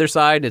weight on the other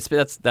side.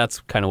 That's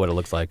kind of what it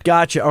looks like.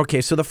 Gotcha.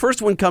 Okay, so the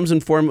first one comes in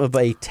form of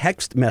a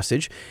text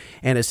message,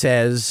 and it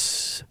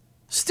says,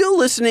 "Still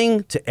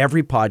listening to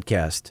every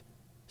podcast.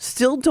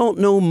 Still don't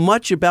know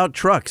much about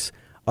trucks,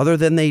 other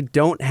than they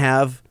don't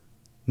have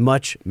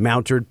much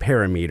mounted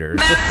parameters.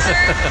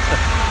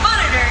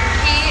 Monitor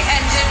key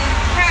engine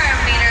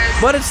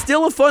parameters. But it's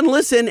still a fun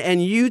listen,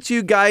 and you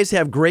two guys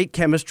have great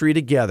chemistry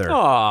together.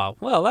 Oh,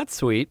 well, that's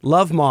sweet.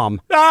 Love, Mom."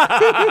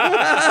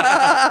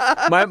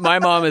 My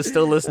mom is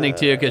still listening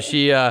to you because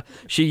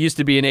she used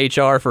to be in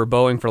HR for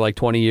Boeing for like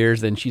 20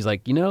 years, and she's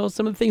like,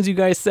 some of the things you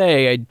guys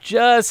say,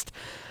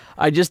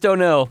 I just don't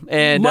know.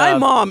 And My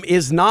mom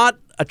is not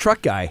a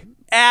truck guy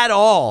at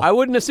all. I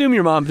wouldn't assume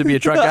your mom to be a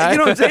truck guy. You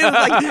know what I'm saying?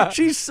 Like,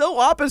 she's so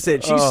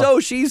opposite.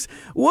 She's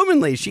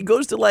womanly. She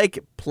goes to like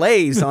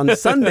plays on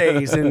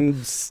Sundays and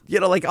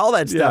like all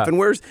that stuff, Yeah. and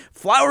wears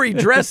flowery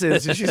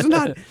dresses. And she's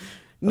not.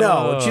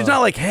 No, she's not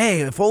like, hey,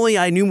 if only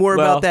I knew more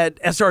Well, about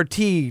that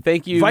SRT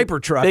Thank you,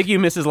 Viper truck. Thank you,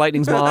 Mrs.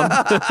 Lightning's mom.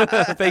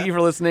 Thank you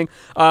for listening.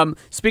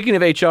 Speaking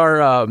of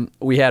HR,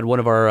 we had one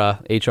of our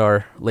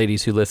HR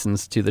ladies who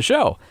listens to the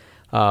show.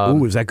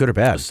 Ooh, is that good or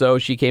bad? So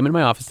she came into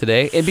my office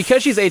today, and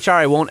because she's HR,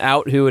 I won't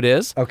out who it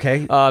is.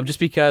 Okay. Just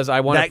because I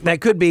want That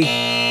could be.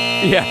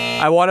 yeah,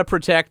 I want to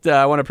protect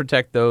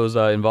those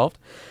involved.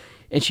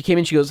 And she came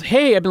in, she goes,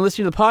 "Hey, I've been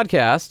listening to the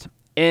podcast,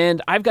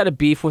 and I've got a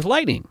beef with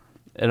Lightning."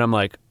 And I'm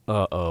like,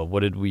 "Uh-oh,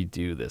 what did we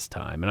do this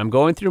time?" And I'm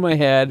going through my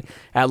head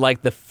at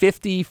like the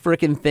 50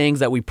 freaking things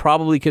that we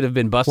probably could have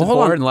been busted Well,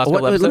 hold for on. in the last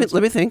couple episodes.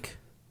 Let me think.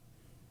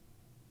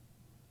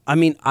 I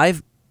mean,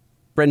 I've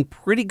been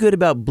pretty good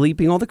about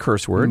bleeping all the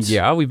curse words.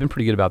 Yeah, we've been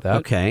pretty good about that.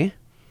 Okay.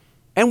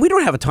 And we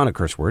don't have a ton of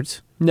curse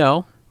words.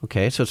 No,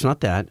 Okay, so it's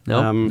not that.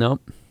 no.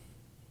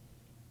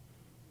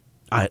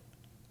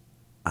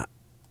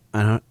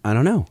 I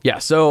don't know. Yeah,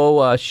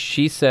 so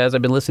she says,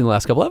 I've been listening to the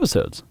last couple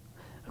episodes.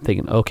 I'm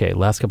thinking, okay,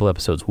 last couple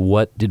episodes,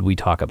 what did we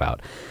talk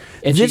about?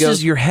 And This she goes,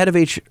 is your head of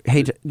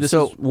this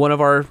so is one of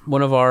our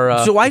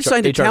so I HR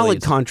signed a talent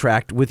leads.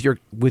 contract with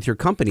your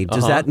company.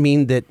 Does that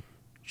mean that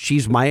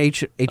she's my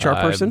HR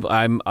person?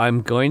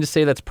 I'm going to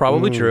say that's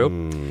probably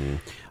true.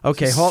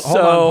 Okay, hold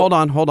So-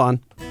 on.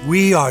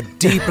 We are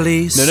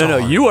deeply No,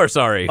 you are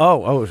sorry.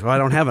 Oh, so I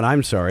don't have it.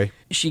 I'm sorry.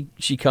 She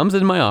comes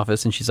into my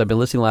office and she says, I've been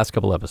listening to the last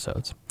couple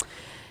episodes.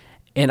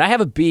 And I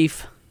have a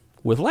beef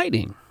with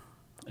Lightning.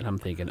 And I'm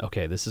thinking,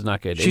 okay, this is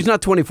not good. She's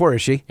not 24,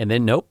 is she? And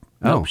then, nope,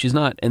 Oh. she's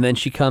not. And then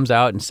she comes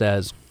out and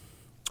says,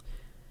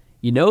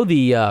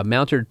 the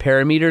mounted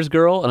parameters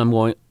girl? And I'm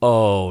going,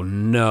 oh,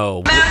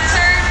 no. Monitor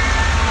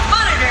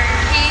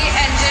key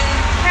engine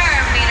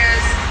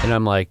parameters. And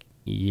I'm like,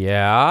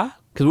 yeah?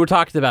 Because we're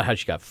talking about how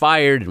she got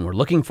fired and we're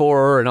looking for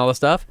her and all this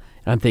stuff.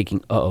 And I'm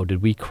thinking, uh-oh,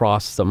 did we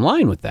cross some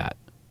line with that?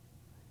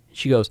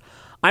 She goes,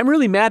 I'm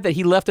really mad that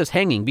he left us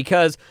hanging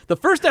because the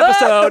first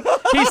episode,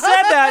 he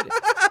said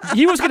that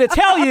he was going to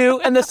tell you,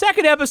 and the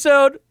second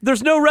episode,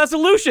 there's no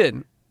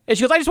resolution. And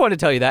she goes, I just wanted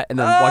to tell you that, and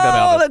then walked out of my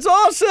Oh, office.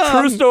 that's awesome.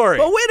 True story.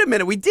 But wait a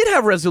minute. We did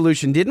have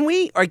resolution, didn't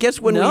we? Or I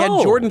guess when we had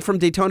No. Jordan from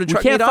Daytona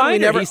Truck can't Meet On, find we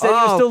her. never. He said he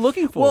was still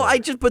looking for Well,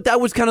 her. but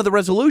that was kind of the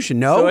resolution,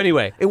 no? So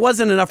anyway. It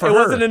wasn't enough for It her.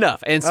 wasn't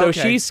enough. And so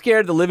Okay. she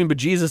scared the living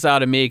bejesus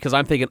out of me because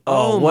I'm thinking,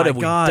 what my have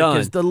God, we done?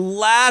 'cause the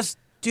last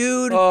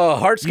dude. Oh,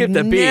 heart skipped you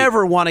a beat.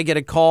 never want to get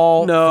a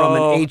call from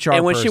an HR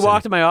And when she person.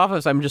 walked in my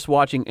office, I'm just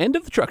watching End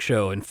of the Truck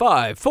Show in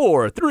 5,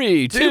 4,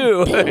 3,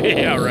 2.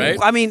 Yeah, right.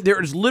 I mean,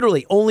 there's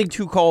literally only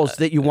two calls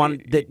that you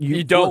want that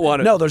you don't want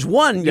to- No, there's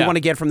one you Yeah. want to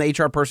get from the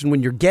HR person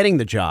when you're getting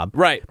the job.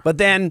 Right. But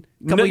then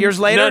a couple No- years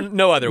later,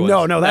 no other ones.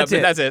 No, that's No,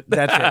 it. that's it.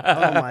 That's it.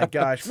 Oh my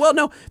gosh. Well,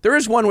 no, there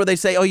is one where they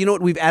say, "Oh, you know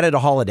what? We've added a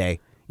holiday."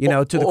 You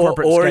know, to the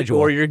corporate schedule.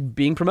 Or you're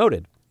being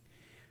promoted.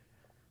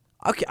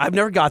 Okay, I've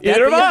never got that.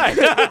 Neither but have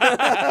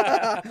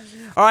I.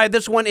 All right,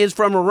 this one is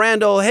from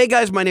Randall. Hey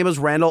guys, my name is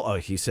Randall. Oh,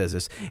 he says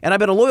this. And I've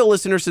been a loyal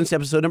listener since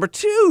episode number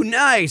 2.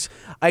 Nice.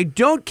 I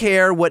don't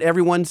care what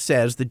everyone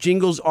says. The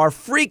jingles are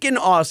freaking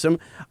awesome.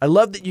 I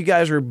love that you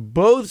guys are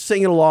both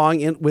singing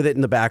along with it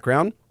in the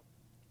background.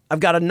 I've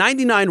got a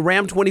 99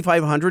 Ram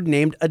 2500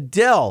 named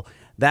Adele.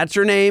 That's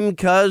her name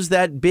because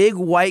that big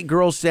white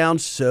girl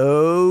sounds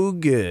so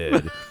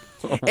good.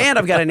 And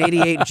I've got an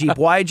 88 Jeep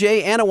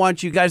YJ, and I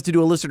want you guys to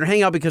do a listener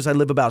hangout because I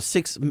live about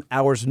 6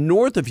 hours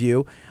north of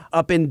you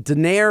up in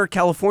Denair,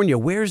 California.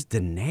 Where's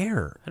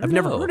Denair? I've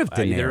never know. heard of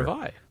Denair. Neither have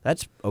I.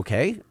 That's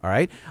okay. All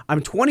right.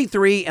 I'm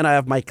 23 and I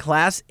have my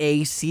Class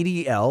A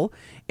CDL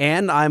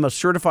and I'm a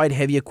certified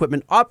heavy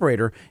equipment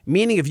operator,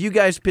 meaning if you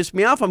guys piss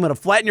me off, I'm going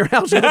to flatten your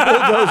house with a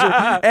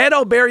bulldozer and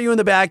I'll bury you in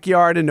the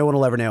backyard and no one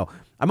will ever know.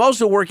 I'm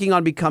also working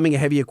on becoming a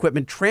heavy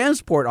equipment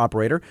transport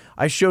operator.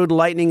 I showed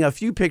Lightning a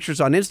few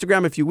pictures on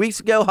Instagram a few weeks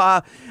ago.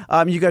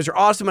 You guys are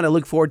awesome, and I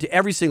look forward to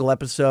every single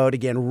episode.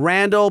 Again,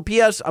 Randall,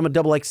 P.S. I'm a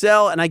double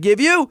XL, and I give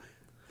you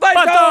 5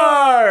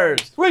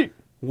 stars! Sweet.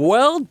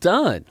 Well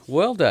done.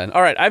 Well done.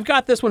 All right, I've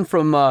got this one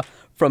from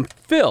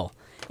Phil.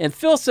 And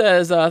Phil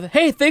says,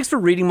 hey, thanks for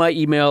reading my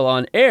email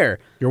on air.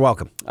 You're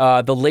welcome.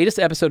 The latest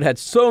episode had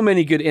so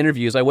many good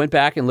interviews. I went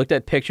back and looked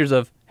at pictures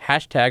of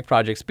hashtag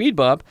Project Speed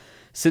Bump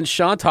since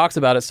Sean talks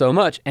about it so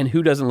much, and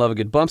who doesn't love a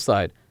good bump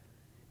slide?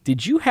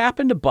 Did you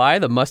happen to buy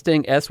the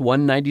Mustang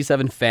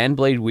S197 fan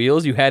blade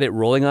wheels you had it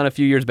rolling on a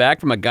few years back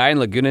from a guy in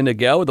Laguna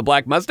Niguel with a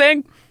black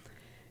Mustang?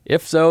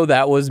 If so,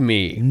 that was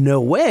me. No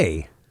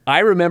way. I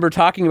remember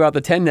talking about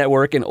the 10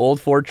 network and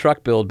old Ford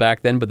truck build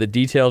back then, but the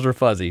details were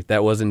fuzzy.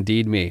 That was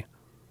indeed me.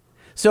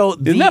 So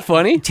Isn't that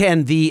funny?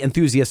 10, the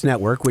Enthusiast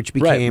Network, which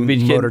became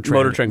Motor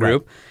Trend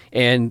Group.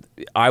 And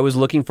I was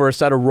looking for a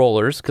set of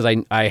rollers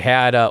because I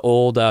had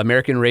old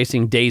American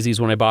Racing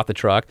Daisies when I bought the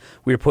truck.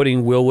 We were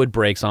putting Willwood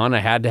brakes on. I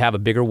had to have a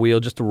bigger wheel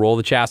just to roll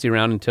the chassis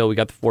around until we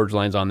got the forge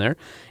lines on there.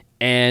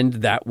 And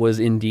that was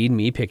indeed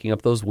me picking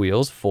up those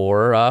wheels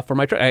for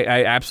my truck.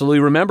 I absolutely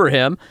remember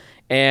him.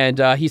 And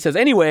he says,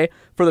 anyway,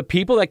 for the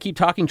people that keep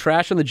talking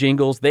trash on the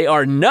jingles, they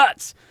are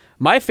nuts.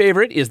 My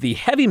favorite is the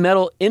Heavy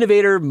Metal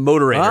Innovator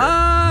Motorator.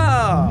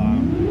 Ah!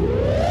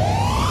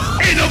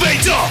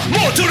 Innovator,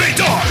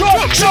 Motorator,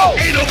 Truck Show.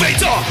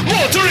 Innovator,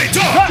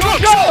 Motorator,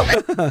 Truck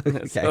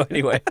Show. So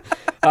anyway,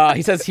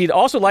 he says he'd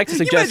also like to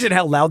Can you suggest... imagine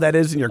how loud that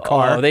is in your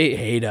car? Oh, they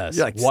hate us.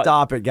 You're like,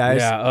 stop it,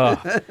 guys.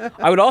 Yeah.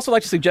 I would also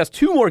like to suggest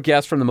 2 more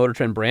guests from the Motor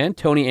Trend brand,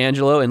 Tony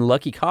Angelo and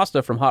Lucky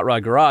Costa from Hot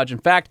Rod Garage. In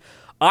fact,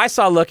 I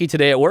saw Lucky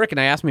today at work, and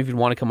I asked him if he'd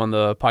want to come on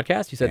the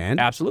podcast. He said,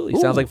 absolutely.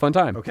 Sounds like a fun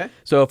time. Okay.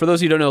 So for those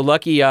of you who don't know,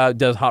 Lucky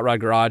does Hot Rod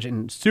Garage,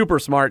 and super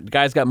smart. The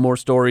guy's got more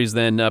stories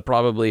than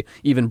probably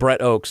even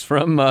Brett Oakes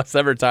from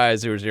Severed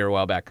Ties, who was here a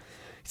while back.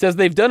 He says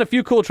they've done a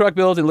few cool truck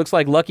builds, and it looks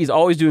like Lucky's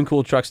always doing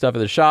cool truck stuff at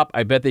the shop.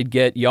 I bet they'd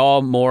get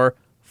y'all more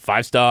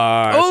 5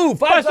 stars. Oh,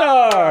 5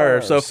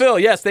 stars. So, Phil,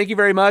 yes, thank you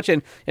very much.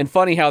 And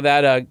funny how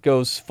that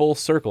goes full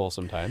circle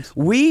sometimes.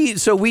 I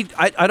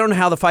don't know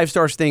how the 5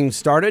 stars thing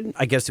started.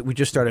 I guess we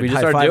just started doing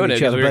high-fiving it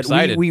each other. because we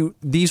were But excited.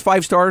 these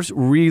 5 stars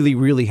really,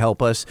 really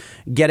help us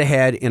get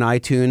ahead in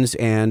iTunes.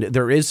 And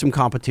there is some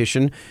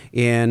competition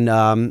in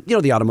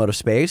the automotive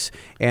space.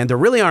 And there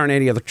really aren't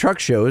any other truck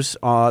shows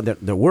that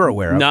we're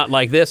aware of. Not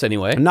like this,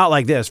 anyway. Not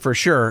like this, for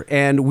sure.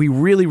 And we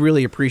really,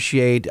 really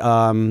appreciate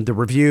the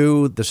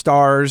review, the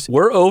stars.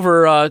 We're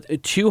over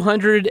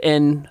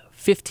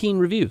 215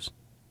 reviews.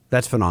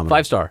 That's phenomenal.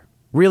 5-star.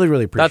 Really,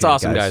 really appreciate That's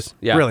awesome, it, guys.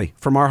 Yeah. Really.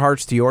 From our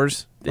hearts to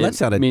yours. Well, that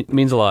sounded...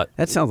 means a lot.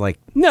 That sounds like...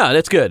 No,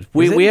 that's good.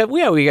 We it?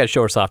 got to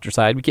show our softer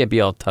side. We can't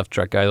be all tough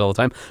truck guys all the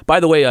time.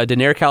 By the way,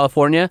 Denair,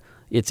 California,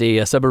 it's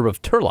a suburb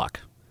of Turlock.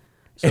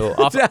 So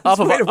off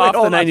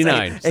the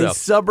 99. A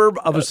suburb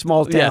of a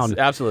small town. Yes,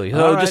 absolutely. All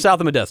So right. just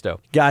south of Modesto.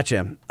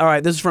 Gotcha. All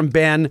right, this is from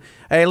Ben.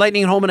 Hey,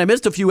 Lightning and Holman, I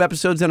missed a few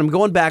episodes, and I'm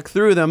going back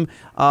through them,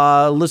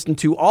 listened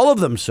to all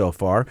of them so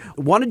far.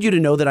 Wanted you to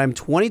know that I'm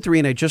 23,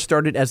 and I just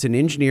started as an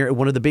engineer at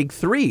one of the big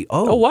 3.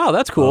 Oh, wow,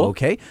 that's cool.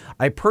 Okay.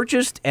 I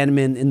purchased and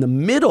am in the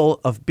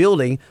middle of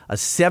building a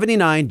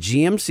 79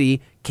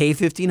 GMC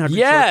K1500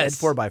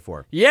 Yes.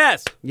 4x4.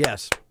 Yes.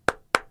 Yes.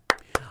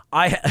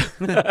 It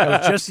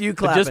was just you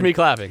clapping. Just me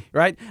clapping.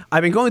 Right?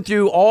 I've been going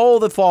through all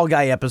the Fall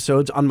Guy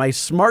episodes on my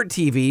smart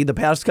TV the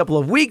past couple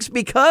of weeks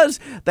because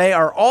they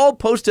are all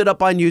posted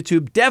up on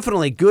YouTube.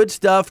 Definitely good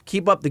stuff.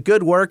 Keep up the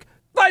good work.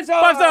 5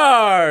 stars! 5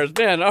 stars!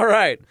 Man, all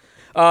right.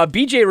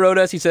 BJ wrote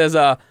us. He says,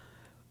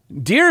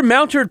 Dear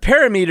mounted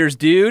parameters,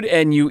 dude,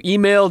 and you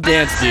email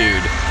dance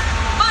dude.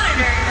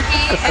 Monitor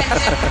key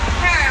engine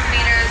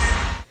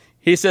parameters.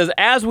 He says,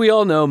 as we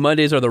all know,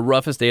 Mondays are the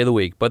roughest day of the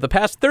week. But the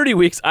past 30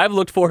 weeks, I've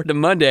looked forward to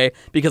Monday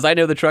because I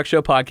know the Truck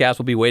Show podcast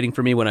will be waiting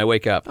for me when I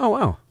wake up. Oh,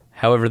 wow.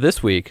 However,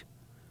 this week,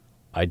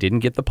 I didn't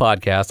get the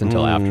podcast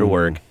until after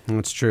work.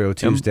 That's true.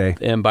 Tuesday.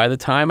 And by the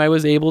time I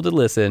was able to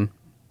listen,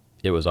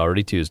 it was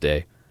already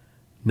Tuesday.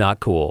 Not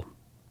cool.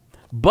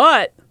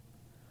 But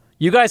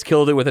you guys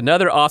killed it with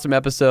another awesome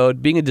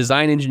episode. Being a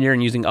design engineer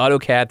and using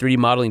AutoCAD 3D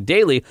modeling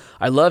daily,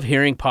 I love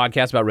hearing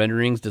podcasts about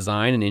renderings,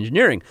 design, and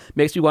engineering.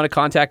 Makes me want to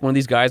contact one of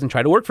these guys and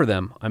try to work for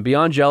them. I'm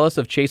beyond jealous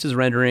of Chase's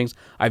renderings.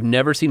 I've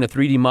never seen a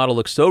 3D model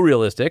look so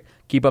realistic.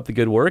 Keep up the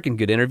good work and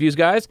good interviews,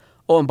 guys.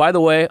 Oh, and by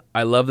the way,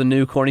 I love the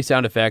new corny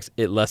sound effects.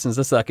 It lessens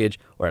the suckage,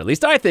 or at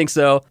least I think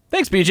so.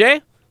 Thanks,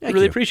 BJ. I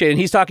really appreciate it. And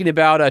he's talking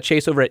about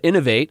Chase over at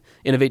Innovate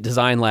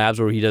Design Labs,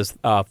 where he does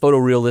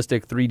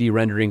photorealistic 3D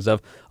renderings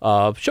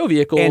of show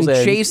vehicles. And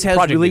Chase has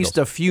project released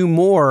vehicles. a few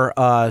more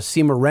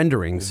SEMA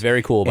renderings.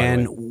 Very cool, by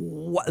the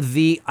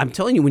way. I'm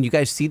telling you, when you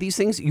guys see these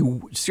things,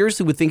 you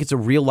seriously would think it's a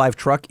real live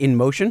truck in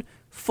motion,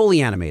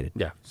 fully animated.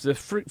 Yeah, it's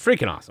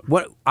freaking awesome.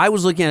 What I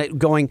was looking at it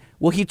going,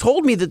 well, he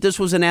told me that this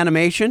was an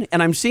animation,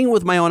 and I'm seeing it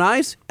with my own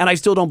eyes, and I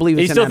still don't believe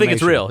it's You an still animation.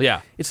 think it's real,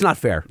 yeah. It's not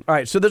fair. All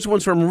right, so this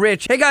one's from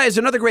Rich. Hey, guys,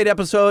 another great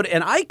episode,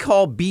 and I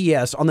call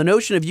BS on the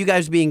notion of you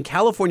guys being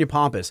California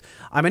pompous.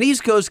 I'm an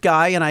East Coast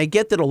guy, and I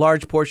get that a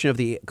large portion of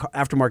the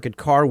aftermarket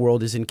car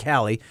world is in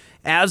Cali,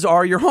 as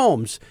are your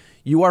homes.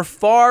 You are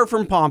far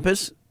from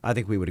pompous. I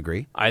think we would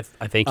agree. I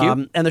thank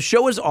you. And the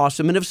show is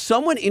awesome. And if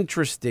someone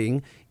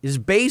interesting is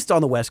based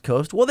on the West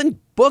Coast, well, then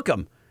book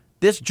them.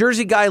 This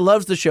Jersey guy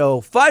loves the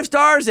show. 5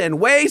 stars and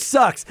way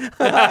sucks.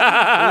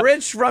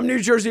 Rich from New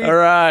Jersey. All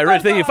right,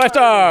 Rich, thank you. 5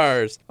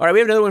 stars. All right, we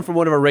have another one from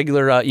one of our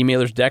regular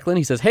emailers, Declan.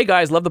 He says, hey,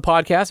 guys, love the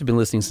podcast. I've been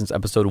listening since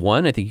episode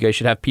 1. I think you guys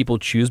should have people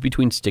choose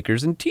between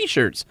stickers and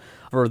T-shirts.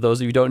 For those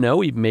of you who don't know,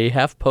 we may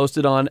have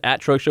posted on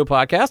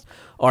 @TruckShowPodcast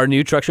our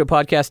new Truck Show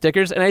Podcast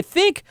stickers, and I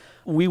think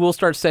we will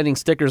start sending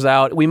stickers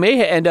out. We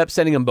may end up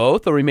sending them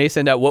both, or we may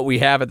send out what we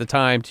have at the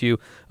time to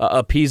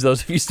appease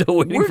those of you still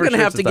waiting We're for going to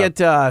have shirts to and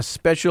stuff. get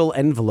special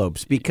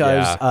envelopes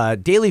because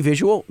Daily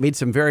Visual made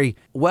some very,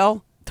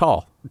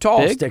 tall tall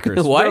Big?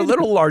 stickers. Why? They're a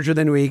little larger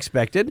than we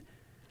expected.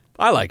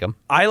 I like them.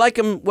 I like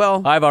them,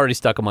 I've already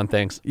stuck them on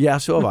things. yeah,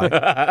 so have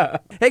I.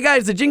 Hey,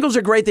 guys, the jingles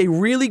are great. They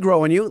really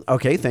grow on you.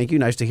 Okay, thank you.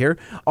 Nice to hear.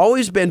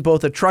 Always been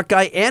both a truck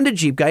guy and a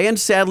Jeep guy, and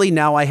sadly,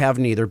 now I have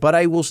neither, but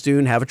I will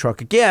soon have a truck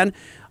again.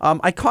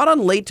 I caught on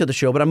late to the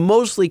show, but I'm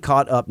mostly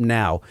caught up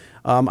now.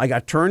 I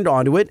got turned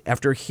onto it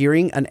after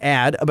hearing an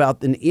ad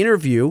about an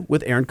interview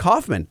with Aaron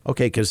Kaufman.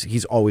 Okay, because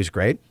he's always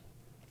great.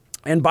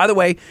 And by the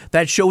way,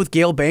 that show with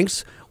Gail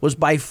Banks was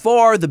by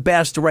far the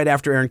best right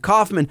after Aaron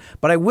Kaufman,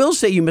 but I will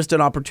say you missed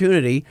an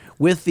opportunity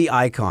with the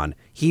Icon.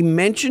 He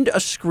mentioned a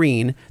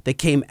screen that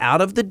came out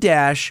of the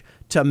dash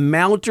to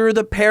mounter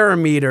the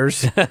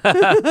parameters.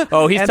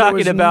 Oh, he's And there talking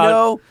was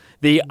about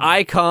the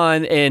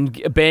Icon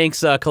and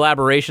Banks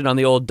collaboration on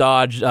the old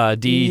Dodge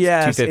D250.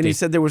 Yes, and he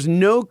said there was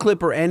no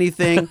clip or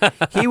anything.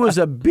 He was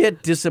a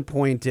bit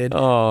disappointed.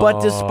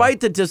 But despite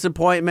the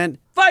disappointment,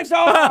 5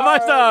 stars!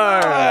 5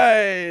 stars!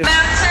 Nice.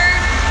 Bouncer,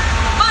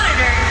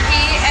 monitor,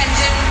 key,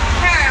 engine,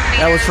 parameters.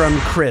 That was from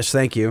Chris.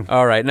 Thank you.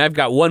 All right, and I've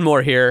got one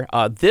more here.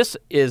 This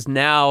is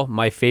now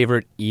my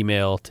favorite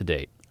email to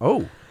date.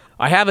 Oh.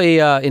 I have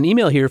an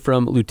email here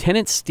from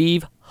Lieutenant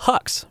Steve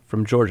Hux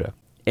from Georgia.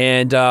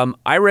 And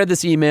I read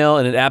this email,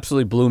 and it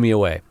absolutely blew me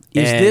away.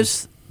 Is And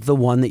this the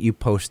one that you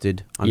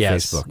posted on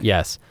yes, Facebook?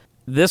 Yes.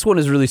 This one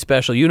is really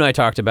special. You and I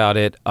talked about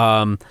it.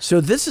 So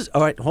this is,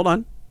 all right, hold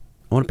on.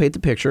 I want to paint the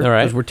picture. All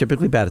right. Because we're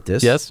typically bad at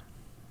this. Yes?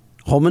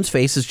 Holman's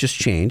face has just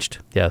changed.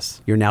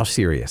 Yes. You're now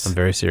serious. I'm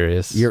very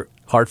serious. You're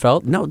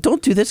heartfelt? No,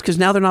 don't do this because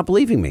now they're not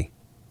believing me.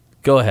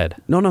 Go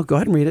ahead. No, go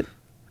ahead and read it.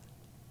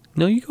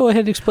 No, you go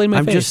ahead and explain my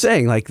I'm face. just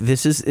saying, like,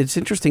 it's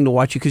interesting to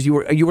watch you because you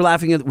were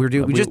laughing at, we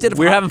just did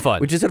we're having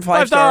fun. We just did 5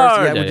 5 stars.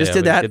 stars! Yeah, Yeah, we just yeah,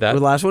 did we that did that.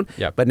 with the last one.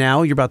 Yep. But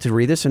now you're about to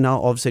read this and now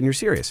all of a sudden you're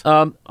serious.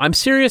 I'm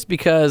serious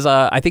because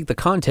I think the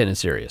content is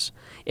serious.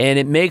 And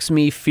it makes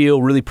me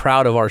feel really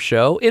proud of our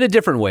show in a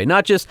different way.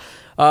 Not just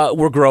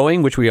we're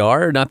growing, which we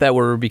are. Not that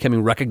we're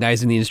becoming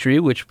recognized in the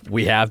industry, which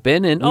we have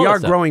been. And all We that are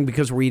stuff. growing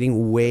because we're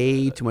eating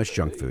way too much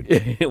junk food.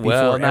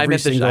 Well, Before I every meant the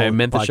show. single I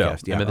meant the show.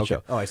 podcast. Yeah, I meant the okay.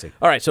 show. Oh, I see.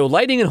 All right, so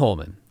Lightning and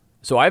Holman.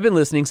 So I've been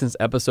listening since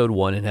episode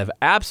 1 and have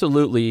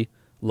absolutely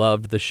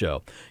loved the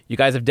show. You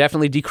guys have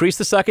definitely decreased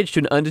the suckage to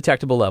an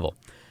undetectable level.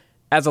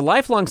 As a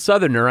lifelong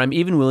Southerner, I'm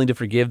even willing to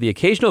forgive the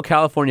occasional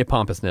California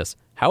pompousness.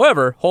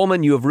 However,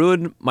 Holman, you have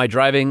ruined my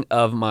driving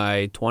of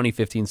my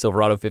 2015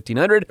 Silverado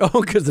 1500 Oh,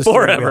 because the steering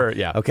forever. wheel.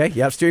 Yeah. Okay.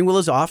 Yeah. Steering wheel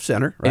is off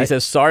center. And he Right.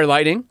 says, sorry,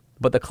 Lightning,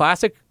 but the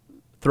classic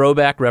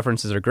throwback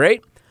references are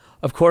great.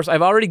 Of course,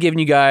 I've already given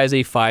you guys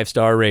a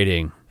 5-star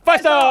rating. 5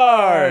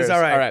 stars!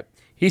 All right. All right.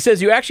 He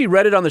says, you actually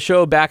read it on the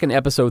show back in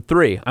episode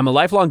 3. I'm a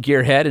lifelong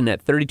gearhead, and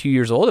at 32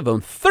 years old, I've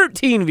owned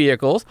 13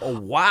 vehicles. Oh,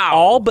 wow.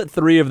 All but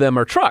 3 of them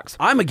are trucks.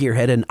 I'm a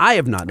gearhead and I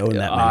have not owned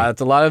that many.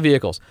 That's a lot of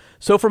vehicles.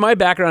 So for my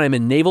background, I'm a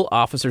naval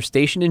officer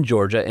stationed in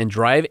Georgia and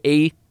drive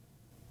a...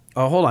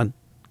 Oh, hold on.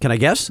 Can I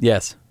guess?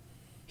 Yes.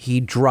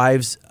 He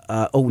drives.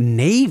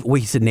 Naval.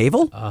 Wait, he said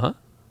naval.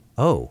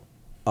 Oh.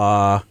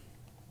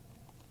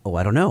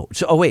 I don't know.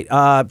 So, wait.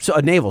 So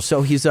a naval.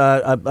 So he's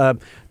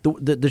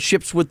the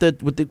ships with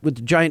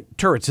the giant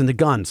turrets and the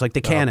guns, like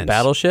the cannons.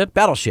 Battleship?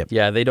 Battleship.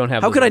 Yeah, they don't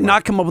have... How those could I anymore.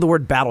 not come up with the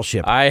word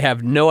battleship? I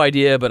have no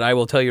idea, but I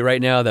will tell you right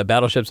now that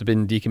battleships have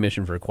been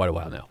decommissioned for quite a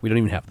while now. We don't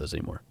even have those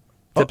anymore,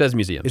 except as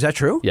museums. Is that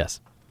true?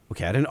 Yes.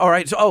 Okay, I didn't. All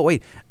right. So,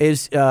 wait.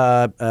 Is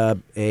how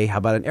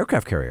about an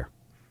aircraft carrier?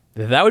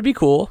 That would be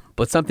cool,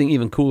 but something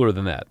even cooler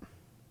than that.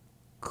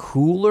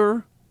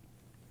 Cooler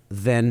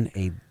than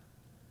a.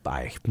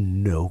 I have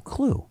no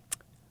clue.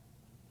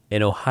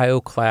 An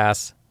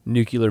Ohio-class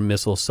nuclear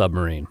missile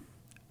submarine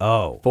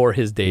Oh. for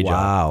his day job.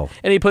 Wow.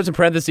 And he puts in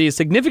parentheses,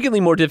 significantly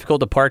more difficult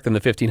to park than the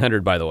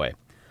 1500, by the way.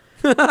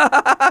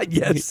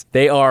 Yes.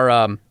 They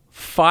are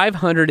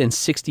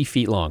 560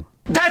 feet long.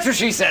 That's what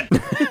she said.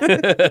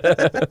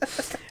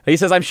 He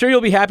says, I'm sure you'll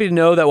be happy to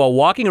know that while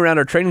walking around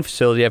our training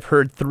facility, I've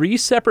heard 3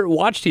 separate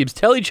watch teams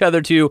tell each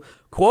other to,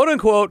 quote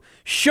unquote,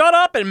 shut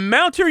up and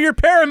mounter your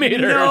parameters.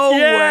 No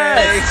way.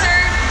 Bouncer,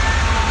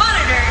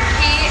 monitor,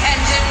 key,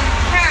 engine,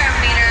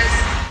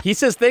 parameters. He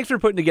says, thanks for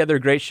putting together a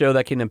great show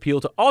that can appeal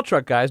to all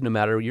truck guys no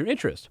matter your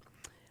interest.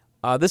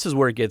 This is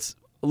where it gets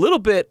a little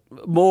bit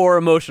more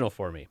emotional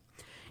for me.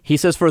 He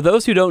says, for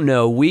those who don't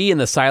know, we in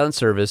the silent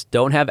service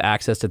don't have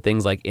access to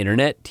things like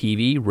internet,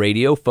 TV,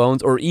 radio,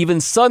 phones, or even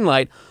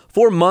sunlight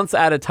for months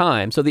at a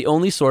time. So the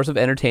only source of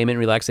entertainment and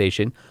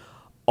relaxation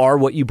are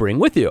what you bring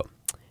with you.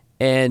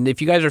 And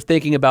if you guys are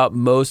thinking about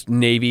most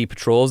Navy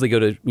patrols, they go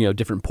to,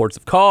 different ports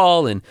of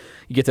call and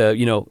you get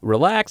to,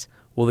 relax.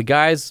 Well, the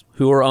guys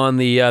who are on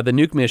the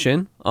nuke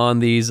mission on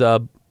these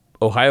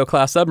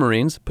Ohio-class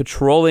submarines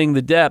patrolling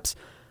the depths,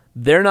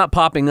 they're not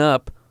popping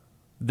up.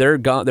 They're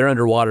gone. They're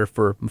underwater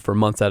for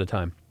months at a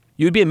time.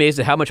 You'd be amazed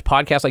at how much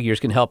podcasts like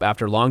yours can help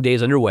after long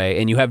days underway,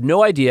 and you have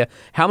no idea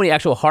how many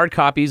actual hard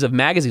copies of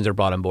magazines are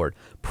brought on board.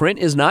 Print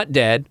is not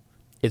dead.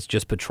 It's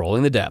just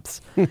patrolling the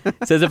depths. It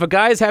says, if a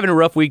guy is having a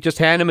rough week, just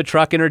hand him a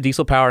truck and or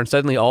diesel power, and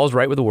suddenly all is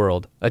right with the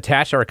world.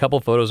 Attached are a couple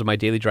photos of my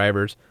daily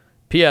drivers.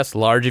 P.S.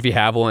 Large if you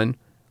have one.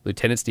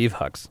 Lieutenant Steve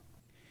Hucks.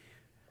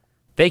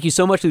 Thank you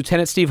so much,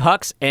 Lieutenant Steve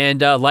Hucks.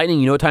 And Lightning,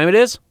 you know what time it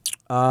is?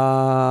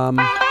 No.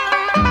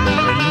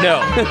 No.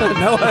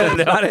 No,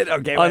 that's not it.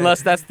 Okay. wait.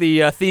 Unless that's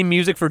the theme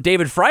music for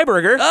David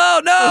Freiberger.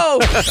 Oh, no!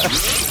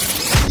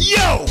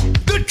 Yo,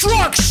 the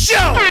Truck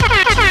Show!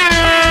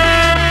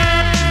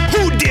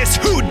 Who dis?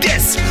 Who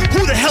dis?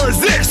 Who the hell is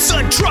this?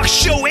 A truck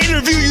show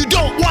interview you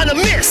don't want to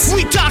miss.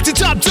 We talk to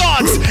top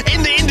dogs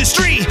in the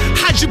industry.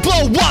 How'd you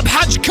blow up?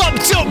 How'd you come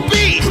to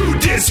be? Who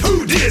dis?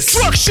 Who dis?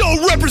 Truck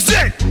Show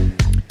represent.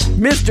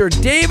 Mr.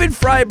 David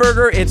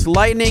Freiberger, it's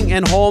Lightning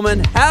and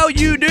Holman. How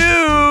you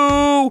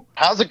do?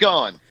 How's it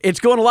going? It's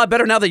going a lot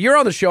better now that you're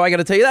on the show. I got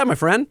to tell you that, my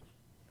friend.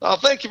 Oh,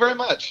 thank you very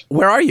much.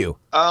 Where are you?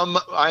 I'm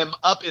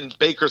up in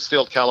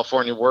Bakersfield,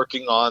 California,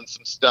 working on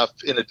some stuff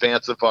in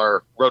advance of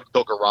our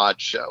Roadkill Garage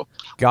show.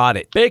 Got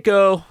it.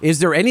 Bako. Is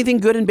there anything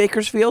good in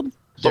Bakersfield?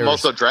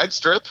 Famoso Drag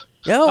Strip.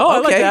 Oh, I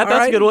like that. all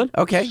That's a good one.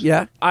 Okay,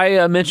 yeah.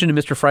 I mentioned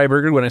to Mr.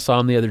 Freiberger when I saw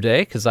him the other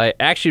day, because I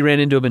actually ran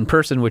into him in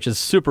person, which is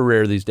super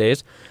rare these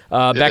days,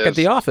 back at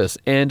the office.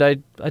 And I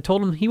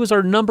told him he was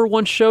our number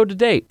one show to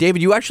date.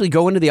 David, you actually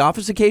go into the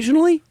office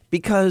occasionally?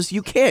 Because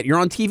you can't. You're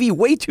on TV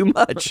way too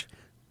much.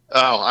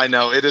 Oh, I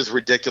know. It is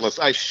ridiculous.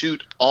 I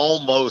shoot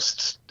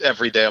almost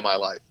every day of my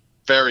life.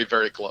 Very,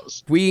 very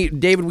close.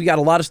 David, we got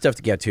a lot of stuff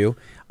to get to.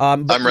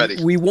 But I'm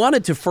ready. We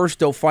wanted to first,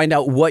 though, find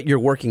out what you're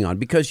working on,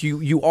 because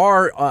you're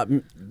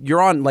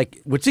on like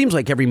what seems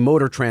like every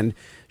Motor Trend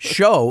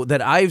show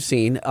that I've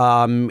seen,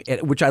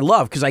 which I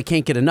love because I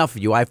can't get enough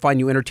of you. I find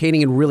you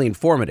entertaining and really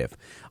informative.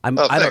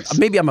 Thanks.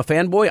 Maybe I'm a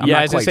fanboy. I'm Yeah, not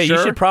I was going quite to say, sure.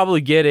 you should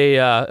probably get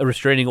a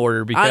restraining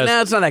order because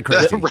No, it's not that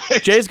crazy.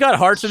 Jay's got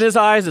hearts in his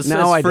eyes. It's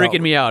I freaking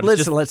don't. me out.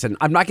 It's Listen.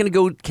 I'm not going to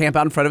go camp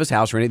out in front of his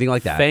house or anything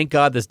like that. Thank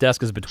God this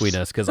desk is between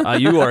us, because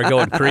you are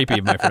going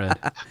creepy, my friend.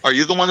 Are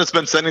you the one that's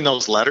been sending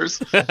those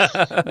letters?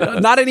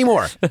 Not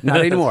anymore. Not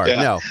anymore.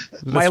 Yeah. No.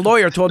 My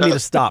lawyer told me to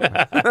stop.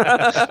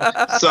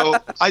 So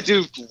I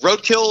do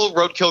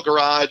Roadkill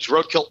Garage,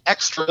 Roadkill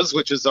Extras,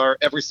 which is our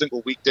every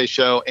single weekday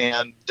show,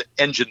 and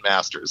Engine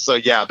Masters. So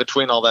yeah,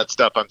 between all that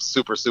stuff, I'm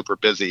super, super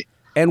busy.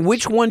 And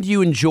which one do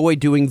you enjoy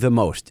doing the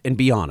most? And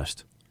be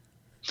honest.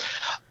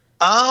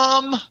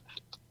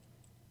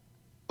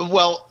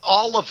 Well,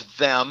 all of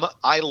them.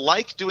 I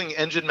like doing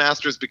Engine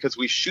Masters because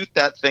we shoot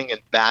that thing in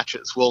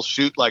batches. We'll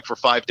shoot like for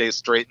 5 days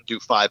straight and do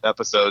 5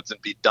 episodes and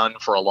be done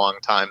for a long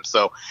time.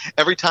 So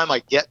every time I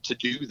get to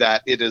do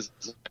that, it is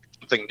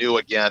something new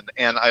again,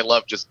 and I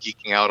love just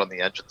geeking out on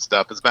the engine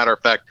stuff. As a matter of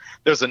fact,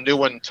 there's a new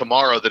one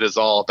tomorrow that is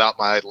all about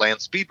my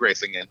land speed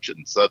racing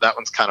engine, so that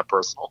one's kind of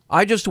personal.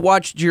 I just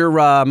watched your,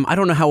 I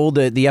don't know how old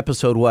the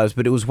episode was,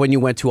 but it was when you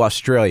went to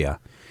Australia,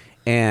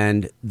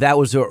 and that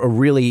was a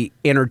really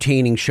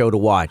entertaining show to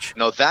watch.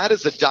 No, that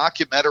is a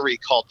documentary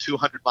called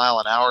 200 Mile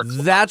an Hour.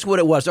 That's what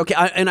it was. Okay,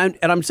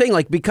 I'm saying,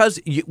 like, because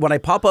when I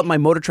pop up my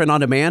Motor Trend on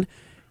demand,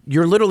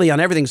 you're literally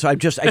on everything, so I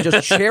just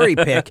cherry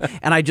pick,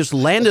 and I just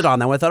landed on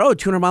that. I thought,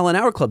 200 Mile an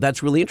Hour Club,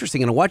 that's really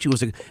interesting. And I watched it. It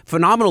was a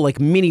phenomenal, like,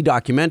 mini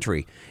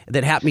documentary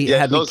that had me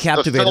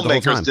captivated the whole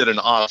filmmakers time. did an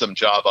awesome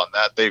job on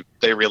that.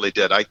 They really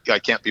did. I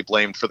can't be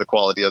blamed for the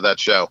quality of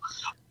that show.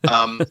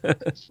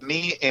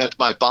 Me and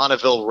my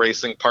Bonneville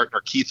racing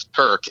partner, Keith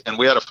Kirk, and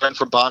we had a friend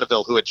from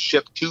Bonneville who had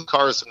shipped 2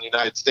 cars from the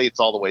United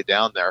States all the way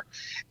down there.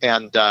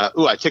 And,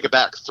 I take it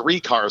back, 3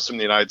 cars from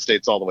the United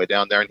States all the way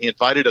down there. And he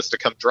invited us to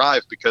come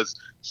drive because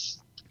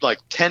like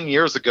 10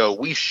 years ago,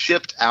 we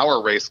shipped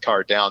our race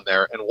car down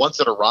there. And once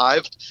it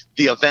arrived,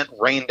 the event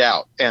rained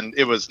out. And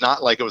it was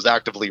not like it was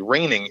actively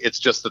raining. It's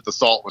just that the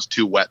salt was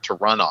too wet to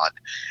run on.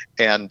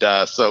 And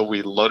so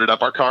we loaded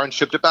up our car and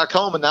shipped it back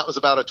home. And that was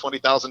about a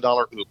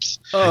 $20,000 oops.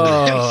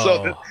 Oh. And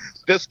so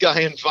this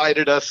guy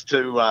invited us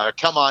to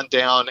come on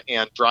down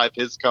and drive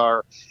his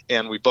car.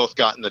 And we both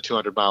got in the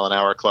 200 Mile an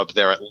Hour Club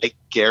there at Lake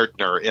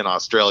Gardner in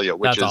Australia,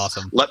 which is,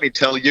 awesome. Let me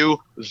tell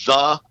you,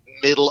 the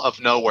middle of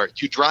nowhere.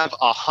 You drive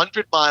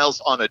 100 miles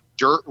on a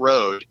dirt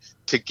road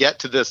to get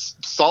to this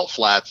salt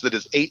flats that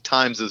is 8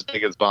 times as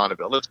big as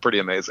Bonneville. It's pretty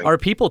amazing. Are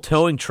people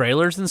towing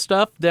trailers and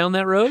stuff down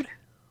that road?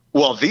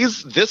 Well,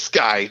 this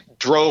guy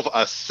drove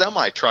a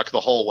semi-truck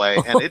the whole way,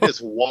 and it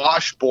is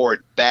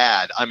washboard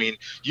bad. I mean,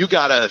 you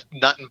got to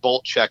nut and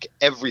bolt check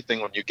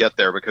everything when you get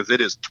there because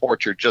it is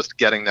torture just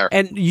getting there.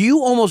 And you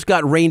almost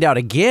got rained out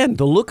again.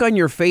 The look on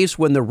your face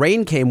when the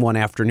rain came one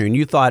afternoon,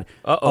 you thought,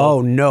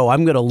 oh no,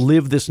 I'm going to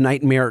live this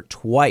nightmare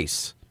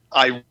twice.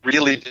 I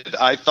really did.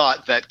 I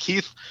thought that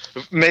Keith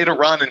made a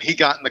run and he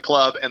got in the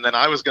club, and then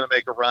I was going to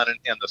make a run,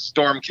 and the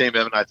storm came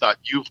in, and I thought,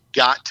 you've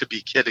got to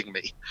be kidding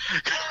me.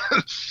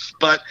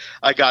 But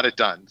I got it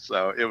done,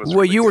 so it was. Well,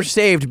 really you good. were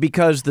saved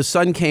because the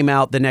sun came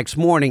out the next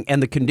morning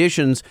and the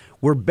conditions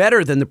were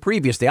better than the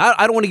previous day.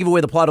 I don't want to give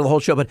away the plot of the whole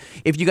show, but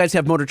if you guys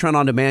have Motor Trend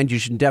on demand, you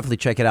should definitely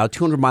check it out.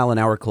 200 Mile an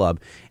Hour Club,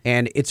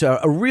 and it's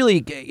a really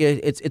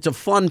it's a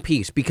fun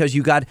piece because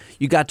you got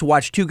to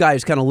watch two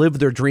guys kind of live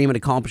their dream and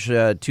accomplish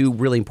two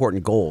really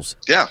important goals.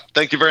 Yeah,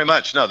 thank you very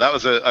much. No, that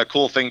was a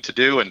cool thing to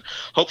do, and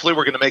hopefully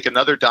we're going to make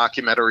another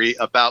documentary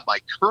about my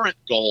current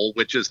goal,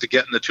 which is to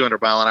get in the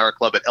 200 Mile an Hour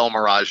Club at El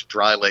Mirage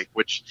Dry Lake,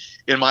 which,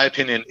 in my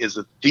opinion, is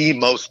the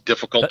most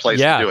difficult place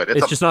yeah, to do it.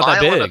 it's just not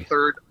that mile and big. a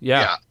third.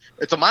 Yeah.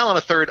 It's a mile and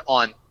a third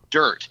on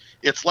dirt.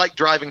 It's like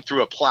driving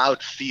through a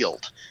plowed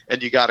field,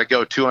 and you got to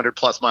go 200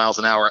 plus miles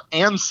an hour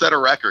and set a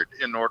record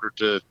in order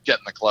to get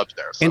in the club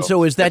there. And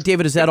so is that,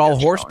 David, is that gonna be all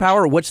a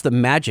horsepower? Or what's the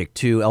magic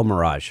to El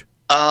Mirage?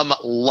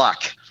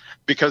 Luck,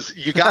 because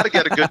you got to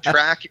get a good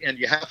track, and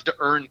you have to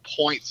earn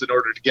points in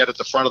order to get at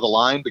the front of the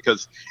line,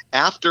 because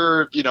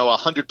after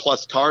 100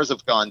 plus cars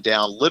have gone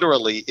down,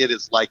 literally it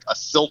is like a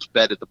silt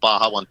bed at the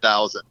Baja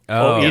 1000.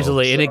 Oh,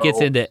 easily, and it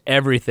gets into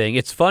everything.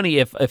 It's funny,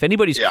 if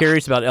anybody's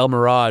curious about El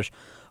Mirage,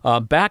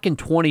 back in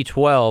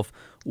 2012,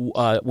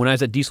 when I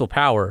was at Diesel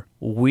Power,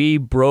 we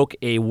broke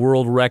a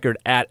world record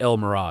at El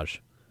Mirage.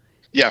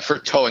 Yeah, for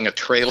towing a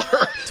trailer.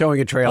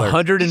 Towing a trailer.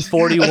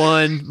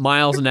 141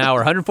 miles an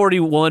hour,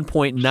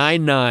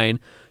 141.99,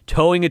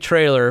 towing a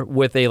trailer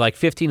with a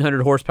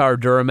 1,500 horsepower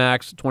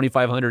Duramax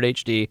 2500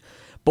 HD.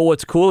 But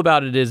what's cool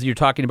about it is you're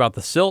talking about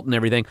the silt and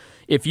everything.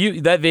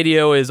 That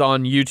video is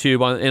on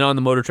YouTube and on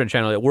the Motor Trend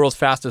channel, at World's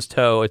Fastest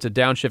Tow. It's a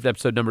downshift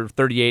episode number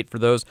 38 for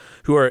those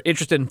who are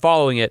interested in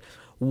following it.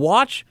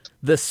 Watch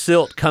the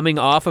silt coming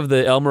off of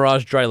the El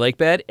Mirage dry lake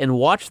bed and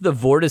watch the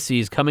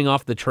vortices coming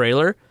off the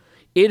trailer.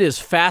 It is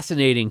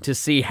fascinating to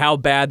see how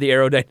bad the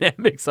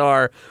aerodynamics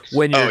are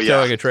when you're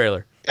towing a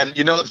trailer. And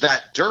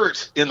that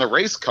dirt in the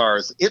race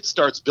cars, it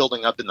starts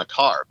building up in the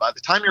car. By the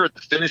time you're at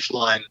the finish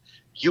line,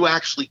 you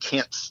actually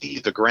can't see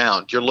the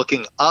ground. You're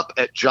looking up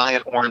at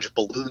giant orange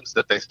balloons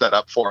that they set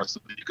up for us so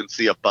that you can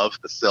see above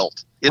the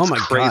silt. It's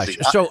crazy.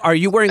 Gosh. So are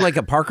you wearing like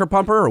a Parker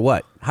pumper or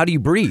what? How do you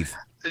breathe?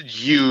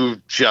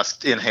 You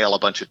just inhale a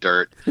bunch of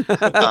dirt.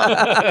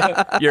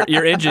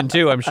 Your engine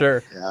too, I'm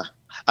sure. Yeah.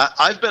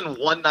 I've been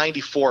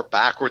 194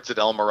 backwards at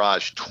El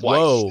Mirage twice.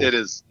 Whoa. It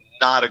is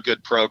not a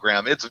good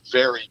program. It's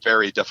very,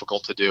 very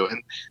difficult to do.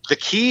 And the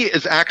key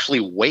is actually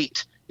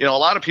weight. A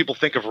lot of people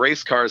think of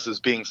race cars as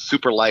being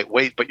super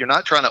lightweight, but you're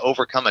not trying to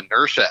overcome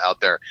inertia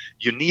out there.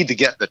 You need to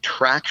get the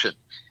traction.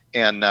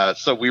 And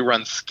so we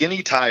run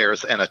skinny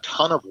tires and a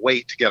ton of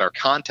weight to get our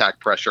contact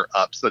pressure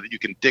up so that you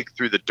can dig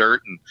through the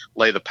dirt and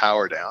lay the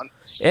power down.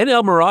 And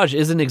El Mirage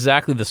isn't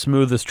exactly the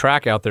smoothest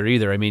track out there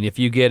either. I mean, if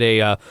you get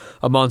a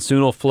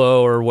monsoonal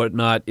flow or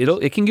whatnot,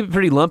 it can get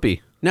pretty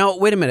lumpy. Now,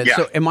 wait a minute. Yeah.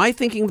 So am I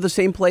thinking of the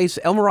same place?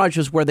 El Mirage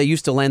is where they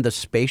used to land the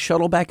space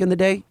shuttle back in the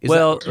day? Is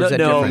Well, that, or is that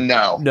no. different?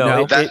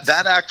 No,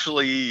 That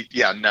actually,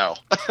 no.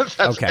 That's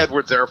Okay.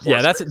 Edwards Air Force.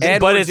 Yeah, that's Base.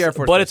 but Edwards Air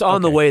Force it's Base.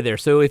 on the Okay. way there.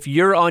 So if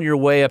you're on your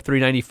way up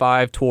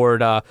 395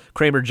 toward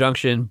Kramer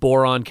Junction,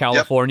 Boron,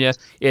 California,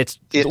 it's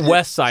the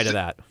west side of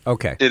that.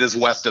 Okay. It is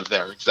west of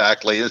there,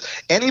 exactly.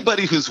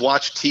 Anybody who's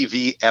watched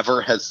TV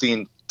ever has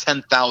seen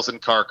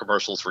 10,000 car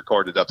commercials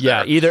recorded up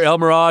Yeah, there. either El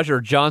Mirage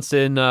or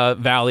Johnson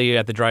Valley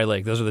at the dry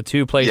lake. Those are the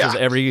two places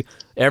every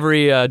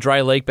dry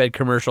lake bed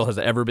commercial has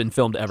ever been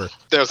filmed ever.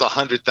 There's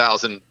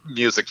 100,000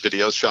 music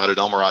videos shot at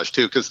El Mirage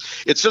too, because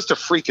it's just a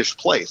freakish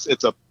place.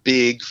 It's a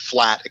big,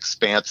 flat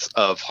expanse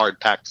of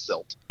hard-packed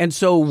silt. And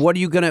so what are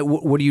you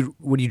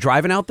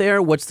driving out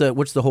there? What's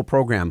the whole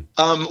program?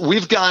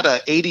 We've got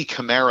a 80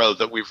 Camaro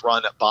that we've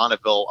run at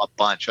Bonneville a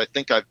bunch. I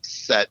think I've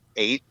set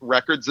 8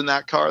 records in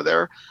that car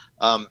there.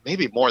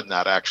 Maybe more than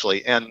that,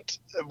 actually. And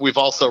we've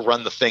also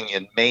run the thing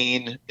in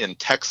Maine, in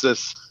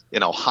Texas,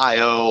 in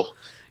Ohio.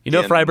 You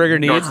know, in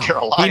Freiberger North needs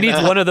Carolina. he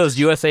needs one of those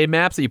USA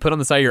maps that you put on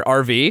the side of your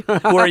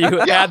RV, where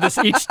you add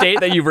each state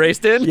that you've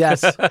raced in.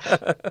 Yes.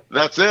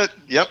 That's it.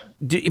 Yep.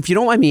 If you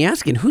don't mind me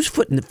asking, who's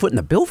footing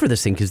the bill for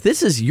this thing? Because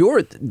this is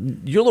your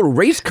little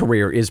race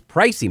career is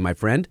pricey, my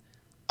friend.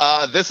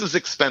 This is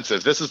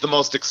expensive. This is the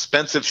most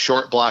expensive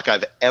short block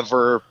I've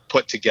ever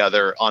put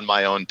together on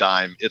my own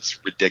dime. It's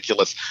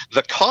ridiculous.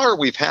 The car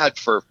we've had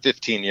for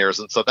 15 years,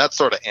 and so that's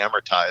sort of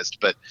amortized.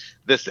 But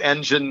this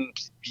engine,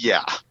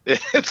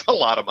 it's a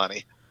lot of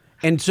money.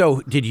 And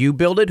so did you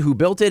build it? Who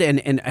built it?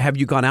 And have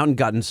you gone out and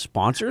gotten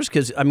sponsors?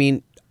 Because, I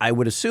mean, I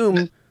would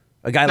assume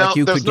a guy like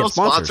you could get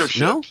sponsors.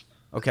 Sponsorship. No?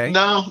 Okay.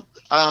 No.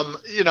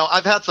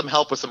 I've had some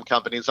help with some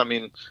companies. I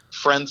mean,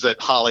 friends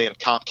at Holly and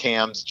Comp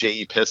Cams,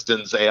 JE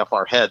Pistons,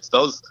 AFR Heads,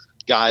 those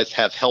guys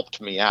have helped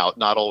me out,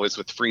 not always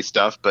with free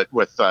stuff, but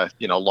with,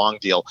 long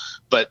deal.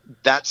 But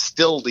that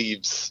still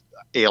leaves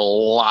a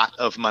lot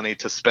of money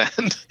to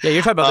spend. Yeah,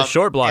 you're talking about the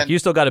short block. You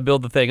still got to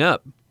build the thing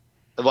up.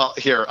 Well,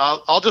 here,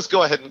 I'll just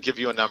go ahead and give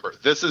you a number.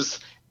 This is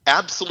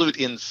absolute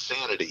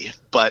insanity.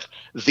 But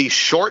the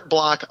short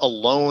block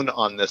alone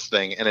on this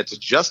thing, and it's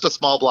just a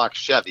small block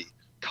Chevy,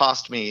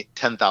 cost me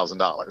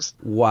 $10,000.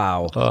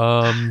 Wow.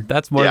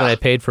 That's more than Yeah. I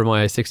paid for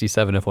my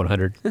 67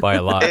 F100 by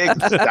a lot.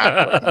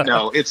 Exactly.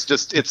 No, it's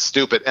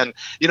stupid. And,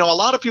 a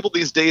lot of people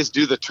these days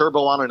do the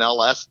turbo on an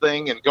LS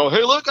thing and go,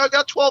 hey, look, I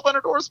got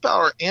 1,200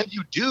 horsepower. And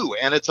you do.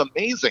 And it's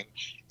amazing.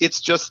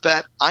 It's just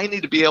that I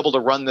need to be able to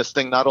run this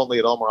thing not only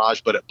at El Mirage,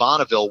 but at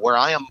Bonneville, where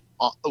I am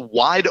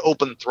wide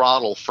open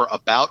throttle for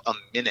about a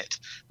minute,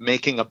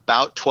 making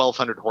about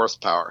 1,200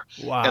 horsepower.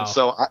 Wow. And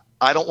so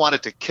I don't want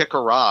it to kick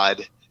a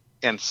rod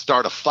and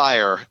start a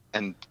fire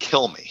and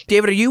kill me.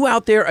 David, are you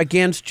out there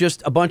against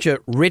just a bunch of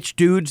rich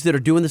dudes that are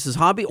doing this as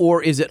hobby,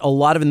 or is it a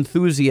lot of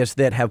enthusiasts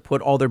that have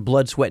put all their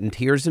blood, sweat, and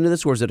tears into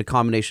this, or is it a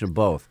combination of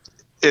both?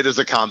 It is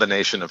a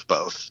combination of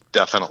both,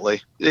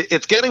 definitely.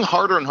 It's getting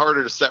harder and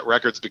harder to set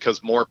records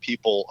because more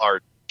people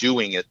are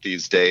doing it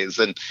these days,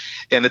 and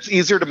it's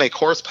easier to make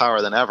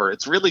horsepower than ever.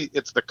 It's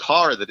the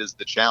car that is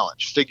the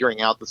challenge,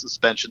 figuring out the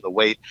suspension, the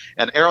weight,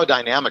 and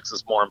aerodynamics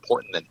is more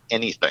important than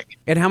anything.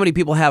 And how many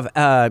people have,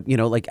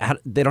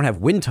 they don't have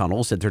wind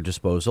tunnels at their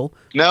disposal?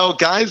 No,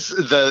 guys,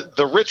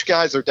 the rich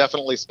guys are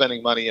definitely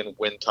spending money in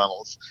wind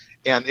tunnels.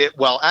 And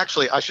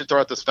actually, I should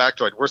throw out this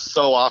factoid. We're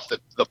so off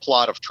the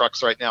plot of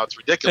trucks right now, it's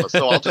ridiculous.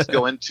 So I'll just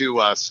go into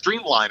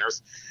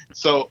streamliners.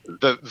 So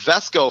the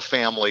Vesco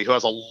family, who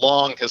has a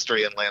long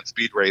history in land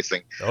speed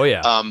racing, Oh,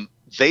 yeah.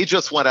 they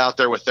just went out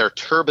there with their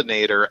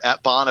Turbinator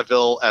at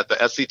Bonneville at the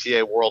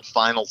SCTA World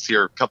Finals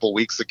here a couple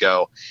weeks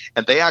ago,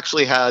 and they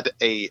actually had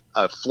a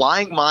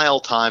flying mile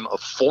time of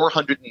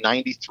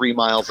 493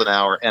 miles an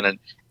hour and an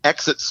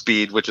exit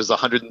speed, which is a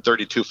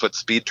 132-foot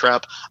speed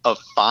trap, of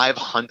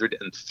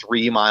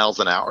 503 miles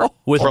an hour.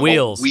 With from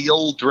wheels. a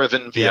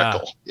wheel-driven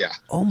vehicle. Yeah.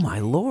 Oh, my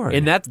Lord.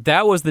 And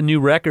that was the new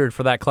record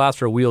for that class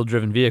for a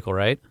wheel-driven vehicle,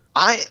 right?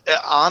 I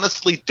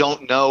honestly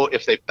don't know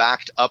if they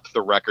backed up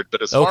the record,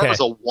 but as far Okay. as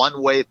a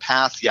one-way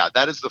pass, yeah,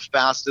 that is the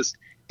fastest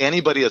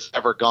anybody has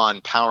ever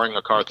gone powering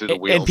a car through the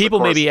wheels. And people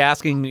Of may course, be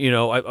asking,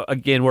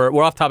 again,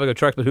 we're off topic of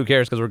trucks, but who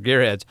cares because we're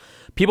gearheads.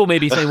 People may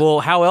be saying, well,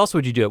 how else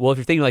would you do it? Well, if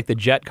you're thinking like the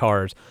jet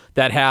cars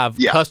that have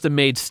Yeah.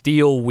 custom-made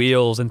steel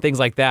wheels and things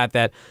like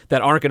that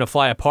aren't going to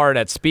fly apart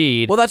at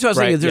speed. Well, that's what I was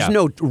right? thinking. There's Yeah.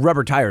 no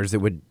rubber tires that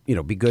would,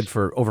 be good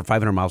for over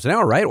 500 miles an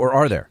hour, right? Or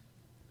are there?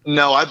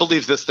 No, I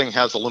believe this thing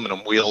has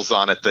aluminum wheels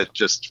on it that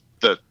just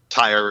the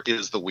tire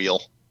is the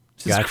wheel.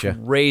 Gotcha.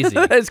 Crazy.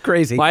 That's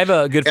crazy. I have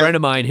a good friend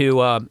of mine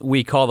who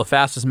we call the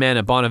fastest man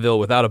at Bonneville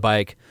without a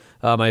bike,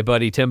 my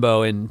buddy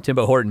Timbo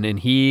Horton, and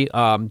he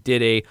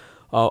did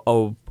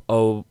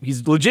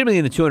he's legitimately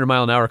in the 200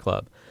 mile an hour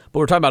club. But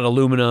we're talking about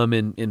aluminum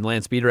and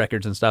land speed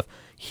records and stuff.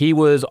 He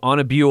was on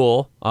a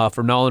Buell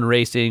for Nolan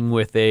Racing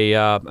with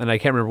and I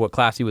can't remember what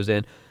class he was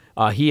in.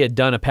 He had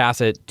done a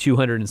pass at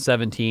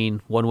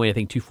 217 one way, I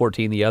think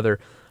 214 the other.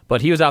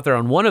 But he was out there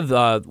on one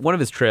of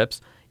his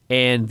trips,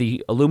 and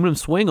the aluminum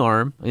swing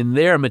arm, and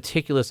they're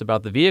meticulous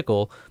about the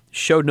vehicle,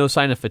 showed no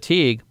sign of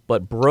fatigue,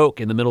 but broke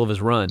in the middle of his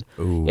run.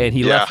 And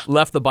he Yeah.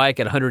 left the bike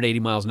at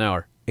 180 miles an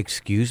hour.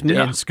 Excuse me?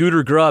 And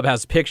Scooter Grubb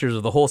has pictures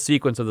of the whole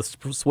sequence of the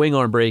swing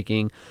arm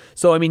breaking.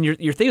 So, I mean, you're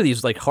thinking of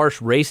these like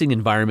harsh racing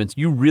environments.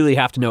 You really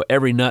have to know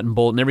every nut and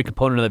bolt and every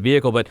component of the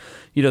vehicle. But,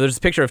 there's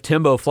a picture of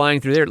Timbo flying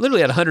through there,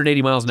 literally at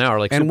 180 miles an hour.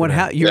 Like And what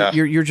Superman.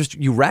 you're just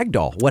you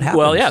ragdoll. What happened?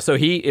 Well, yeah. So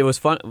it was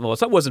fun. Well,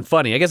 it wasn't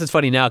funny. I guess it's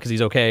funny now because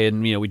he's okay,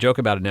 and we joke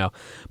about it now.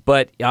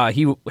 But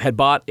he had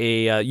bought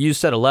a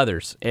used set of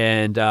leathers,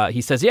 and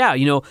he says, "Yeah,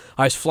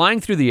 I was flying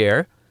through the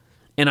air,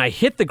 and I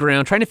hit the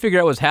ground trying to figure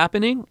out what was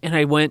happening, and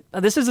I went,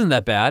 this isn't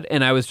that bad,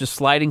 and I was just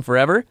sliding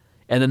forever,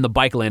 and then the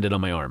bike landed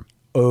on my arm."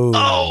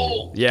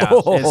 Oh! Yeah.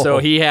 And so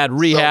he had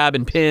rehab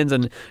and pins,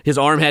 and his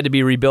arm had to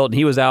be rebuilt, and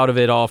he was out of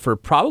it all for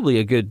probably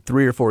a good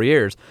 3 or 4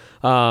 years.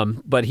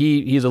 But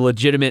he's a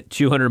legitimate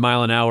 200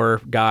 mile an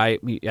hour guy.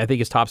 I think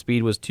his top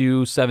speed was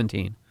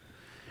 217.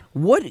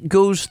 What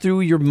goes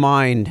through your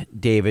mind,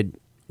 David,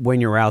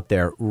 when you're out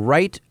there?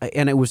 Right?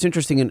 And it was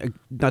interesting, and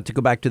not to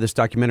go back to this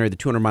documentary, the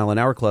 200 Mile an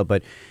Hour Club,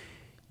 but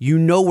you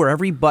know where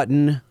every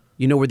button,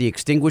 you know where the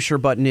extinguisher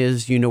button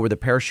is, you know where the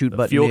parachute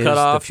button fuel is,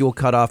 cutoff. the fuel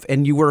cutoff,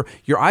 and your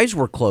eyes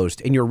were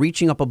closed, and you're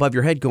reaching up above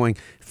your head going,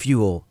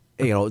 fuel,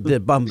 the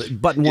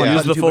button one, Yeah.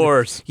 Use button the two, button-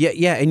 force.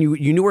 Yeah, and you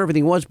knew where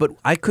everything was, but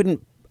I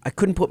couldn't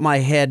put my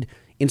head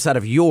inside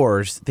of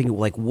yours, thinking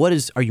like,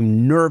 are you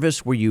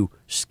nervous? Were you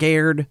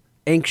scared,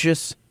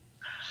 anxious?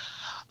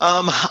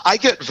 I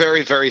get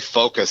very, very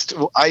focused.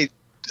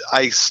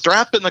 I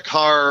strap in the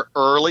car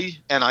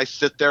early, and I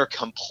sit there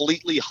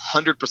completely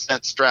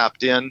 100%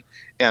 strapped in.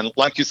 And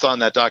like you saw in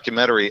that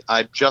documentary,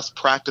 I'm just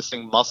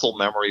practicing muscle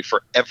memory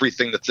for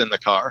everything that's in the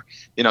car,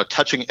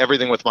 touching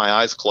everything with my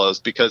eyes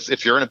closed. Because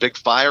if you're in a big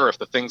fire, if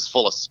the thing's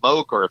full of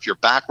smoke, or if you're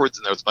backwards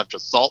and there's a bunch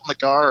of salt in the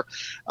car,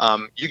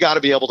 you got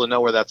to be able to know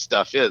where that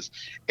stuff is.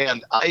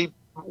 And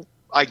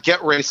I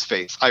get race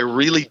face. I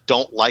really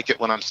don't like it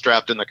when I'm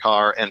strapped in the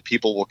car and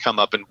people will come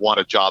up and want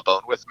a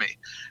jawbone with me.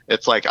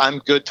 It's like, I'm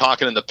good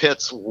talking in the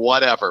pits,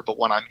 whatever. But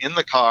when I'm in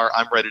the car,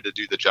 I'm ready to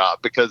do the job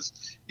because,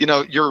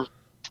 you're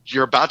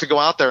you're about to go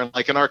out there, and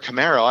like in our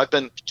Camaro, I've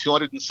been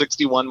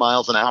 261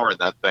 miles an hour in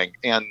that thing,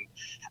 and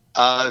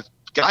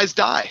guys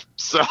die.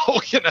 So,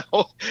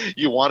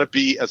 you want to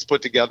be as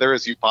put together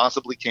as you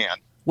possibly can.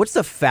 What's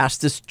the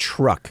fastest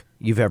truck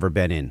you've ever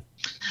been in?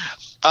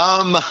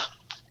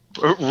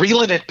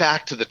 Reeling it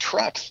back to the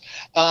trucks.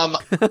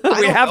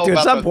 We have to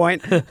at some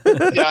point. Yeah,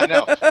 I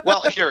know.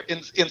 Well, here,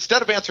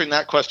 instead of answering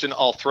that question,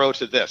 I'll throw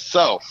to this.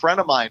 So, a friend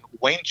of mine,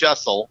 Wayne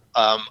Jessel,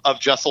 of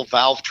Jessel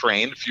Valve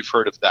Train, if you've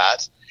heard of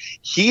that,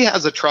 he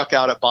has a truck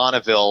out at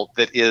Bonneville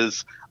that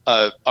is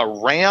a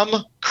Ram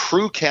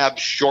crew cab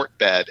short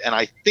bed, and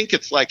I think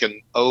it's like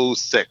an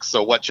 06.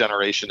 So what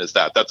generation is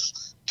that?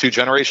 That's 2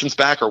 generations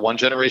back or 1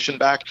 generation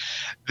back.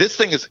 This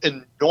thing is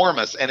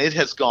enormous, and it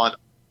has gone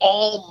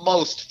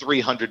almost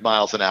 300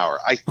 miles an hour.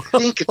 I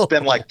think it's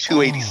been like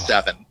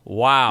 287.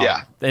 Wow.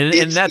 Yeah.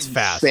 And that's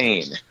fast.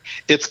 Insane.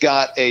 It's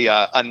got a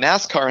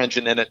NASCAR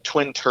engine in it,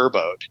 twin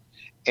turboed,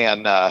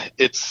 and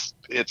it's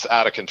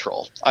out of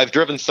control. I've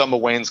driven some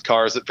of Wayne's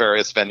cars at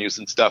various venues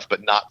and stuff,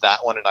 but not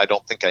that one, and I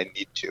don't think I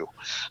need to.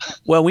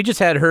 Well, we just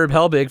had Herb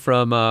Helbig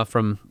from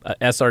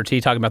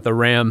SRT talking about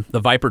the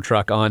Viper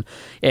truck on,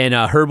 and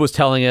Herb was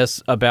telling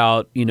us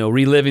about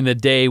reliving the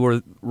day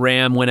where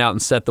Ram went out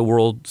and set the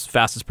world's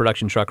fastest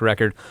production truck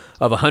record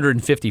of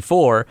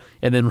 154,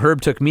 and then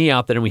Herb took me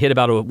out there and we hit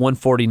about a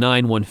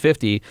 149,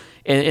 150,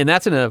 and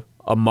that's in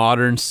a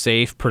modern,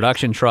 safe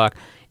production truck.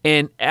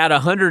 And at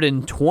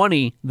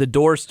 120, the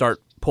doors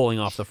start pulling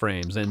off the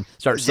frames and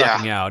start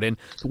sucking out, and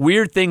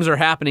weird things are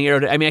happening.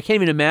 I mean, I can't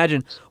even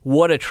imagine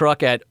what a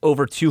truck at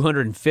over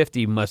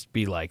 250 must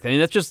be like. I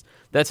mean,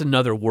 that's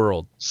another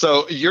world.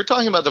 So you're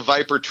talking about the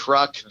Viper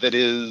truck that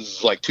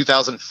is like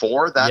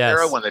 2004, that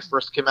era when they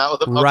first came out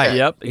with them? Right, okay.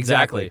 Yep,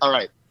 exactly. All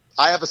right.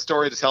 I have a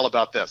story to tell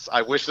about this.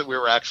 I wish that we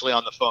were actually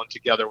on the phone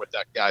together with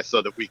that guy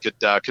so that we could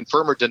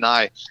confirm or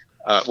deny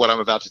what I'm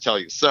about to tell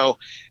you. So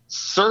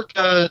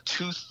circa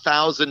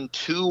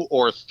 2002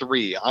 or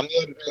 3, I'm the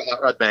editor of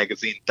Hot Rod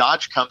Magazine.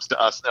 Dodge comes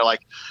to us and they're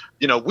like,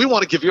 we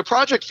want to give you a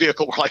project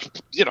vehicle. We're like,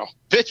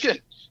 bitchin'.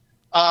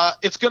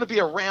 It's going to be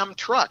a Ram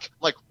truck. I'm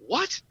like,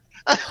 what?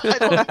 I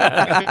don't have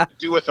anything to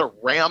do with a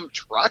Ram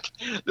truck.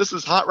 This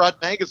is Hot Rod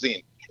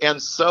Magazine.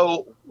 And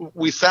so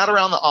we sat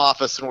around the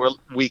office and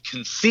we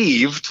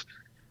conceived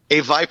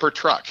a Viper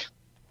truck.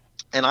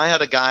 And I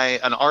had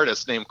an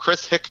artist named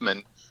Chris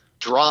Hickman,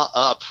 draw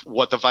up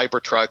what the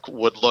Viper truck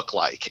would look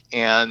like.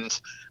 And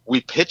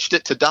we pitched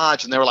it to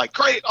Dodge, and they were like,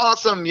 great,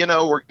 awesome. We're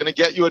going to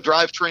get you a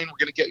drivetrain. We're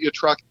going to get you a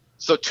truck.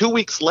 So 2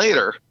 weeks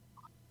later,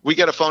 we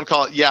get a phone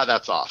call. Yeah,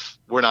 that's off.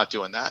 We're not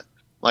doing that.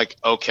 Like,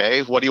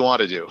 okay, what do you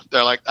want to do?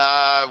 They're like,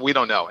 we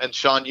don't know. And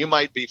Sean, you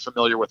might be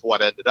familiar with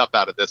what ended up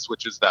out of this,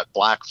 which is that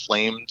black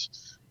flamed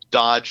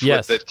Dodge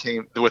that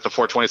came with the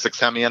 426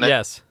 Hemi in it.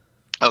 Yes.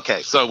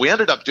 Okay, so we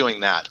ended up doing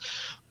that.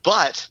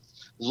 But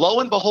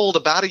lo and behold,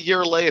 about a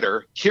year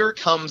later, here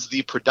comes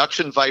the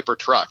production Viper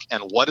truck.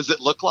 And what does it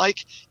look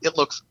like? It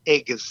looks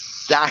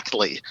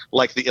exactly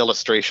like the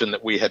illustration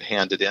that we had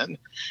handed in.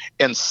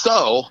 And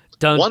so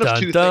one of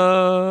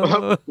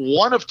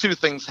two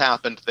things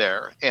happened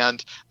there.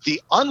 And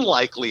the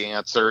unlikely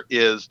answer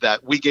is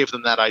that we gave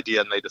them that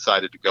idea and they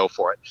decided to go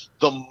for it.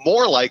 The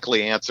more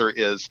likely answer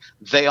is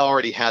they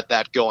already had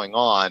that going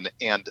on,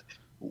 and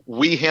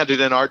we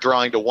handed in our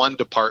drawing to one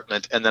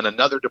department, and then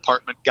another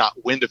department got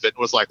wind of it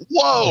and was like,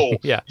 whoa,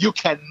 you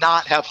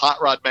cannot have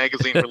Hot Rod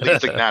Magazine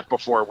releasing that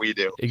before we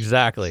do.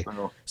 Exactly.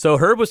 So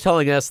Herb was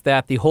telling us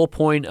that the whole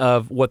point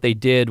of what they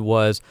did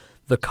was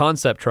the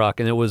concept truck,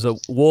 and it was a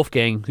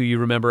Wolfgang, who you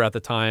remember at the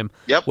time,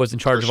 was in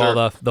charge of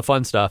all the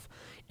fun stuff.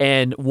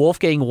 And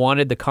Wolfgang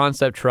wanted the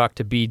concept truck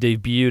to be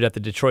debuted at the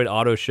Detroit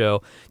Auto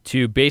Show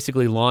to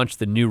basically launch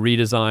the new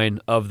redesign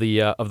of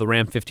the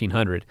Ram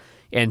 1500.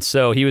 And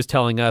so he was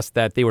telling us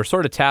that they were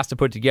sort of tasked to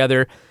put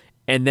together,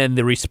 and then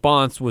the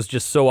response was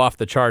just so off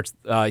the charts.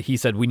 He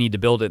said, we need to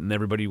build it, and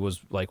everybody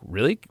was like,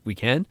 really? We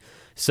can?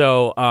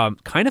 So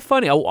kind of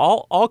funny.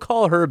 I'll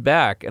call her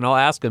back, and I'll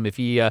ask him if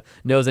he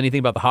knows anything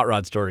about the hot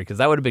rod story, because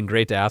that would have been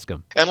great to ask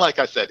him. And like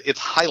I said, it's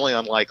highly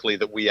unlikely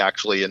that we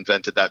actually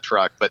invented that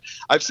truck, but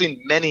I've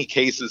seen many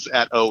cases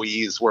at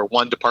OEs where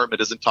one department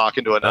isn't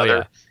talking to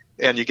another,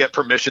 and you get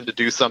permission to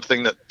do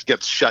something that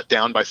gets shut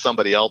down by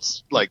somebody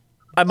else, like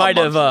I might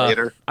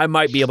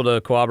be able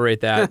to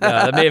corroborate that.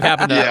 That may have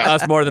happened to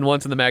us more than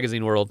once in the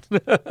magazine world.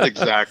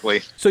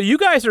 Exactly. So you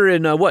guys are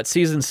in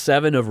season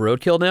 7 of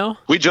Roadkill now?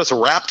 We just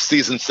wrapped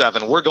season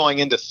 7. We're going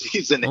into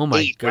season 8. Oh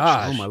my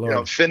gosh! Oh my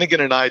Lord!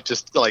 Finnegan and I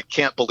just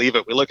can't believe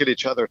it. We look at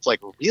each other. It's like,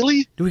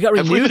 really? Do we got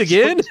renewed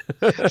again?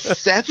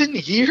 7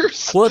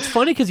 years? Well, it's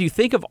funny because you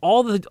think of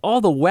all the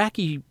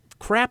wacky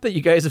crap that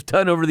you guys have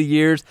done over the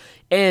years,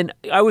 and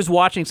I was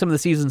watching some of the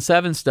season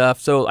 7 stuff.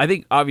 So I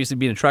think, obviously,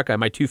 being a truck guy,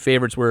 my two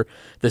favorites were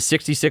the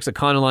 66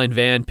 Econoline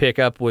van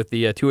pickup with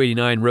the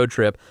 289 road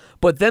trip,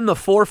 but then the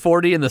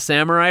 440 and the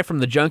Samurai from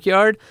the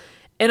junkyard.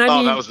 And I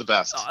mean, that was the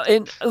best.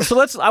 And so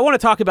I want to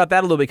talk about that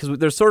a little bit because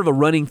there's sort of a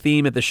running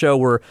theme at the show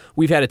where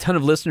we've had a ton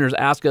of listeners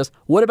ask us,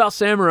 what about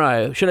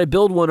samurai? Should I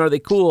build one? Are they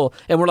cool?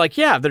 And we're like,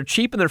 yeah, they're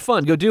cheap and they're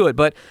fun. Go do it.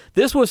 But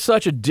this was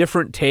such a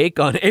different take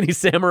on any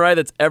samurai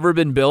that's ever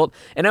been built.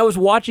 And I was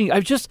watching,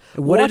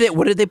 What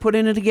did they put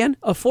in it again?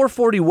 A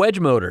 440 wedge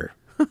motor.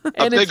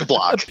 A big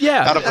block.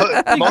 Out of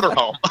a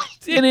motorhome.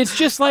 And it's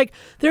just like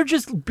they're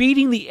just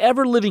beating the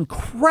ever-living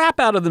crap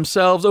out of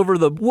themselves over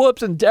the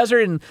whoops and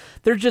desert, and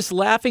they're just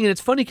laughing. And it's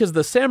funny because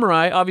the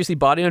samurai, obviously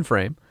body on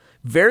frame,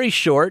 very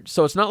short,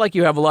 so it's not like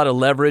you have a lot of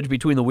leverage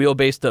between the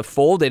wheelbase to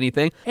fold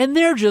anything, and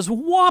they're just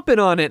whopping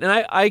on it.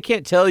 And I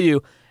can't tell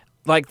you,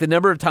 like, the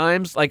number of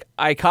times, like,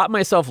 I caught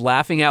myself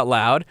laughing out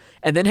loud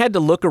and then had to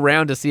look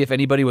around to see if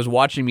anybody was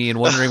watching me and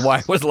wondering why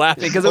I was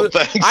laughing, because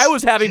I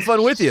was having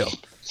fun with you.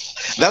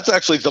 That's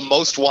actually the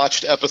most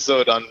watched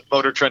episode on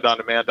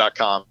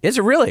MotorTrendOnDemand.com. Is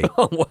it really?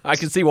 I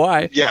can see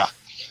why. Yeah.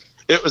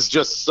 It was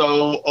just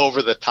so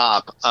over the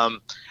top.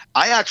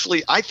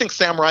 I think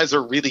samurais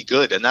are really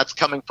good, and that's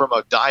coming from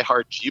a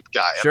diehard Jeep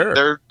guy. Sure.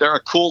 I mean, they're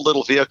a cool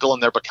little vehicle,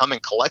 and they're becoming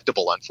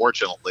collectible,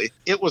 unfortunately.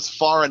 It was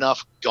far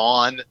enough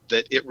gone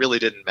that it really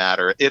didn't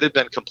matter. It had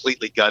been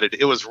completely gutted.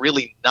 It was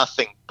really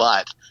nothing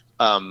but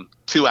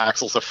 2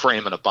 axles, a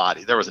frame, and a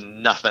body. There was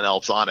nothing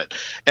else on it.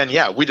 And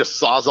yeah, we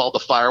just sawzalled the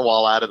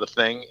firewall out of the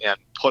thing and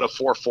put a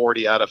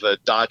 440 out of a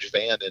Dodge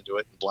van into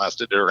it and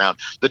blasted it around.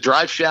 The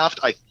drive shaft,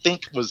 I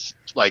think, was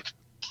like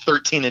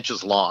 13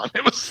 inches long.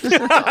 It was.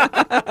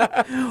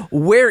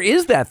 Where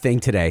is that thing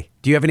today?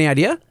 Do you have any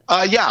idea?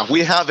 Yeah,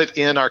 we have it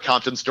in our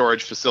Compton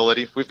storage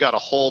facility. We've got a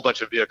whole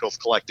bunch of vehicles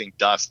collecting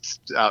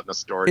dust out in the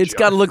storage It's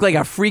got to look like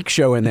a freak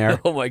show in there.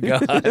 Oh, my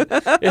God.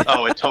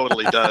 Oh, it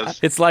totally does.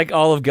 It's like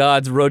all of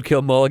God's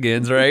roadkill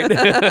mulligans, right?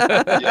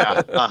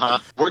 Yeah.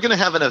 We're going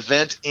to have an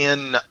event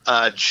in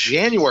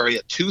January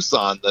at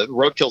Tucson, the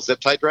Roadkill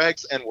Zip Tie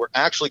Drags, and we're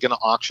actually going to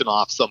auction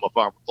off some of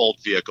our old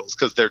vehicles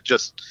because they're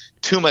just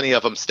too many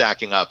of them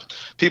stacking up.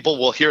 People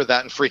will hear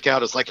that and freak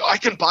out. It's like, oh, I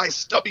can buy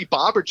Stubby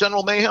Bob or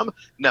General Mayhem.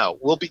 No,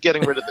 we'll be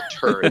getting rid of the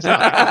turds.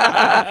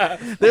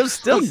 They'll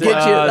still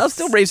get you. They'll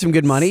still raise some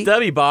good money.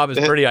 Stubby Bob is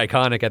pretty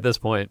iconic at this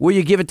point. Will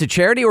you give it to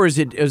charity, or is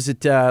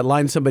it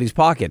line somebody's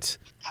pockets?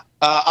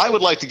 I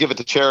would like to give it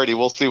to charity.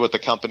 We'll see what the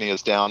company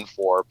is down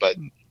for, but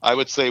I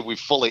would say we've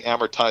fully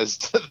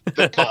amortized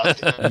the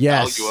cost and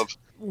value of.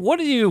 What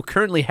do you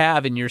currently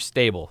have in your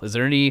stable?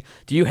 Do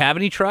you have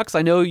any trucks?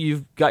 I know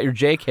you've got your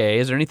JK.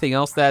 Is there anything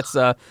else that's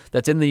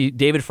in the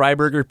David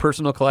Freiberger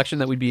personal collection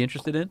that we'd be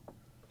interested in?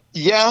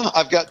 Yeah,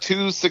 I've got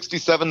 2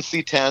 67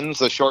 C10s,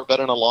 a short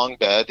bed and a long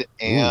bed,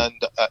 and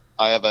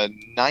I have a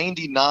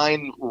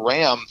 99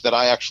 Ram that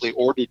I actually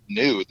ordered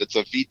new. That's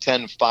a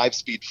V10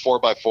 5-speed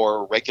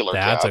 4x4 regular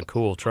That's cab. a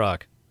cool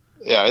truck.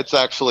 Yeah, it's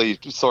actually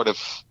sort of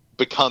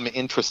become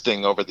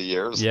interesting over the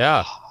years.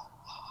 Yeah.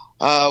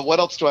 What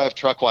else do I have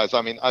truck-wise?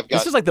 I mean, I've got...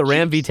 This is like the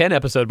Ram V10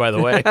 episode, by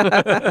the way.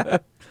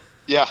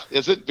 Yeah,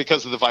 is it?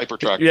 Because of the Viper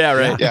truck. Yeah,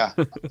 right. Yeah.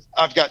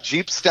 I've got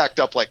Jeeps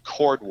stacked up like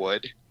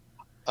cordwood.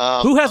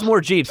 Who has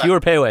more Jeeps, you or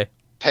Payway?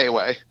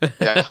 Payway,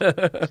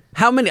 yeah.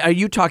 How many? Are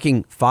you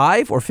talking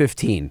 5 or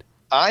 15?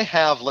 I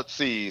have, let's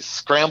see,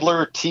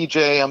 Scrambler,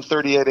 TJ,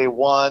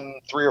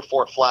 M38A1, 3 or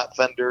 4 flat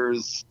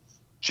fenders,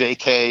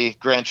 JK,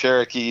 Grand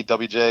Cherokee,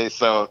 WJ.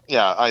 So,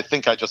 yeah, I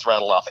think I just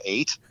rattled off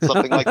 8,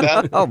 something like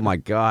that. Oh, my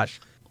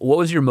gosh. What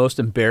was your most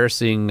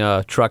embarrassing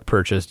truck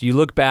purchase? Do you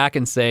look back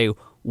and say,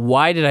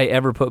 why did I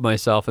ever put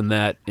myself in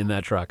that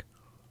truck?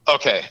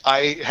 Okay,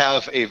 I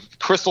have a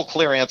crystal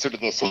clear answer to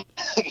this one.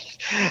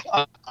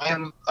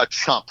 I'm a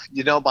chump.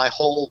 You know, my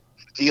whole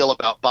deal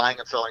about buying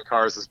and selling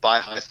cars is buy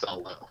high,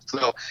 sell low.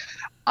 So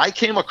I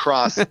came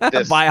across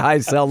this. Buy high,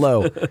 sell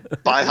low.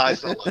 Buy high,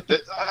 sell low.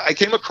 I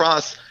came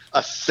across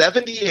a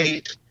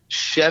 78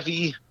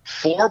 Chevy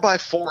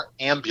 4x4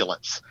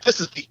 ambulance. This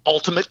is the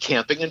ultimate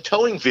camping and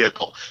towing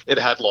vehicle. It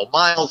had low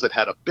miles. It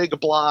had a big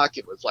block.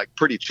 It was like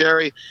pretty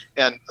cherry,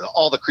 and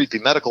all the creepy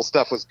medical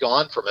stuff was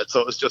gone from it. So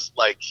it was just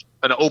like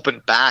an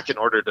open back in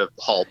order to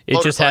haul.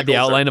 It just had the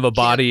outline of a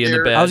body in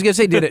the bed. I was gonna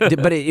say, did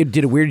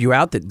it weird you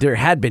out that there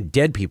had been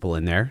dead people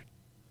in there?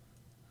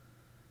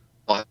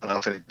 I don't know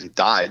if anybody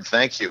died.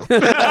 Thank you.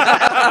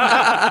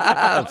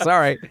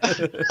 Sorry.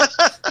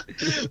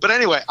 But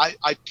anyway,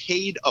 I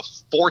paid a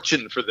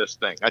fortune for this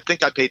thing. I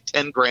think I paid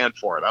 $10,000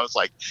 for it. I was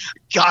like,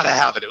 gotta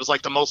have it. It was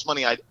like the most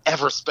money I'd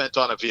ever spent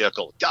on a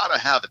vehicle. Gotta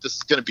have it. This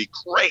is going to be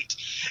great.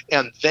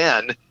 And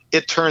then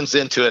it turns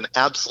into an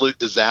absolute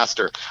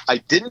disaster. I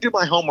didn't do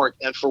my homework,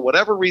 and for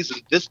whatever reason,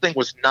 this thing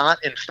was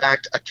not, in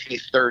fact, a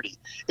K30.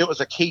 It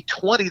was a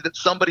K20 that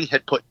somebody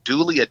had put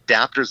dually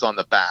adapters on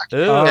the back.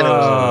 And it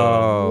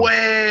was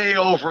way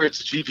over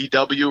its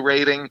GVW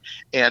rating,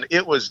 and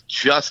it was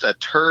just a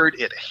turd.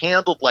 It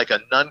handled like a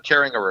nun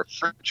carrying a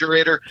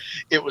refrigerator.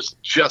 It was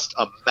just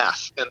a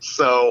mess. And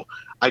so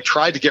I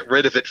tried to get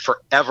rid of it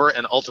forever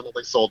and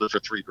ultimately sold it for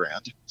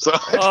 $3,000. So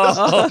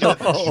I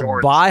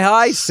just buy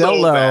high, sell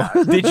low.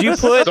 Did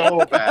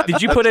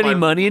you put any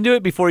money into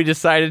it before you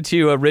decided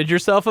to rid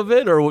yourself of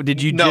it, or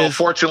did you? No,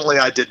 fortunately,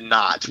 I did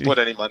not put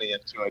any money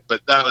into it.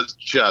 But that was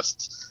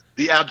just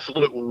the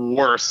absolute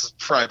worst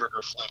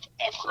Freiburger flip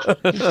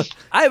ever.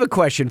 I have a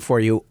question for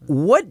you.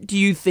 What do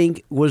you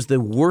think was the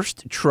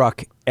worst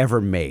truck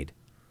ever made?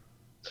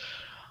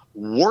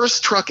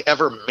 Worst truck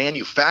ever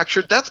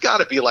manufactured? That's got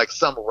to be like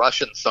some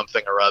Russian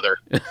something or other.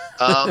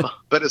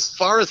 But as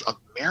far as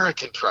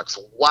American trucks,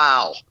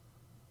 wow.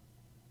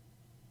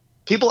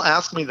 People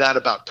ask me that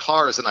about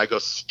cars, and I go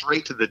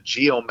straight to the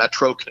Geo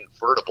Metro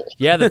convertible.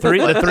 Yeah, the three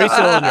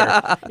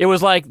cylinder. It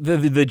was like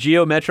the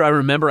Geo Metro. I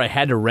remember I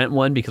had to rent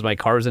one because my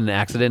car was in an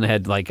accident. I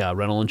had like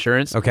rental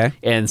insurance. Okay.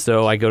 And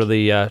so I go to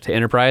the to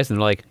Enterprise, and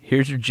they're like,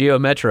 "Here's your Geo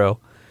Metro,"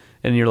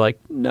 and you're like,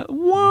 "No,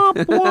 womp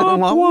womp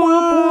womp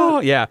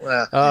womp." Yeah.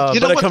 You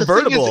know but a what, the thing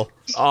convertible,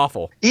 is,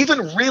 awful. Even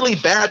really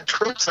bad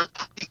trucks are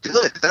pretty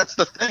good. That's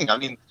the thing. I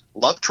mean,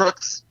 love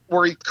trucks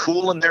were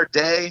cool in their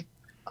day.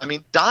 I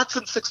mean,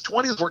 Datsun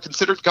 620s were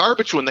considered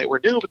garbage when they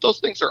were new, but those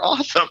things are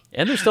awesome.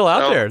 And they're still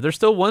out there. There's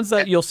still ones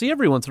that you'll see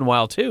every once in a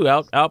while too,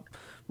 out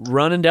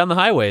running down the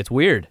highway. It's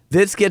weird.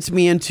 This gets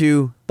me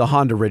into the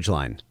Honda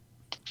Ridgeline.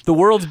 The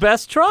world's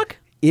best truck?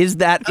 Is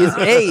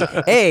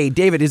A,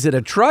 David, is it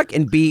a truck?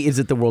 And B, is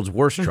it the world's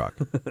worst truck?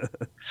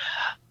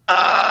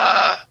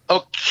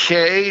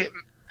 Okay.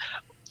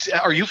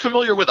 Are you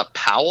familiar with a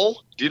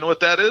Powell? Do you know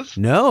what that is?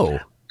 No.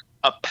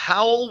 A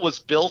Powell was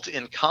built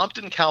in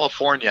Compton,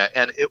 California,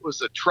 and it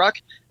was a truck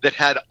that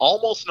had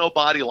almost no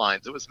body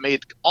lines. It was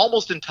made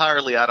almost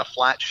entirely out of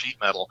flat sheet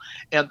metal,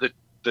 and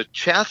the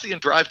chassis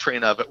and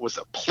drivetrain of it was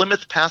a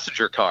Plymouth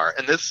passenger car,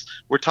 and this,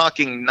 we're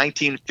talking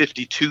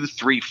 1952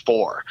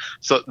 3-4.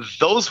 So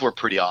those were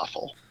pretty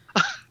awful.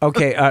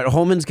 Okay,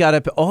 Holman's got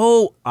up.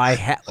 Oh,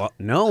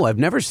 no, I've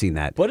never seen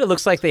that. But it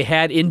looks like they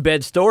had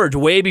in-bed storage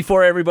way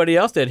before everybody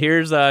else did.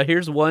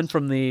 Here's one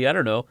from the, I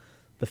don't know,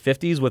 the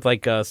 50s with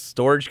like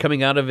storage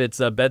coming out of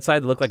its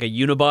bedside that looked like a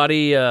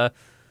unibody.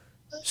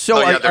 So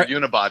they're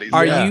unibodies.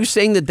 Are you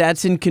saying that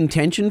that's in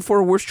contention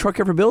for worst truck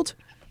ever built?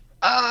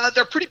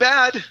 They're pretty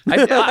bad.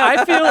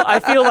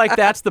 I feel like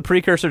that's the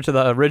precursor to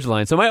the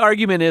Ridgeline. So my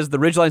argument is the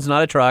Ridgeline's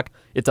not a truck;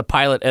 it's a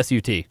Pilot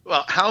SUT.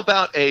 Well, how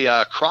about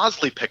a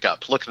Crosley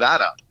pickup? Look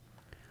that up.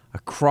 A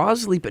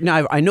Crosley?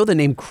 Now I know the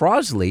name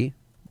Crosley,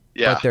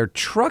 Yeah. but their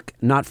truck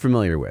not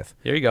familiar with.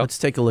 Here you go. Let's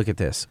take a look at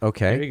this.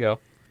 Okay. There you go.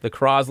 The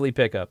Crosley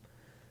pickup.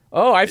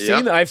 Oh, I've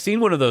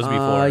seen one of those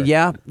before.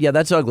 Yeah,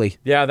 that's ugly.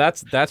 Yeah,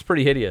 that's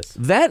pretty hideous.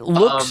 That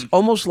looks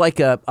almost like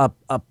a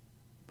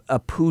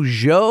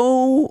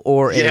Peugeot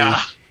or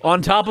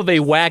on top of a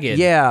wagon.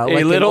 Yeah, a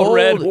like little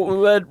red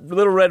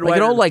like wagon.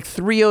 an old like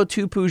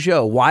 302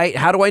 Peugeot. Why?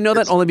 How do I know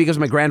that? Only because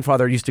my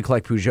grandfather used to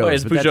collect Peugeots. Oh,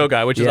 he's a Peugeot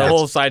guy, which is a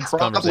whole side Probably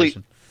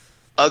conversation.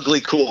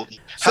 Ugly cool.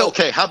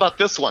 Okay, how about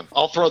this one?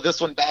 I'll throw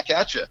this one back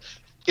at you.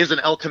 Is an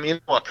El Camino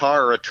a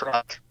car or a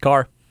truck?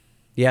 Car.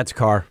 Yeah, it's a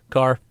car.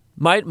 Car.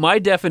 My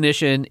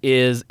definition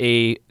is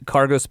a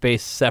cargo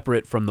space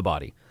separate from the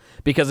body.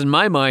 Because in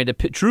my mind, a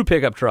true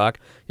pickup truck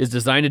is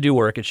designed to do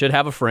work. It should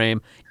have a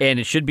frame, and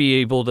it should be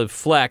able to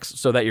flex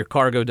so that your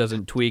cargo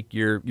doesn't tweak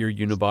your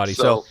unibody.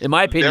 So in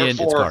my opinion,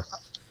 it's car.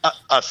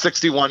 A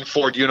 61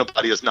 Ford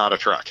unibody is not a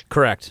truck.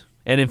 Correct.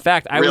 And in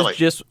fact, I was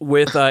just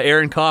with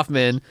Aaron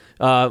Kaufman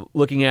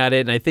looking at it,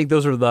 and I think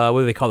those are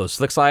what do they call those?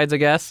 Slick slides, I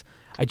guess.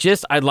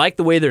 I like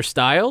the way they're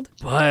styled,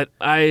 but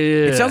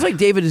It sounds like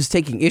David is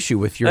taking issue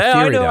with your theory,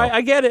 I know, though.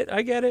 I get it.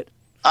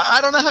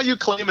 I don't know how you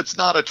claim it's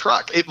not a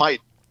truck. It might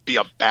be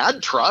a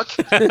bad truck.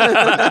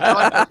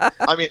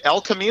 I mean,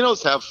 El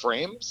Caminos have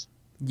frames.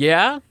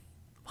 Yeah.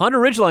 Honda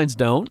Ridgelines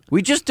don't.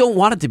 We just don't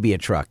want it to be a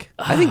truck.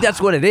 I think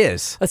that's what it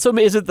is. So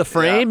is it the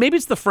frame? Yeah. Maybe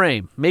it's the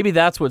frame. Maybe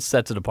that's what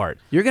sets it apart.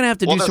 You're going to have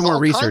to do some more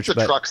research. There's all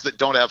kinds of trucks that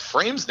don't have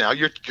frames now.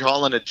 You're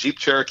calling a Jeep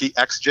Cherokee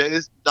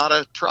XJ not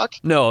a truck?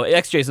 No,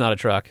 XJ's not a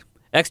truck.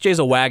 XJ's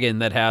a wagon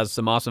that has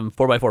some awesome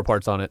 4x4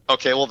 parts on it.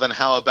 Okay, well then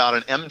how about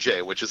an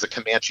MJ, which is a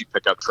Comanche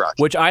pickup truck?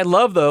 Which I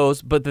love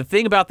those, but the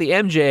thing about the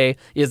MJ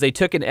is they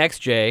took an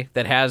XJ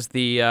that has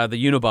the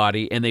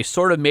unibody and they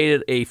sort of made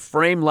it a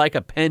frame-like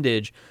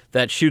appendage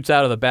that shoots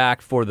out of the back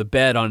for the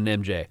bed on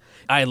an MJ.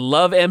 I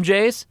love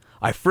MJs.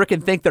 I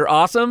frickin' think they're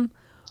awesome,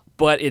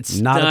 but it's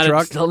not a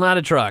truck? still not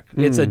a truck.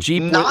 It's a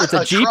Jeep. Not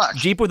a truck.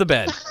 Jeep with a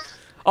bed.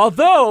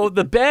 Although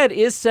the bed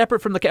is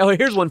separate from the. Oh,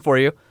 here's one for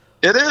you.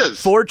 It is.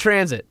 Ford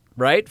Transit.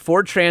 Right?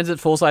 Ford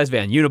Transit full-size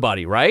van,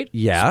 unibody, right?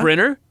 Yeah.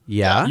 Sprinter?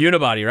 Yeah.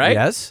 Unibody, right?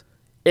 Yes.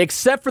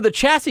 Except for the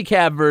chassis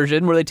cab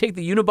version where they take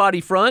the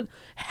unibody front,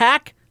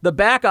 hack the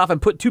back off,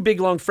 and put two big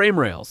long frame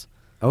rails.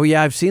 Oh,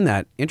 yeah, I've seen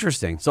that.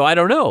 Interesting. So I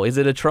don't know. Is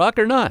it a truck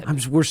or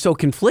not? We're so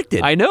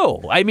conflicted. I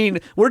know. I mean,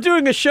 we're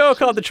doing a show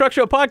called the Truck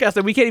Show Podcast,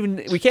 and we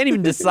can't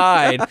even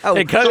decide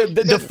and kind of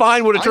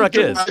define what a truck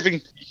is.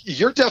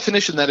 Your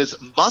definition that is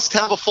must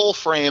have a full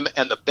frame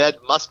and the bed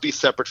must be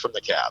separate from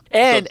the cab.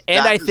 And so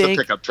that I is think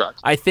a pickup truck.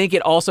 I think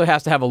it also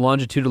has to have a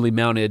longitudinally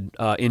mounted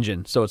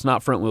engine, so it's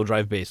not front wheel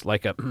drive based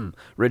like a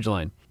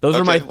Ridgeline. Those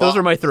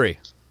are my three.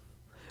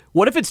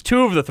 What if it's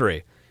two of the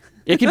three?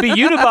 It can be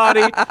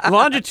unibody,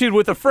 longitude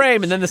with a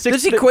frame, and then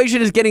This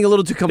equation is getting a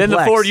little too complex. Then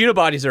the Ford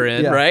unibodies are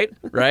in,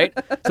 right?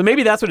 So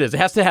maybe that's what it is. It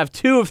has to have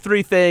two of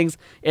three things,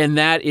 and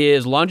that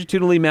is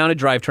longitudinally mounted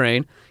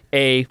drivetrain,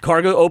 a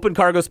open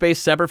cargo space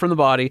separate from the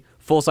body,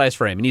 full-size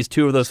frame. It needs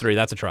 2 of those 3.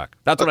 That's a truck.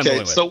 That's what I'm going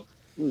with. So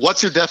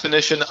what's your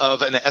definition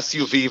of an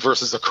SUV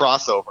versus a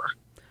crossover?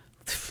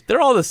 They're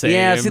all the same.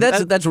 Yeah, see,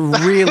 that's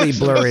really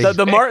blurry.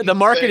 The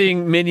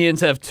marketing minions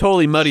have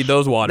totally muddied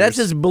those waters. That's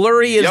as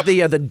blurry as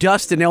the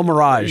dust in El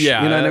Mirage.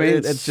 Yeah, you know what I mean?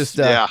 it's just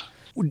yeah.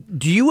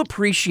 Do you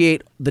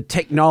appreciate the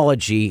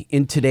technology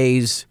in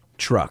today's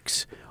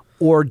trucks,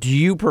 or do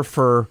you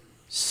prefer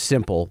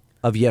simple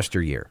of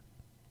yesteryear?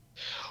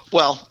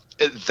 Well,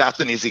 that's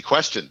an easy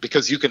question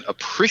because you can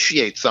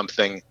appreciate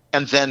something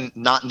and then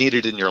not need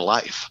it in your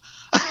life.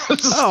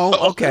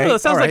 Oh, okay. Well,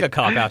 that sounds All like right. a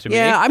cop-out to me.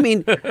 Yeah, I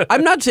mean,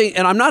 I'm not saying,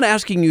 and I'm not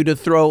asking you to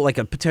throw like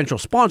a potential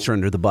sponsor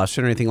under the bus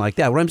or anything like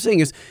that. What I'm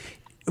saying is,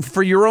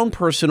 for your own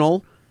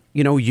personal,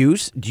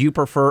 use, do you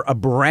prefer a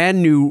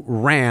brand new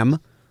Ram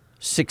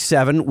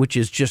 6.7, which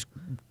is just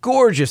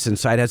gorgeous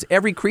inside, has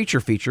every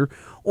creature feature,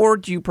 or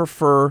do you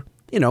prefer,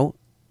 a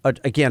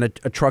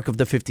truck of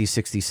the 50s,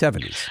 60s,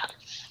 70s?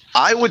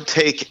 I would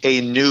take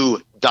a new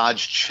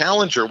Dodge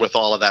Challenger with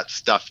all of that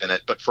stuff in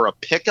it, but for a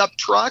pickup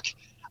truck,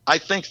 I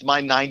think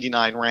my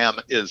 99 Ram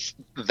is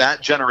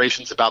that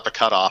generation's about the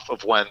cutoff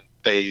of when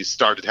they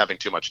started having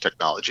too much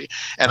technology.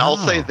 And I'll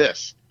say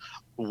this,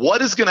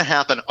 what is going to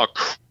happen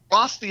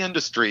across the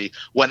industry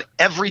when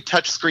every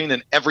touchscreen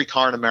in every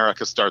car in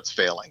America starts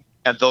failing?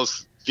 And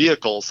those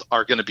vehicles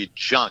are going to be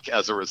junk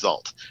as a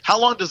result. How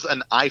long does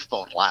an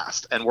iPhone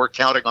last? And we're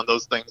counting on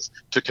those things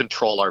to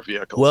control our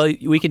vehicles. Well,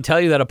 we can tell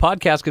you that a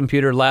podcast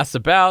computer lasts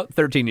about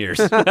 13 years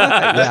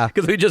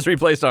because we just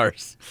replaced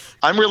ours.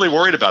 I'm really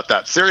worried about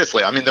that.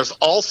 Seriously. I mean, there's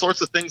all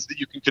sorts of things that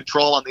you can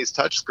control on these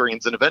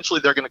touchscreens, and eventually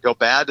they're going to go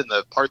bad and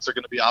the parts are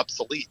going to be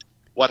obsolete.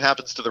 What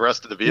happens to the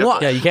rest of the vehicle?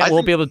 Yeah, you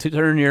won't be able to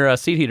turn your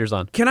seat heaters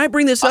on. Can I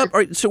bring this up? All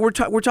right, so we're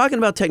talking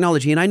about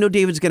technology, and I know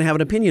David's going to have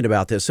an opinion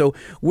about this. So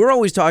we're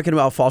always talking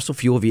about fossil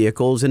fuel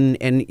vehicles, and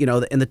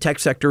the tech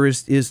sector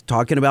is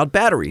talking about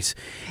batteries,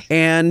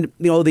 and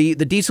the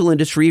diesel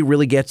industry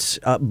really gets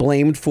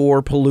blamed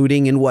for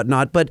polluting and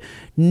whatnot, but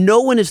no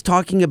one is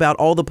talking about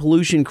all the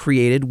pollution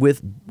created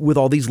with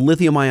all these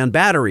lithium-ion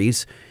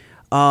batteries,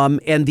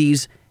 and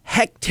these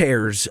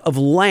hectares of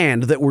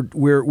land that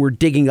we're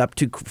digging up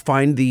to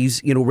find these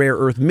rare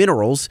earth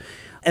minerals,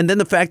 and then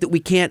the fact that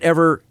we can't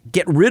ever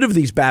get rid of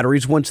these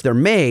batteries once they're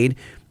made.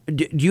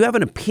 Do you have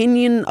an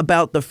opinion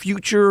about the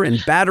future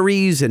and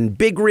batteries and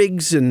big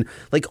rigs and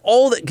like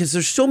all that? Because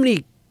there's so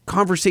many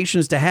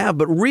conversations to have,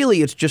 but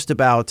really it's just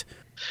about,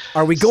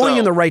 are we going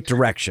in the right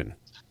direction?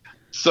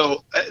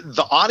 So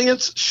the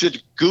audience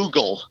should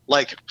Google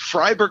like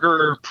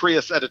Freiberger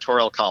Prius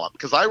editorial column,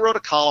 because I wrote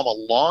a column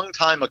a long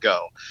time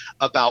ago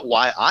about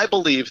why I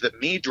believe that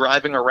me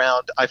driving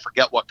around, I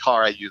forget what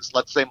car I use,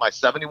 let's say my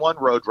 71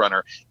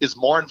 Roadrunner, is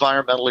more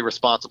environmentally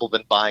responsible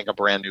than buying a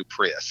brand new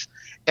Prius.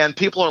 And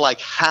people are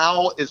like,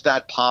 how is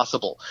that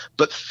possible?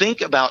 But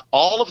think about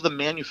all of the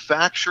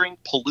manufacturing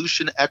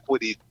pollution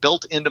equity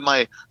built into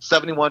my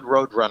 71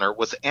 Roadrunner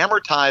was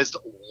amortized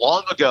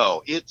long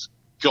ago. It's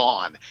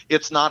gone.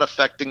 It's not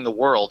affecting the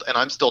world, and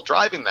I'm still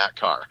driving that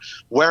car.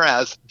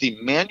 Whereas the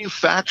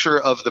manufacture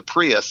of the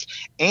Prius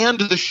and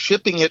the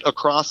shipping it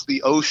across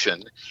the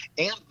ocean,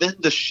 and then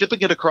the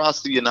shipping it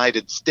across the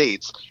United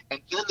States,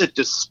 and then the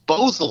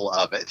disposal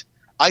of it,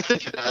 I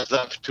think it adds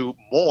up to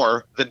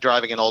more than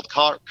driving an old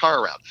car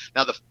around.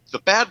 Now, the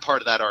bad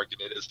part of that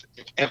argument is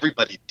if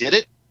everybody did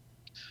it,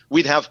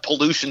 we'd have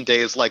pollution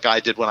days like I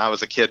did when I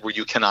was a kid where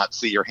you cannot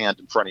see your hand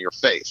in front of your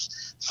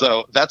face.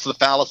 So that's the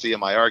fallacy of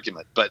my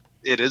argument. But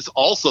it is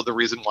also the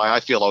reason why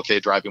I feel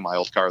okay driving my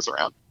old cars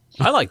around.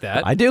 I like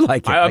that. I do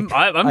like it. I'm good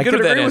at that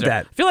agree with answer.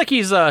 that. I feel like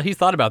he's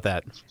thought about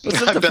that. This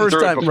is I've the been first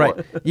through it time, before.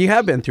 right? You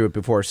have been through it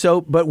before.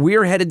 So, but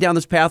we're headed down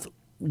this path,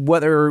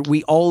 whether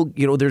we all,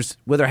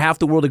 whether half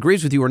the world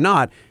agrees with you or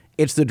not,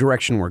 it's the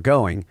direction we're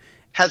going.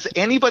 Has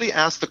anybody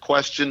asked the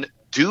question,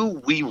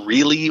 do we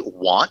really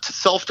want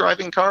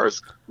self-driving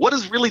cars? What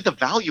is really the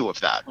value of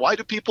that? Why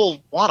do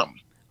people want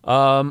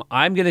them?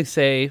 I'm gonna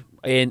say,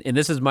 and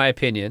this is my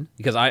opinion,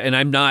 because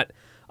I'm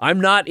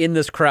not in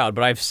this crowd,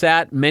 but I've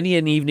sat many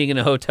an evening in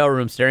a hotel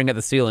room staring at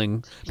the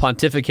ceiling,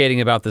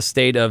 pontificating about the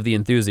state of the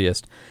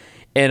enthusiast.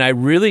 And I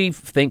really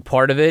think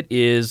part of it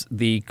is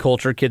the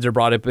culture kids are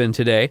brought up in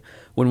today.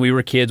 When we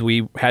were kids,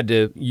 we had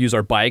to use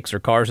our bikes or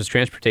cars as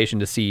transportation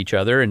to see each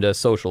other and to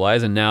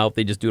socialize, and now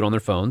they just do it on their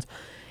phones.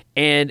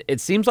 And it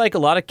seems like a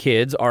lot of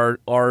kids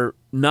are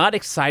not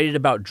excited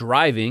about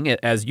driving,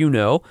 as you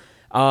know,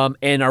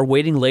 and are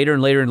waiting later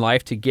and later in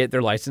life to get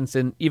their license.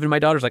 And even my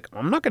daughter's like,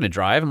 I'm not going to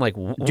drive. I'm like,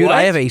 what? Dude,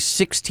 I have a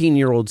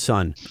 16-year-old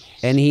son,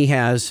 and he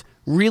has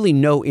really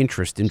no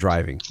interest in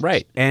driving.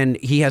 Right. And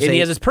he has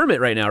his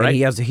permit right now, right? And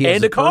he has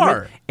and a car.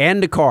 permit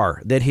and a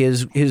car that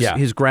his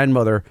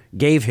grandmother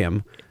gave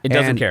him. It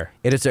doesn't And care.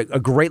 It is a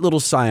great little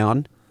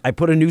Scion. I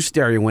put a new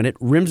stereo in it,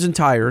 rims and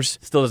tires.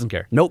 Still doesn't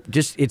care. Nope,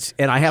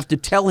 and I have to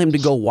tell him to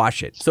go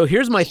wash it. So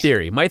here's my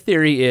theory. My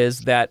theory is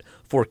that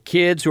for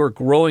kids who are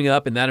growing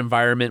up in that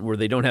environment where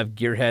they don't have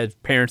gearhead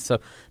parents, stuff,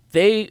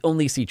 they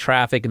only see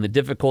traffic and the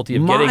difficulty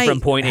of getting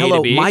from point A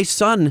to B. My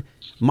son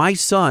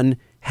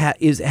has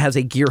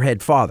a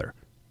gearhead father.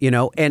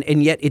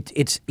 and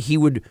yet he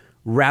would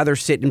rather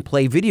sit and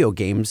play video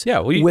games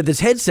with his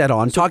headset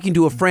on, talking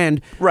to a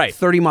friend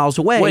 30 miles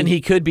away. When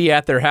he could be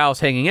at their house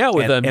hanging out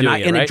with them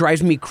and it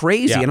drives me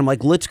crazy. And I'm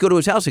like, let's go to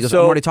his house. He goes, I'm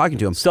already talking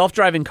to him.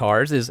 Self-driving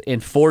cars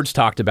and Ford's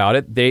talked about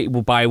it. They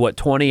will by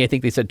I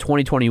think they said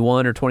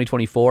 2021 or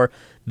 2024,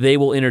 they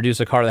will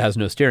introduce a car that has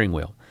no steering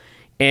wheel.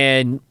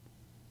 And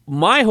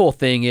my whole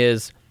thing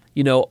is,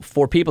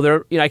 for people that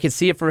are, I can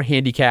see it for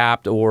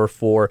handicapped or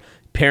for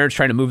parents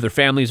trying to move their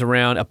families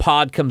around. A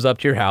pod comes up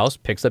to your house,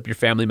 picks up your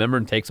family member,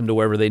 and takes them to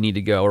wherever they need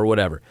to go or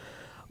whatever.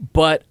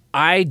 But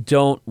I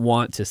don't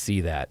want to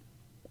see that.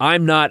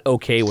 I'm not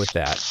okay with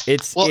that. And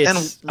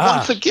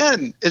once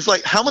again, it's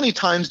like, how many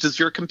times does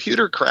your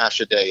computer crash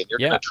a day, and you're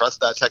going to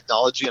trust that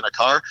technology in a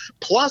car?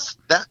 Plus,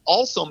 that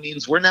also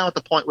means we're now at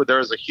the point where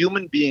there is a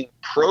human being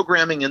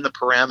programming in the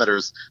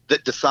parameters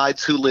that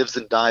decides who lives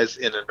and dies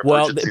in an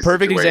emergency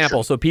perfect situation.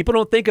 example. So people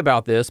don't think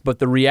about this, but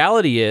the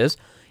reality is,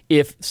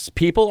 if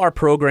people are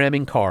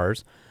programming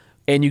cars,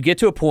 and you get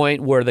to a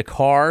point where the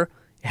car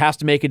has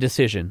to make a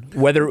decision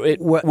whether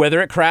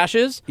it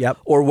crashes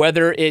or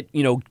whether it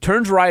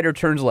turns right or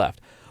turns left.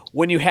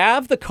 When you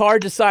have the car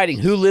deciding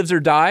who lives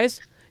or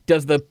dies,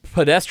 does the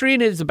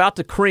pedestrian is about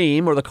to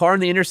cream or the car in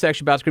the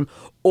intersection about to cream,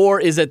 or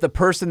is it the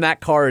person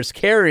that car is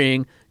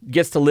carrying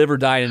gets to live or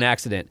die in an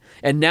accident?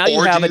 And now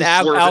you have an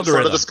algorithm in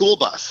front of the school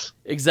bus.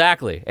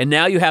 Exactly. And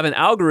now you have an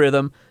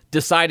algorithm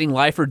deciding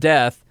life or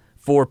death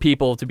for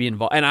people to be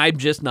involved. And I'm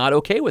just not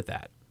okay with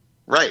that.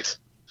 Right.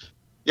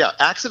 Yeah,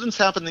 accidents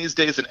happen these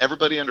days, and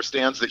everybody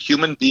understands that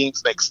human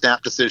beings make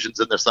snap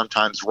decisions, and they're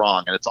sometimes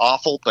wrong. And it's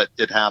awful, but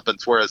it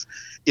happens. Whereas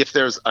if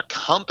there's a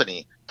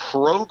company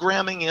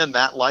programming in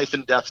that life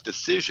and death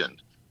decision,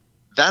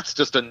 that's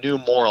just a new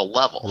moral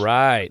level.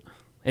 Right.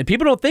 And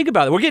people don't think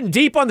about it. We're getting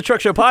deep on the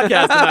Truck Show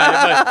podcast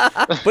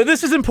tonight, but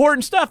this is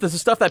important stuff. This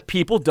is stuff that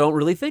people don't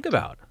really think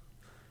about.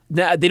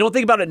 Now, they don't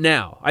think about it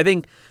now. I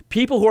think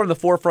people who are on the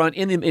forefront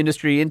in the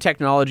industry, in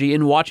technology,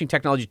 in watching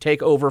technology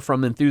take over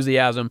from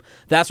enthusiasm,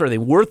 that sort of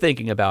thing, we're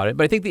thinking about it.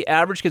 But I think the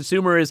average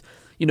consumer is,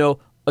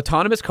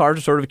 autonomous cars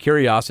are sort of a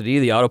curiosity,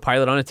 the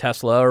autopilot on a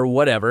Tesla or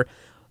whatever.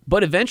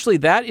 But eventually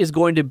that is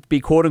going to be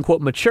quote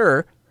unquote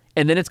mature,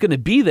 and then it's going to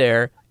be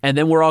there, and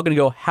then we're all going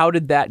to go, how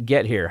did that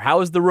get here?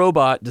 How is the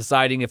robot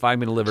deciding if I'm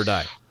going to live or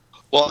die?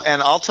 Well,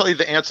 and I'll tell you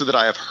the answer that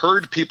I have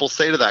heard people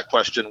say to that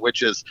question,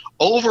 which is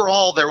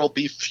overall there will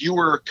be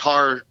fewer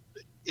car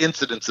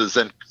incidences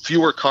and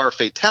fewer car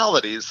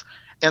fatalities.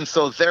 And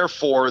so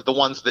therefore the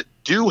ones that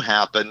do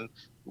happen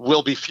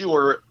will be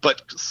fewer,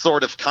 but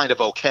sort of kind of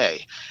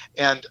okay.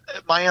 And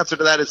my answer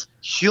to that is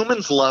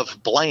humans love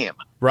blame.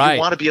 Right. You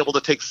want to be able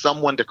to take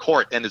someone to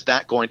court. And is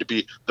that going to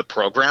be the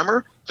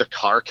programmer, the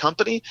car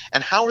company?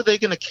 And how are they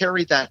going to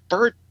carry that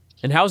burden?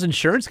 And how is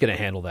insurance going to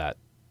handle that?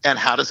 And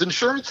how does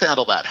insurance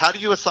handle that? How do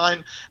you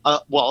assign,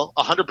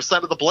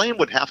 100% of the blame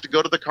would have to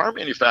go to the car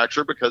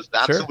manufacturer because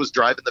that's who was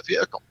driving the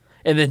vehicle.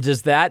 And then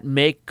does that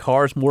make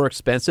cars more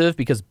expensive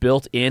because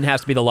built in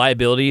has to be the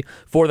liability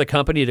for the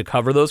company to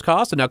cover those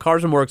costs? And now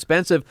cars are more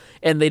expensive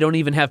and they don't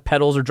even have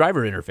pedals or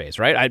driver interface,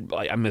 right?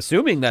 I'm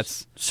assuming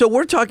that's... So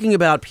we're talking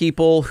about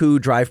people who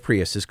drive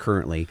Priuses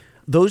currently.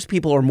 Those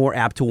people are more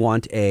apt to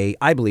want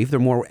I believe they're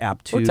more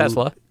apt to...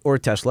 Or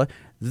Tesla.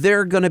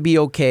 They're going to be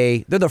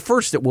okay. They're the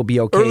first that will be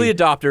okay. Early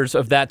adopters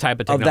of that type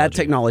of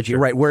technology.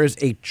 Right. Whereas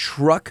a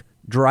truck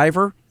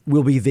driver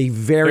will be the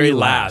very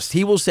last.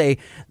 He will say,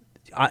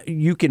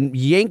 you can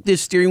yank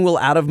this steering wheel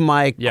out of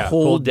my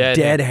cold,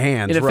 dead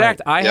hands. And in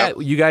fact,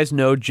 you guys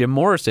know Jim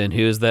Morrison,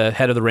 who is the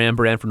head of the Ram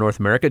brand for North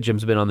America.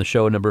 Jim's been on the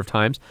show a number of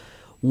times.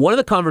 One of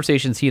the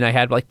conversations he and I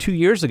had like 2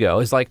 years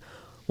ago is like,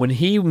 when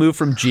he moved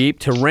from Jeep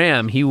to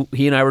Ram, he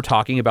and I were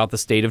talking about the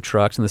state of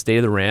trucks and the state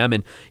of the Ram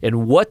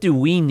and what do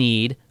we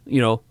need,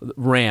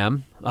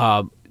 Ram,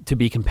 to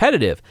be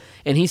competitive.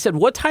 And he said,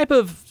 what type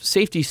of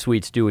safety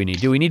suites do we need?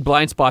 Do we need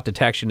blind spot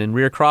detection and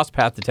rear cross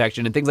path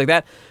detection and things like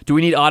that? Do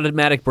we need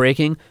automatic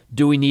braking?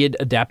 Do we need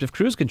adaptive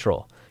cruise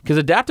control? Because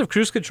adaptive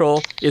cruise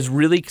control is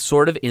really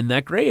sort of in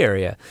that gray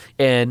area.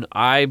 And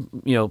my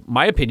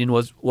opinion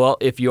was, well,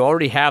 if you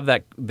already have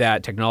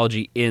that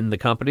technology in the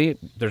company,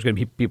 there's going to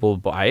be people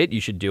who buy it.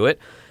 You should do it.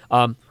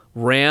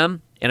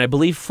 Ram and I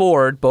believe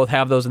Ford both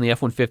have those in the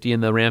F-150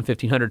 and the Ram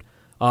 1500.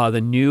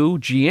 The new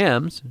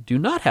GMs do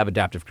not have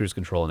adaptive cruise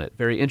control in it.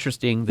 Very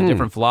interesting, the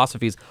different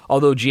philosophies.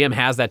 Although GM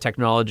has that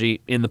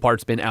technology in the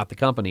parts bin at the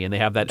company, and they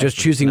have that. Just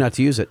choosing not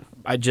to use it.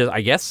 I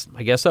guess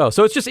so.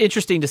 So it's just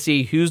interesting to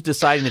see who's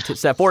deciding to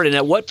step forward, and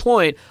at what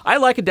point. I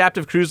like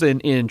adaptive cruise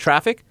in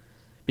traffic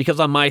because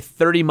on my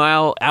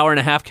 30-mile,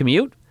 hour-and-a-half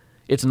commute,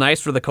 it's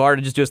nice for the car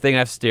to just do its thing. I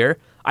have to steer.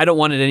 I don't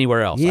want it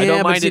anywhere else. Yeah, I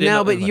don't mind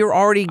it but you're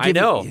already giving... I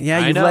know.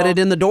 Yeah, you've let it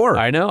in the door.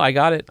 I know. I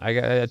got it. I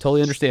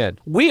totally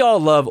understand. We all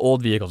love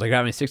old vehicles. I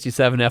got my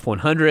 67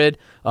 F100.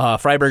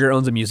 Freiberger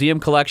owns a museum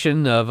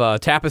collection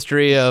of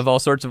tapestry of all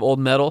sorts of old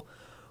metal.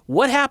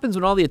 What happens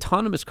when all the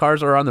autonomous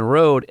cars are on the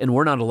road and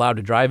we're not allowed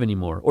to drive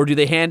anymore? Or do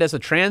they hand us a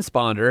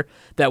transponder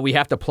that we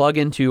have to plug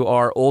into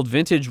our old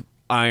vintage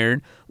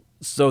iron,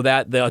 so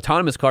that the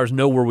autonomous cars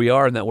know where we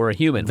are and that we're a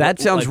human. That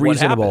sounds what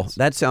reasonable. happens?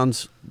 That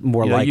sounds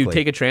more You know, likely. you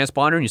take a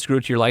transponder and you screw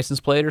it to your license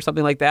plate or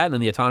something like that, and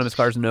then the autonomous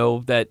cars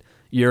know that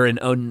you're an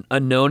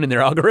unknown in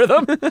their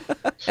algorithm.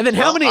 And then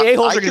how many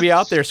a-holes are going to be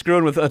out there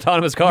screwing with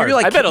autonomous cars? You're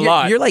like, I bet a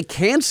lot. You're like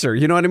cancer,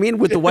 you know what I mean?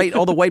 With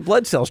all the white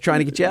blood cells trying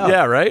to get you out.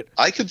 Yeah, right?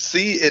 I could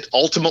see it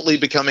ultimately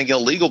becoming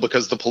illegal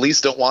because the police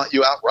don't want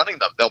you out running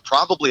them. They'll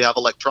probably have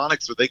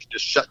electronics where they can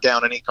just shut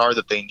down any car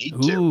that they need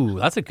to. Ooh,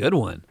 that's a good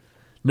one.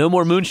 No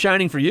more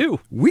moonshining for you.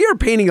 We are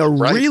painting a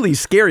really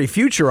scary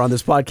future on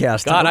this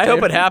podcast. God, I Okay.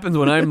 hope it happens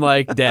when I'm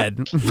like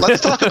dead.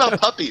 Let's talk about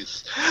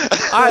puppies.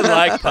 I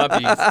like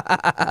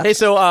puppies. Hey,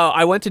 so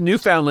I went to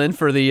Newfoundland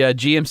for the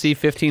GMC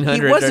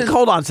 1500. He wasn't.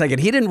 Hold on a second.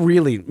 He didn't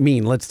really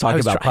mean let's talk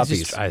about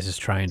puppies. I was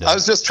just trying to. I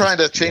was just trying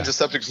to change the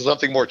subject to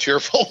something more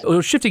cheerful.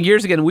 Well, shifting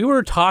gears again, we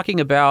were talking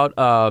about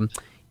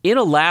in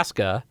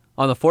Alaska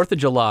on the 4th of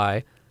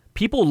July,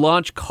 people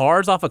launch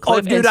cars off a cliff.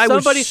 Oh, dude, and I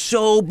was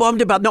so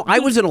bummed about. No, I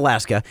was in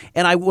Alaska,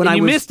 and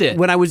you missed it.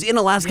 When I was in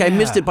Alaska, I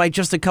missed it by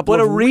just a couple But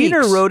of a reader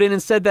weeks. wrote in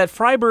and said that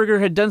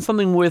Freiburger had done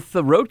something with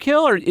the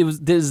roadkill, or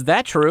is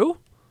that true?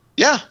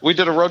 Yeah, we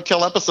did a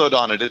roadkill episode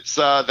on it. It's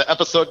the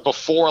episode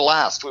before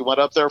last. We went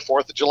up there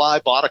 4th of July,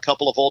 bought a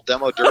couple of old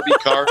demo derby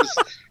cars,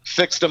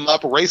 fixed them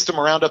up, raced them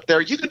around up there.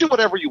 You can do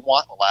whatever you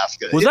want in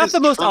Alaska. Was It that is the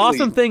most truly-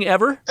 awesome thing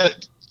ever?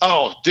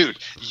 Oh, dude,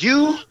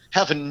 you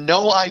have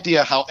no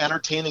idea how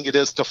entertaining it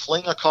is to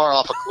fling a car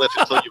off a cliff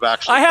until you've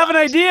actually. I have an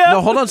idea.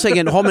 No, hold on a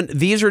second, Holman.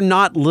 These are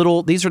not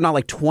little. These are not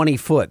like 20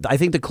 foot. I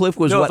think the cliff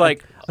was No, it's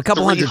like a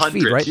couple hundred 300,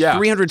 feet, right? yeah.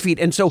 300 feet.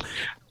 And so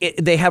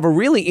they have a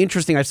really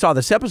interesting. I saw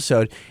this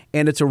episode,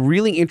 and it's a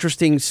really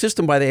interesting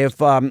system. By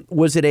the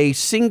was it a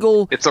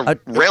single? It's a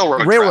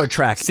railroad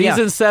track.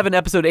 Season 7,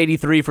 episode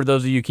 83, for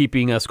those of you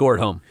keeping score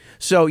at home.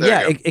 So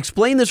There you go.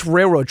 explain this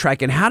railroad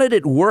track and how did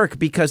it work?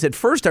 Because at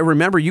first I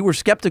remember you were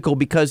skeptical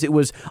because it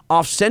was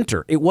off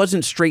center. It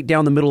wasn't straight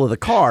down the middle of the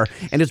car,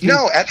 and it's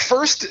No, at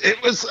first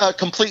it was a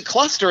complete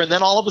cluster, and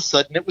then all of a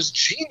sudden it was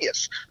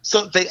genius.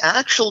 So they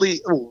actually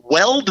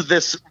weld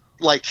this,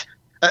 like,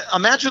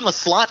 imagine a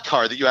slot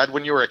car that you had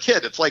when you were a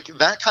kid. It's like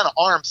that kind of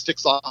arm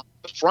sticks off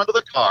the front of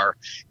the car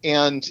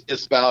and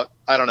is about,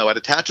 I don't know, it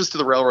attaches to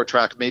the railroad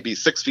track maybe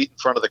 6 feet in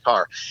front of the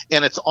car.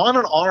 And it's on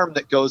an arm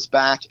that goes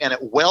back and it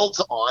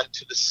welds on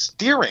to the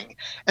steering.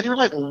 And you're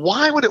like,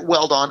 why would it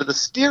weld onto the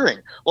steering?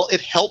 Well, it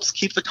helps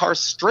keep the car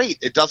straight.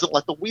 It doesn't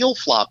let the wheel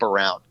flop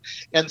around.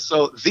 And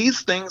so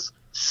these things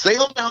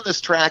sail down this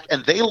track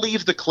and they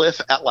leave the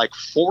cliff at like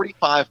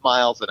 45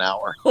 miles an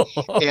hour.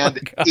 And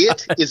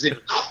it is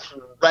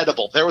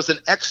incredible. There was an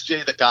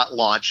XJ that got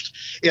launched.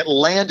 It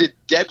landed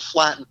dead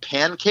flat and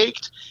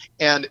pancaked,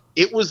 and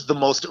it was the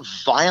most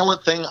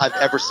violent thing I've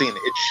ever seen.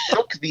 It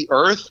shook the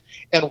earth,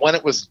 and when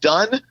it was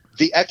done,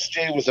 the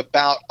XJ was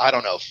about, I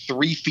don't know,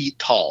 3 feet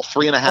tall,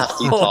 3.5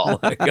 feet tall.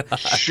 my God.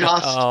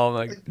 Just Oh,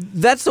 my God.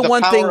 that's the the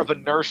one power thing. of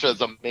inertia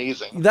is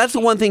amazing. That's the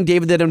one thing,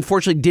 David, that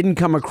unfortunately didn't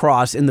come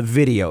across in the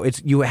video.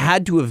 It's you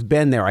had to have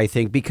been there, I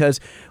think, because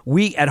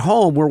we at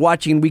home were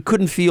watching. We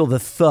couldn't feel the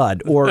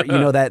thud or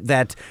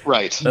that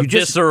Right. you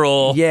just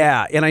visceral.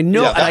 Yeah, and I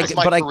know. Yeah, and that I, was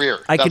my but career.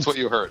 I That's could, what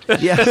you heard.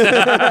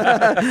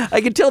 Yeah,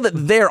 I could tell that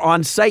there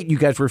on site you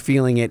guys were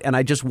feeling it, and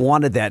I just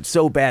wanted that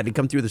so bad to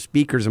come through the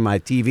speakers of my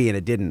TV, and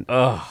it didn't.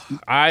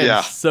 I am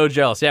Yeah. so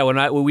jealous. Yeah,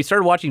 when we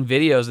started watching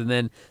videos, and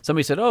then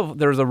somebody said, "Oh,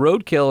 there was a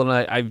roadkill,"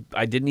 and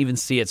I didn't even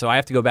see it, so I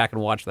have to go back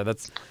and watch that.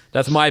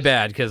 That's my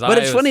bad because. But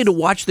it's funny to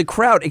watch the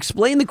crowd.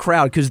 Explain the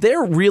crowd because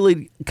they're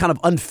really kind of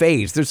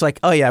unfazed. There's like,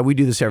 oh yeah, we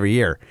do this every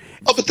year.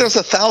 Oh, but there's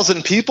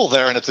 1,000 people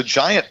there, and it's a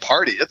giant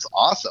party. It's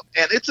awesome,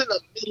 and it's in the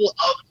middle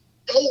of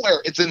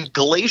nowhere. It's in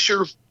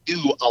Glacier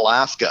View,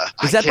 Alaska.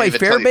 Is that by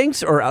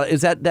Fairbanks or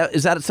is that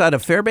outside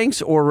of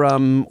Fairbanks or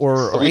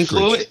We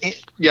flew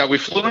Anchorage? we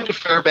flew into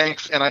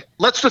Fairbanks, and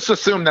let's just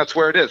assume that's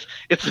where it is.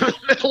 It's in the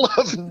middle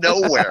of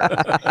nowhere,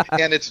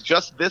 and it's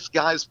just this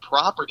guy's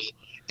property.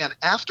 And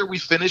after we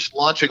finished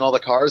launching all the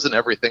cars and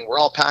everything, we're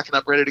all packing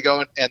up, ready to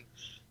go, and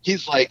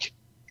he's like,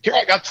 "Here,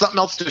 I got something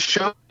else to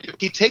show you."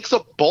 He takes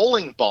a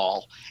bowling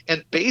ball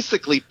and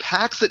basically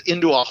packs it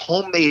into a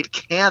homemade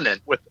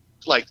cannon with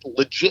like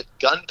legit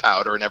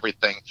gunpowder and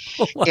everything.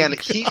 And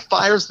he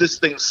fires this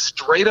thing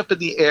straight up in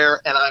the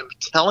air, and I'm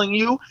telling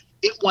you,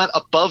 it went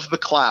above the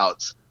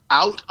clouds,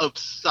 out of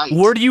sight.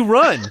 Where do you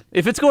run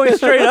if it's going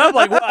straight up?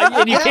 Like,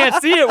 and you can't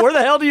see it. Where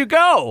the hell do you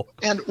go?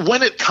 And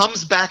when it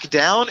comes back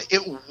down, it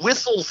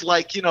whistles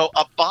like, a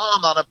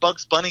bomb on a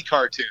Bugs Bunny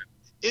cartoon.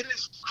 It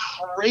is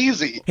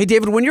crazy. Hey,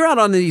 David, when you're out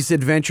on these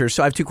adventures,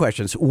 so I have two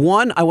questions.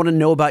 One, I want to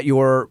know about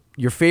your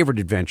favorite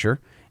adventure,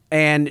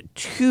 and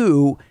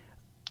two,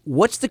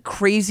 what's the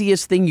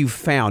craziest thing you've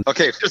found?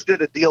 Okay, just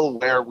did a deal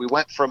where we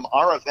went from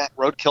our event,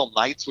 Roadkill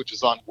Nights, which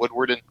is on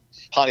Woodward in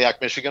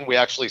Pontiac, Michigan. We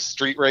actually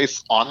street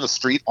race on the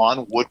street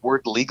on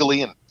Woodward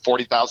legally, and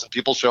 40,000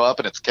 people show up,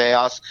 and it's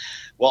chaos.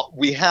 Well,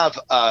 we have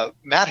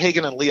Matt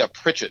Hagen and Leah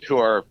Pritchett, who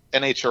are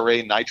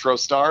NHRA Nitro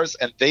stars,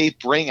 and they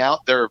bring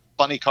out their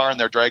funny car and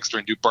their dragster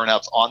and do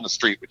burnouts on the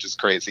street, which is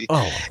crazy.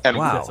 Oh, and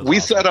wow. we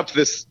set up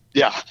this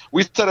Yeah,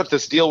 we set up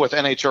this deal with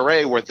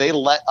NHRA where they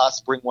let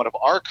us bring one of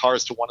our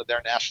cars to one of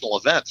their national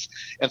events.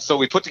 And so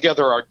we put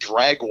together our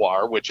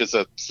Draguar, which is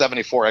a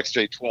 74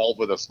 XJ12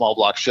 with a small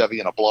block Chevy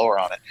and a blower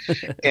on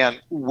it.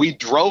 And we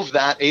drove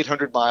that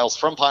 800 miles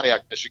from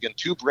Pontiac, Michigan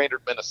to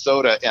Brainerd,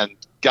 Minnesota, and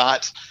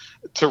got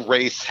to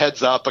race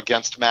heads up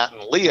against Matt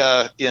and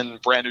Leah in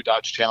brand new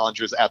Dodge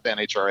Challengers at the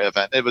NHRA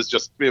event. It was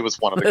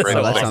one of the greatest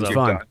that things sounds we've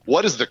fun. done.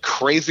 What is the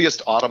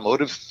craziest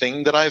automotive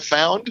thing that I've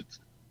found?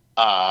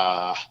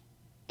 I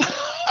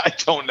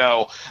don't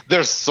know.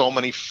 There's so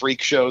many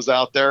freak shows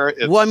out there.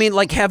 Well, I mean,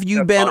 like, have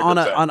you been on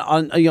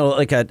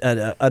like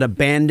an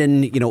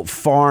abandoned,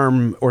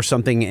 farm or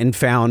something and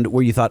found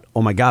where you thought,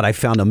 oh my God, I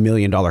found $1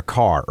 million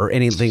car or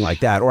anything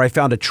like that, or I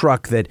found a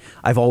truck that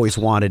I've always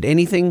wanted,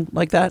 anything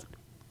like that?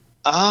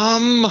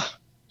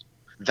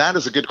 That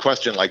is a good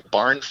question. Like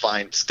barn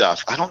find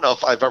stuff. I don't know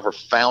if I've ever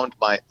found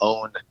my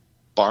own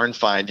barn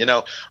find.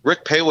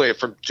 Rick Payway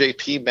from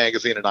JP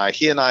Magazine and I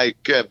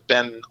have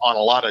been on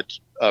a lot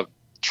of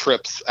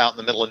trips out in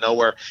the middle of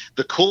nowhere.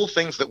 The cool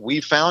things that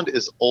we found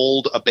is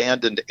old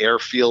abandoned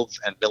airfields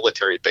and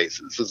military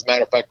bases. As a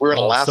matter of fact, we were in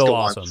Alaska so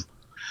once. awesome.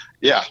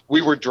 Yeah,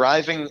 we were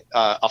driving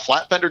a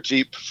flat fender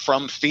Jeep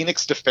from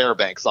Phoenix to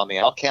Fairbanks on the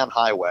Alcan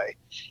Highway.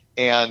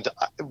 And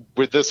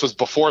this was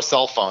before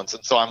cell phones.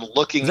 And so I'm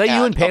looking at... Is that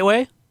you and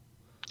Payway?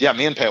 Yeah,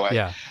 me and Payway.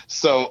 Yeah.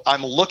 So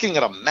I'm looking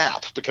at a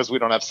map because we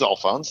don't have cell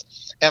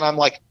phones. And I'm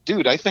like,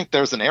 dude, I think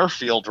there's an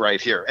airfield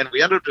right here. And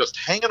we ended up just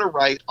hanging a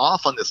right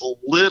off on this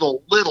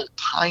little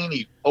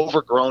tiny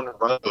overgrown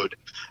road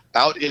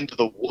out into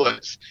the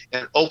woods.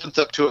 And it opens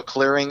up to a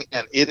clearing.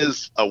 And it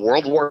is a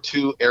World War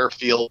II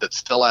airfield that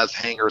still has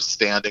hangars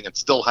standing. It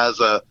still has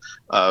a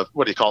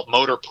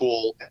motor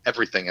pool,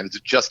 everything. And it's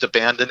just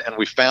abandoned. And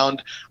we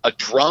found a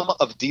drum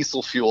of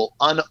diesel fuel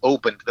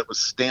unopened that was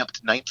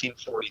stamped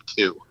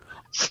 1942.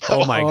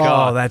 Oh my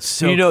God, that's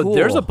so cool.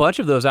 There's a bunch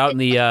of those out in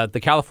the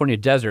California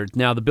desert.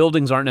 Now the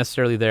buildings aren't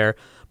necessarily there,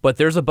 but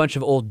there's a bunch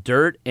of old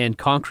dirt and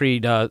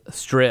concrete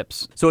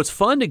strips. So it's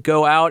fun to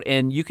go out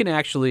and you can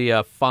actually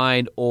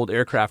find old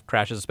aircraft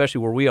crashes,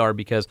 especially where we are,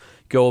 because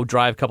go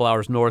drive a couple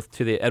hours north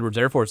to the Edwards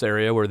Air Force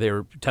area where they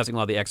were testing a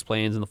lot of the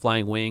X-planes and the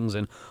flying wings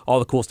and all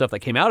the cool stuff that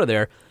came out of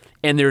there.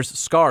 And there's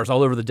scars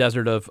all over the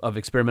desert of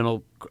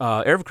experimental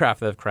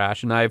aircraft that have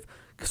crashed. And I've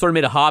sort of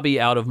made a hobby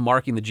out of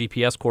marking the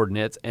GPS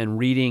coordinates and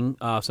reading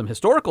some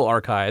historical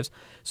archives.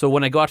 So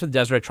when I go out to the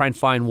desert, I try and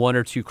find one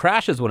or two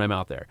crashes when I'm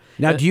out there.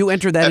 Now, do you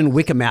enter that in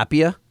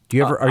Wikimapia? Do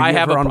you ever? Are you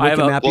ever on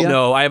Wikimapia?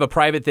 No, I have a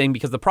private thing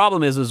because the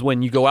problem is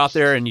when you go out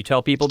there and you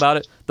tell people about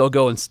it, they'll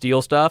go and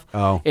steal stuff.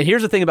 Oh. And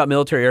here's the thing about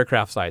military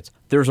aircraft sites.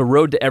 There's a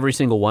road to every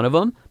single one of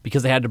them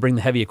because they had to bring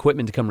the heavy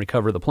equipment to come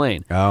recover the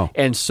plane. Oh.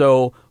 And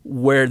so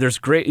where there's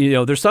great,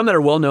 there's some that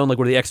are well known, like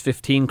where the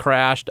X-15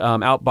 crashed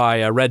out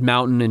by Red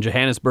Mountain in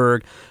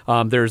Johannesburg.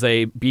 There's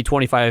a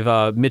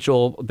B-25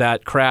 Mitchell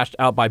that crashed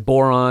out by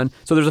Boron.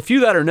 So there's a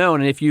few that are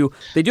known, and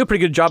they do a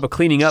pretty good job of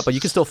cleaning up, but you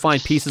can still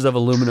find pieces of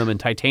aluminum and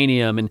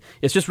titanium, and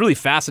it's just really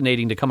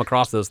fascinating to come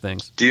across those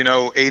things. Do you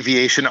know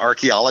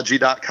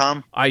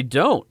aviationarchaeology.com? I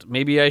don't.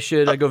 Maybe I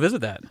should go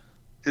visit that.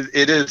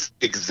 It is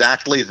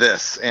exactly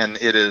this, and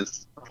it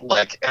is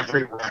like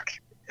every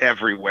wreck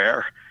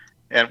everywhere,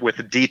 and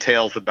with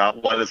details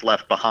about what is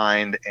left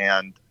behind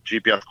and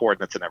GPS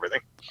coordinates and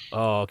everything.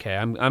 Oh, okay.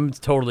 I'm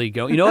totally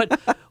going. You know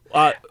what?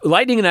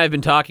 Lightning and I have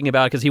been talking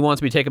about it because he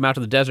wants me to take him out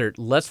to the desert.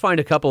 Let's find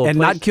a couple of and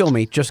places. not kill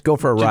me. Just go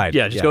for a ride.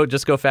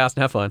 Just go fast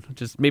and have fun.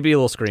 Just maybe a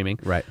little screaming.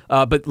 Right.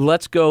 But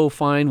let's go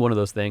find one of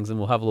those things and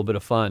we'll have a little bit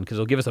of fun because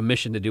it'll give us a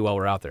mission to do while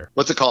we're out there.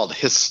 What's it called?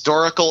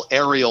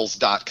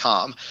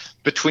 HistoricalAerials.com.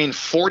 Between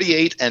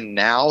 48 and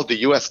now, the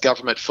U.S.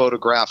 government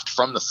photographed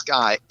from the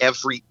sky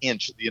every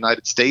inch of the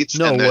United States.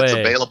 No way. It's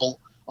available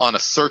on a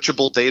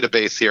searchable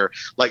database here.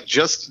 Like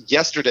just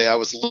yesterday, I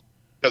was looking,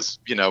 because,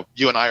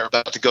 you and I are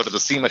about to go to the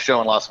SEMA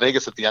show in Las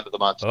Vegas at the end of the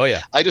month. Oh,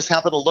 yeah. I just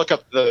happened to look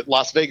up the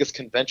Las Vegas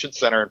Convention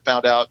Center and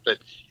found out that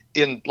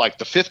in like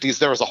the 50s,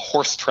 there was a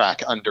horse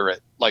track under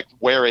it. Like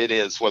where it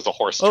was a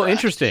horse track. Oh,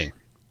 interesting.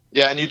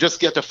 Yeah, and you just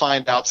get to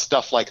find out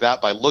stuff like that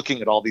by looking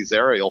at all these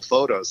aerial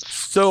photos.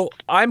 So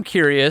I'm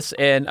curious,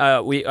 and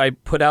I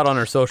put out on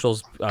our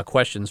socials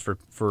questions for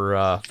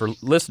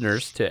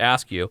listeners to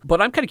ask you.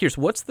 But I'm kind of curious,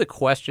 what's the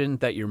question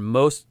that you're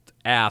most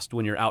asked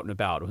when you're out and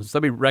about? When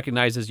somebody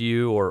recognizes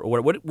you, or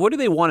what do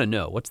they want to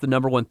know? What's the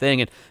number one thing?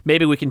 And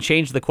maybe we can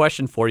change the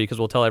question for you because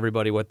we'll tell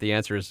everybody what the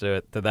answer is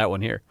to that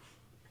one here.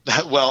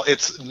 Well,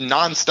 it's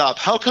nonstop.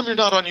 How come you're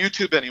not on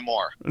YouTube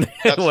anymore?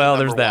 Well,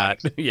 there's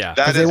that. Yeah.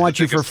 Because they want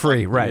you for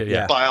free, right?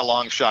 Yeah. By a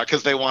long shot,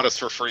 because they want us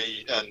for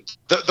free. And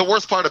the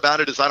worst part about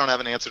it is I don't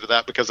have an answer to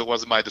that because it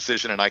wasn't my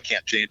decision and I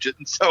can't change it.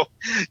 And so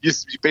you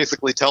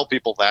basically tell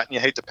people that, and you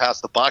hate to pass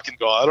the buck and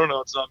go, I don't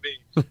know, it's not me.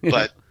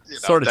 But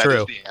Sort of that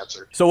true. is the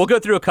answer. So we'll go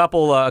through a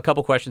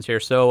couple questions here.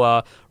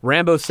 So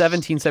Rambo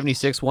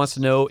 1776 wants to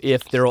know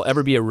if there will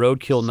ever be a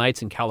Roadkill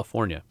Nights in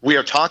California. We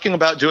are talking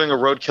about doing a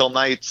Roadkill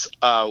Nights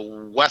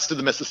west of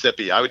the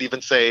Mississippi. I would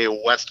even say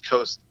West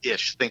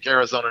Coast-ish. Think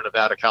Arizona,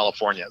 Nevada,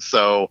 California.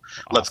 So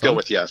let's go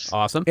with yes.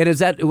 Awesome. And is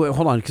that, wait,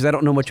 hold on, because I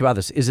don't know much about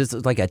this. Is this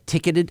like a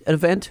ticketed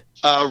event?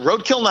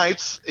 Roadkill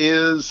Nights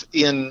is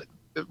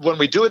when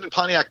we do it in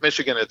Pontiac,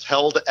 Michigan, it's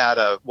held at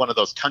one of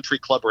those country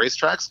club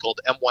racetracks called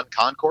M1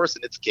 Concourse,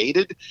 and it's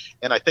gated.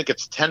 And I think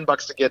it's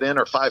 $10 to get in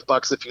or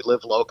 $5 if you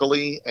live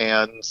locally.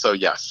 And so,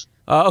 yes.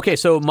 Okay,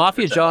 so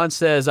Mafia John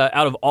says,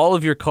 out of all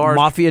of your cars...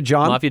 Mafia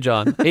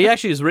John? He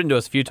actually has written to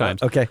us a few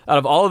times. Okay. Out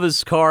of all of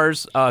his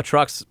cars,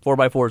 trucks,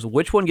 4x4s,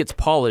 which one gets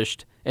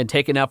polished and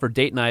taken out for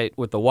date night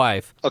with the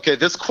wife? Okay,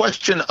 this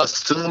question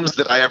assumes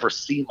that I ever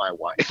see my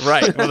wife.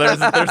 Right, well, there's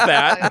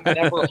that. I'm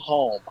never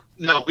home.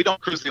 No, we don't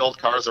cruise the old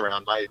cars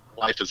around. My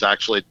wife is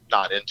actually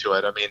not into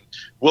it. I mean,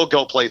 we'll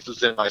go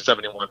places in my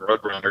 71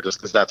 Roadrunner just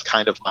because that's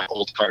kind of my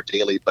old car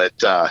daily, but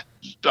I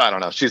don't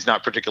know. She's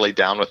not particularly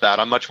down with that.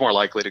 I'm much more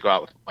likely to go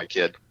out with my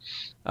kid.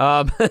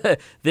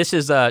 This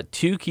is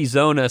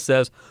 2Kizona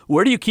says,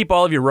 where do you keep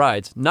all of your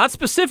rides? Not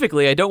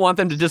specifically, I don't want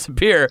them to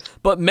disappear,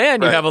 but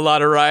man, you have a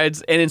lot of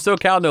rides, and in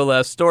SoCal no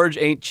less, storage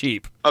ain't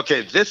cheap.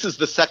 Okay, this is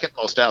the second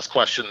most asked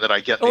question that I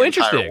get in the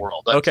entire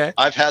world. Okay.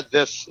 I've had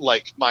this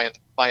like my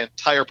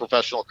entire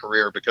professional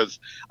career because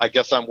I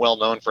guess I'm well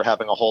known for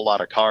having a whole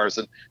lot of cars,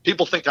 and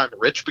people think I'm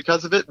rich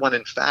because of it when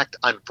in fact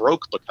I'm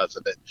broke because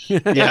of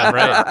it. Yeah,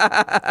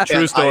 right.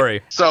 True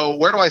story. So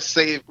where do I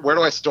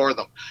store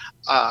them?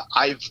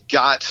 I've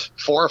got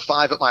 4 or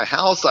 5 at my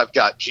house. I've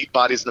got Jeep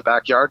bodies in the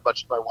backyard,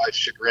 much to my wife's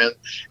chagrin.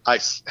 I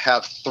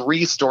have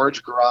 3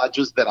 storage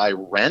garages that I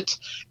rent,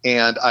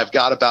 and I've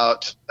got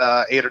about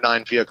 8 or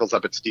 9 vehicles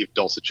up at Steve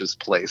Dulcich's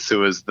place,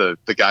 who is the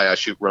guy I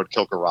shoot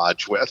Roadkill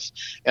Garage with.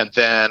 And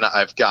then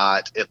I've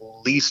got at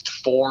least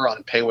 4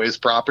 on Payway's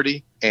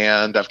property,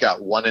 and I've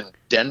got 1 in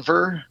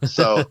Denver.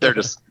 So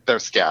they're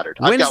scattered.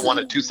 I've got 1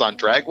 at Tucson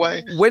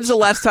Dragway. When's the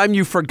last time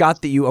you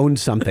forgot that you owned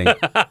something?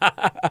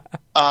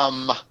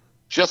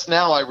 Just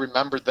now, I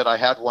remembered that I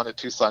had 1 at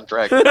Tucson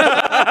Dragway.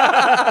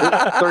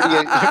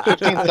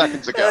 15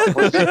 seconds ago.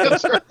 Was the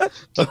answer.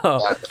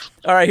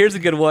 All right, here's a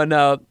good one.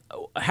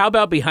 How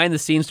about behind the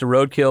scenes to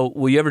Roadkill?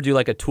 Will you ever do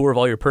like a tour of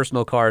all your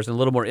personal cars and a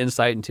little more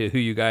insight into who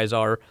you guys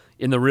are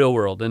in the real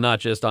world and not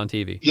just on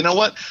TV? You know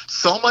what?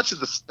 So much of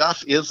the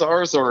stuff is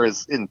ours or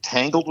is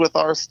entangled with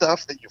our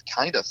stuff that you've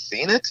kind of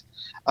seen it.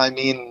 I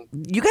mean,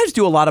 you guys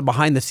do a lot of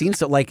behind the scenes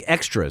stuff, like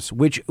extras,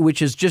 which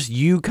is just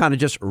you kind of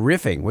just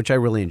riffing, which I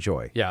really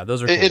enjoy. Yeah,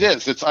 those are cool. It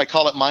is. I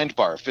call it mind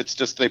barf. It's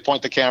just they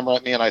point the camera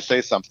at me and I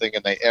say something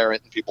and they air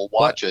it and people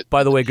watch it.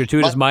 By the way,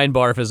 Gratuitous Mind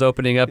Barf is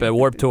opening up at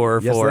Warped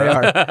Tour Yes, for. they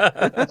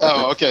are.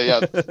 Oh, okay,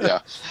 yeah.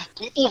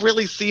 People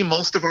really see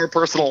most of our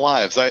personal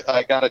lives.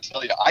 I got to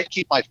tell you, I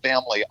keep my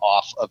family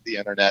off of the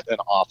internet and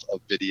off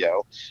of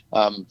video.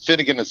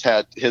 Finnegan has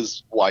had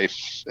his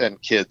wife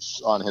and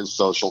kids on his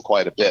social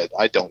quite a bit.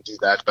 I don't do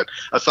that, but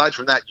aside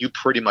from that, you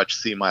pretty much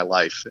see my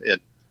life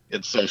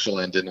in social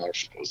and in our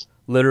shows.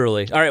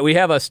 Literally. All right, we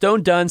have a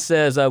Stone Dunn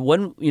says,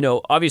 when,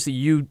 obviously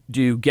you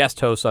do guest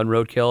hosts on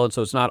Roadkill, and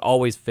so it's not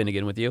always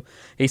Finnegan with you.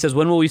 He says,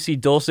 when will we see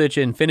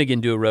Dulcich and Finnegan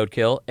do a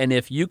Roadkill? And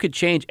if you could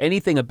change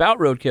anything about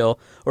Roadkill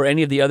or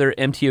any of the other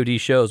MTOD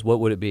shows,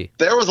 what would it be?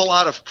 There was a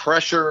lot of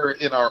pressure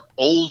in our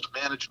old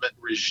management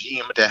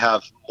regime to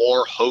have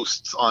more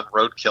hosts on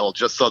Roadkill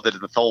just so that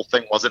the whole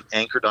thing wasn't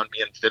anchored on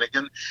me and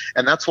Finnegan.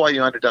 And that's why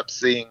you ended up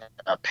seeing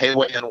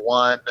Payway in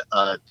 1,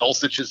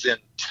 Dulcich is in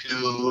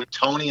 2,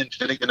 Tony and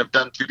Finnegan have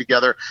done 2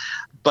 together.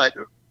 But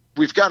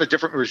we've got a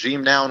different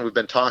regime now, and we've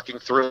been talking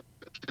through it.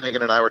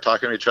 Finnegan and I were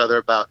talking to each other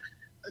about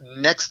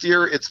next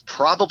year it's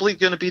probably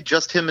going to be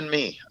just him and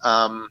me.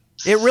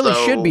 It really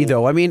should be,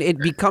 though. I mean, it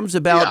becomes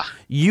about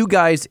you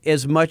guys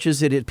as much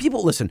as it is.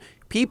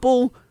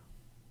 People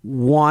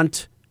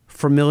want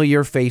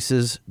familiar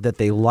faces that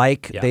they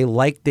like. Yeah.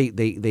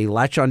 They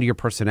latch onto your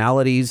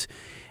personalities.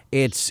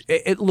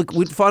 Look,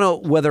 we'd follow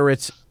whether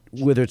it's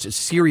a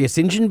serious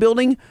engine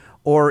building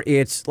or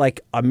it's like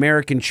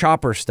American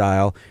Chopper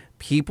style.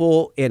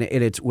 People, and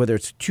it's whether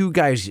it's 2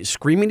 guys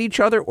screaming at each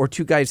other or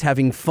 2 guys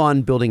having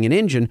fun building an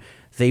engine,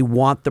 they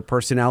want the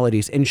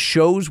personalities. And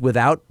shows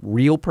without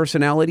real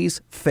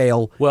personalities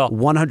fail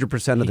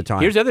 100% of the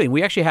time. Here's the other thing.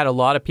 We actually had a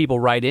lot of people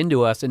write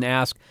into us and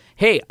ask,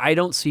 hey, I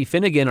don't see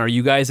Finnegan. Are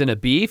you guys in a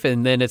beef?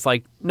 And then it's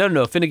like,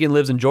 no. Finnegan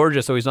lives in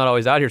Georgia, so he's not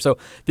always out here. So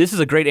this is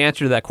a great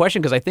answer to that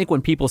question, because I think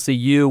when people see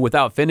you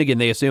without Finnegan,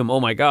 they assume, oh,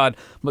 my God,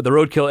 but the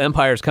Roadkill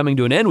Empire is coming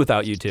to an end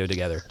without you 2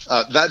 together.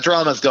 That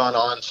drama's gone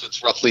on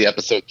since roughly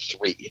episode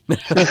 3.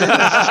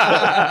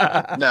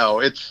 No,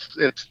 it's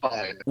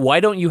fine. Why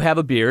don't you have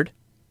a beard?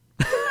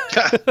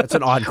 That's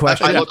an odd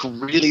question. I look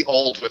really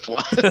old with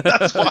one.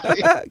 That's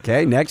why.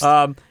 Okay, next.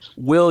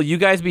 Will you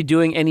guys be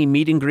doing any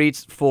meet and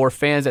greets for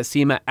fans at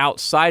SEMA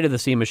outside of the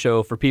SEMA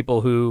show for people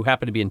who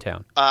happen to be in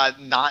town?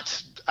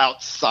 Not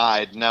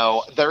outside,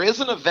 no. There is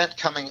an event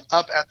coming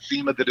up at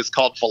SEMA that is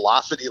called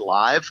Velocity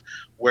Live,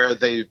 where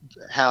they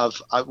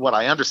have what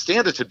I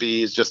understand it to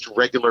be is just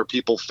regular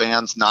people,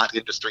 fans, not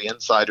industry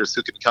insiders,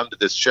 who can come to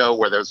this show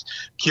where there's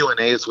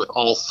Q&As with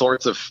all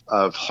sorts of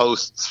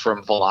hosts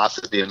from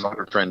Velocity and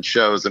Motor Trend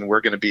shows, and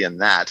we're going to be in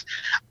that.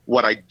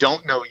 What I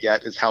don't know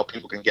yet is how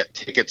people can get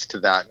tickets to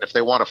that. And if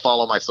they want to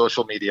follow my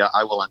social media,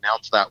 I will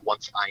announce that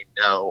once I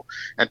know.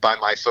 And by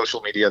my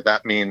social media,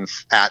 that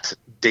means at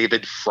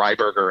David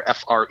Freiberger,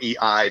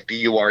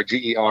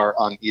 FreiBurger,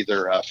 on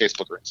either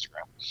Facebook or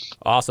Instagram.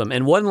 Awesome.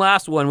 And one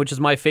last one, which is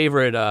my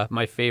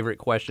favorite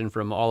question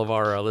from all of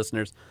our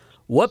listeners.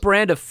 What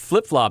brand of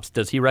flip-flops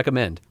does he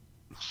recommend?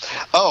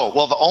 Oh,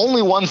 well, the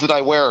only ones that I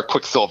wear are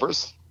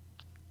Quicksilvers.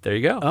 There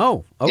you go.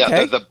 Oh,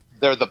 okay. Yeah,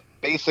 they're the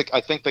basic, I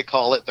think they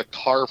call it the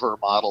Carver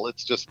model.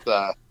 It's just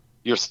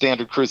your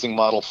standard cruising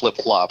model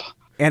flip-flop.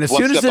 And as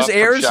soon as this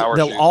airs,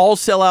 they'll all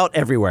sell out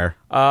everywhere.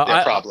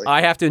 Probably.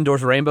 I have to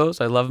endorse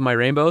rainbows. I love my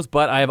rainbows,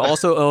 but I have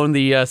also owned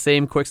the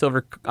same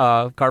Quicksilver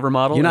Carver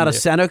model. You're not a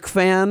Senec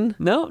fan?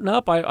 Nope.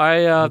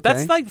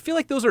 That's like, I feel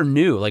like those are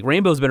new. Like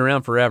Rainbow's been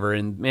around forever,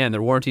 and man,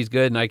 their warranty's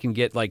good, and I can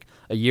get like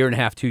a year and a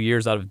half, 2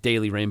 years out of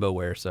daily rainbow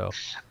wear. So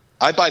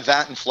I buy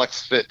that and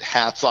FlexFit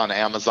hats on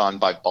Amazon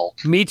by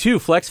bulk. Me too.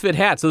 FlexFit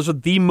hats. Those are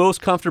the most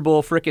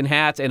comfortable freaking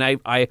hats, and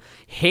I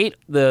hate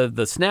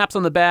the snaps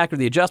on the back or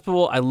the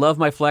adjustable. I love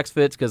my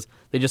FlexFits because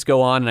they just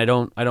go on, and I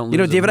don't. You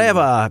know, David, I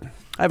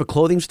have a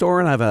clothing store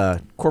and I have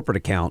a corporate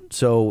account.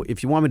 So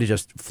if you want me to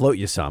just float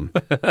you some,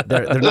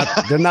 they're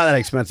not that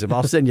expensive.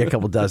 I'll send you a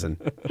couple dozen.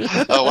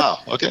 Oh wow,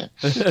 okay.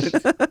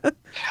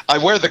 I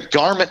wear the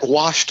Garment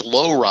washed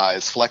low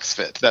rise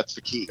FlexFit. That's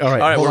the key. All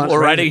right,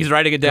 we're writing. He's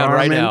writing it down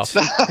right now.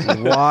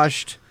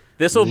 Washed.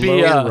 This will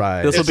be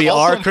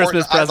our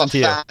Christmas present to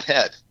you. I have a fat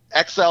head.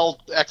 XL,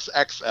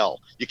 XXL.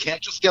 You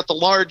can't just get the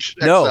large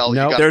XL.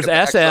 No. There's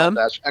SM,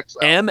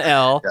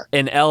 ML,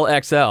 and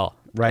LXL.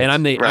 Right. And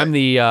I'm the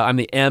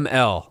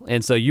ML,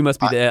 and so you must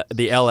be the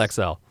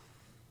LXL.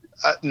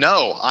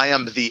 No, I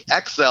am the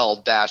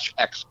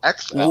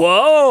XL-XXL.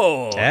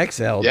 Whoa!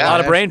 XL. Yeah. A lot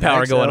of brain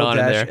power going on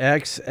in there.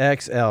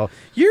 XXL.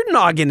 Your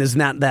noggin is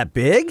not that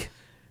big.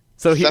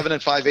 So 7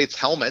 5/8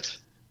 helmet.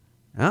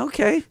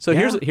 Okay. So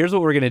here's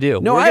what we're gonna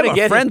do. No, we're I have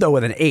gonna a friend though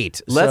with an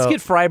 8. Let's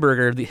get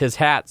Freiberger his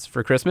hats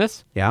for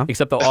Christmas. Yeah.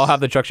 Except they'll all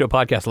have the Truck Show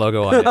Podcast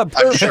logo on it.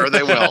 I'm sure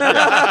they will.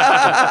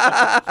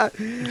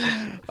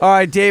 All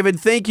right, David,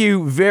 thank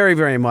you very,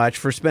 very much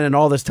for spending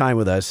all this time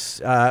with us.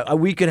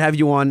 We could have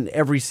you on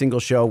every single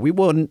show. We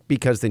wouldn't,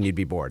 because then you'd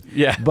be bored.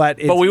 Yeah. But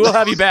we will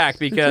have you back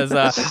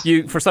because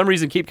you, for some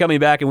reason, keep coming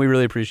back, and we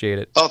really appreciate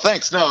it. Oh,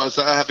 thanks. No, I was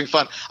having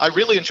fun. I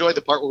really enjoyed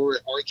the part where we were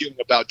arguing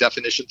about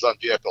definitions on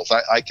vehicles.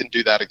 I can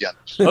do that again.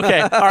 Okay.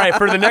 All right.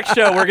 For the next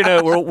show,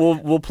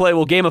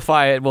 we'll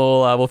gamify it.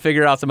 We'll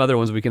figure out some other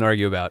ones we can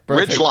argue about.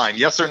 Ridgeline,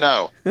 yes or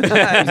no?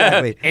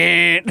 Exactly.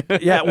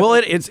 Yeah. Well,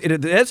 it is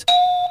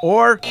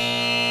or.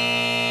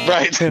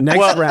 Right.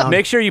 Next round.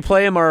 Make sure you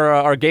play him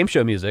our game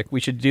show music. We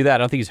should do that. I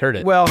don't think he's heard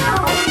it. Well,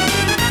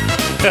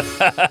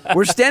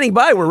 we're standing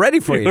by. We're ready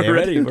for you,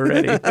 David. We're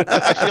ready.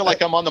 I feel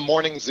like I'm on the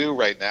morning zoo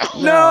right now.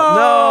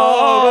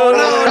 No,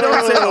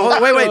 don't say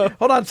that. Wait.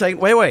 Hold on a second.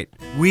 Wait.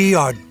 We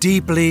are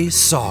deeply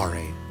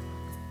sorry.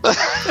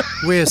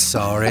 We're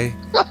sorry.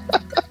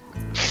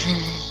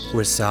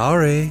 We're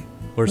sorry.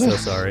 We're so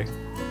sorry.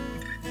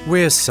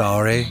 We're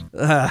sorry.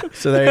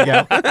 So there you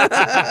go.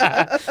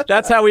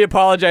 That's how we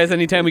apologize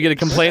anytime we get a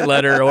complaint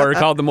letter or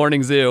called the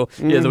morning zoo,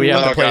 is we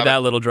have to play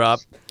that little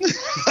drop.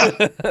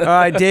 All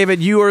right,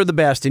 David, you are the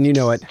best, and you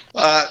know it.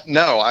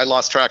 No, I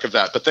lost track of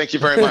that, but thank you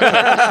very much.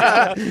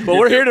 Well,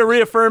 we're here to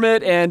reaffirm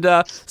it, and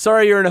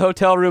sorry you're in a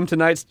hotel room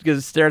tonight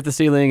to stare at the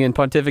ceiling and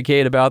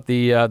pontificate about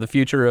the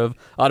future of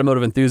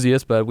automotive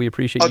enthusiasts, but we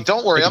appreciate you. Oh,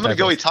 don't worry. I'm going to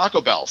go eat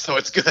Taco Bell, so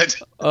it's good.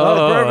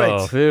 Oh,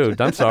 perfect. Dude,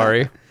 I'm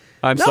sorry.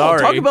 I'm sorry.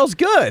 Taco Bell's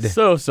good.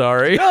 So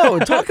sorry. No,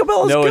 Taco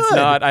Bell is good. No, it's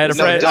not. I had a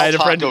friend. Del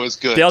Taco is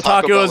good. Del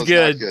Taco is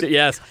good.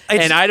 Yes.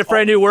 And I had a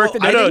friend who worked.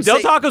 Del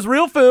Taco's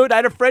real food. I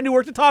had a friend who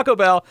worked at Taco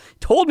Bell.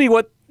 Told me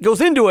what goes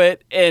into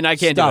it, and I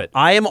can't do it.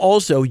 I am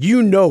also,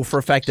 for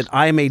a fact that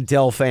I am a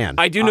Del fan.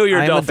 I do know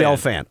you're a Del fan. I'm a Del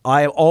fan.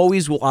 I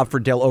always will opt for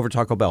Del over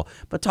Taco Bell,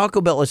 but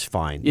Taco Bell is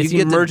fine. It's you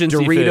get emergency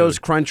the Doritos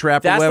food.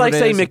 Crunchwrap. That's like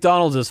saying is.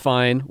 McDonald's is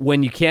fine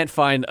when you can't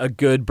find a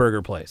good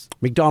burger place.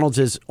 McDonald's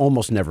is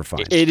almost never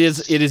fine. It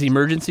is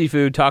emergency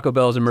food. Taco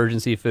Bell is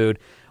emergency food,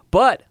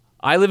 but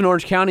I live in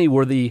Orange County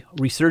where the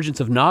resurgence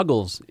of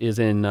Noggles is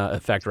in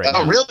effect right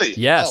now. Oh, really?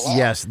 Yes. Oh, wow.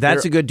 Yes,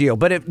 that's a good deal.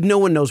 But if no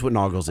one knows what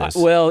Noggles is.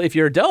 Well, if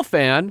you're a Del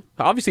fan,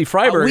 obviously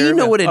Freiberger. We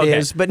know what it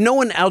is, but no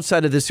one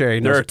outside of this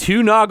area knows. There are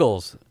 2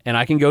 Noggles, and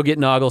I can go get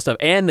Noggle stuff.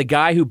 And the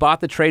guy who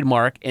bought the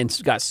trademark and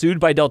got sued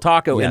by Del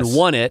Taco and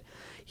won it,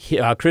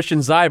 Christian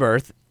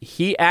Zyberth,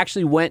 he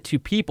actually went to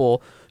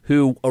people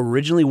who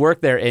originally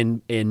worked there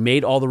and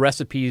made all the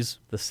recipes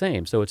the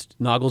same. So it's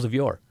Noggles of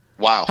yore.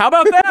 Wow. How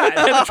about that?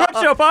 The Truck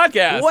Show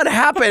Podcast. What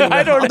happened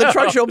I don't on the know.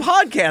 Truck Show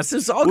Podcast?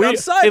 This all gone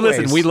sideways.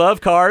 Hey, listen, we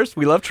love cars,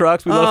 we love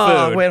trucks, we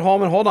love food. Wait,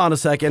 hold on a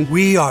second.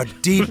 We are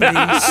deeply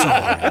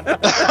sorry.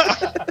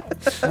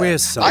 We're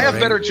sorry. I have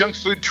better junk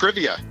food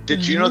trivia.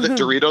 Did you know that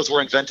Doritos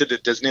were invented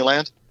at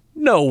Disneyland?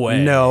 No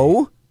way.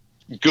 No.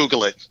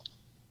 Google it.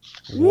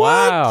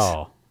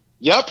 Wow.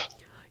 Yep.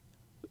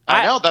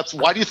 I know. That's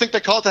why do you think they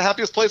call it the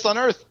happiest place on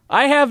earth?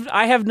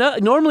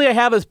 Normally I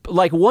have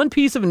like one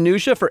piece of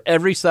minutia for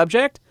every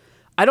subject.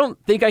 I don't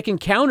think I can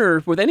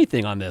counter with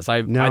anything on this.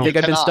 I think I've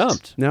been cannot.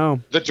 stumped.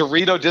 No. The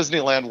Dorito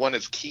Disneyland one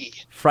is key.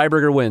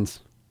 Freiburger wins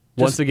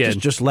once again.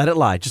 Just let it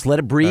lie. Just let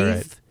it breathe. All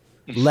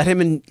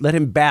right. Let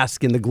him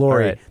bask in the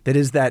glory All right. that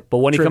is that. But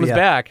when he comes trivia.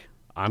 back,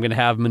 I'm going to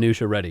have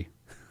minutia ready.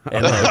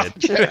 And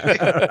loaded. Make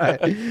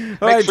right,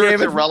 sure it's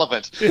David.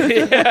 irrelevant.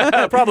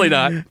 Yeah, probably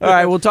not. All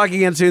right, we'll talk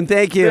again soon.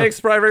 Thank you.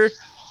 Thanks, Freiburger.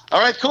 All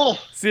right, cool.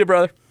 See you,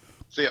 brother.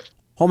 See ya.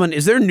 Holman,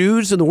 is there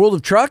news in the world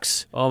of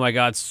trucks? Oh my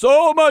God,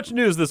 so much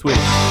news this week.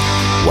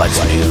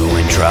 What's new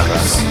in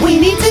trucks? We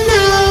need to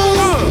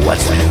know.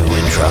 What's new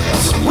in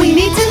trucks? We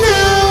need to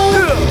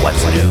know.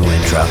 What's new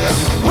in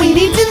trucks? We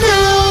need to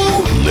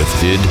know.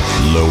 Lifted,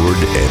 lowered,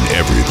 and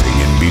everything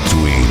in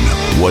between.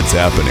 What's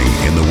happening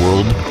in the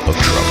world of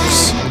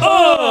trucks?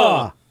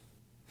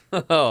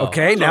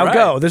 Okay, now all right.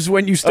 go. This is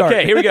when you start.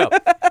 Okay, here we go.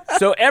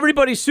 So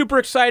everybody's super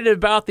excited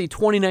about the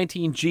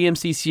 2019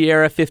 GMC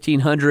Sierra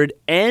 1500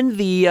 and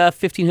the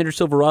 1500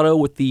 Silverado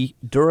with the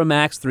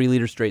Duramax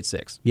 3-liter straight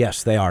six.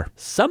 Yes, they are.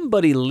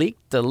 Somebody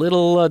leaked a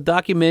little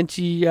somebody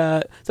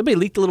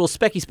leaked a little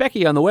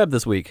specky on the web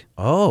this week.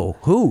 Oh,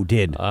 who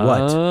did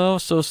what? Oh,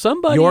 so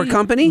somebody. Your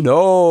company?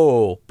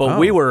 No, but Oh.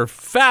 we were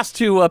fast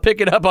to pick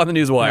it up on the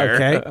newswire.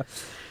 Okay.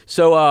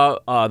 So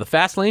the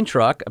Fast Lane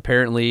truck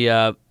apparently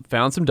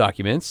found some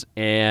documents,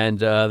 and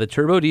the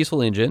turbo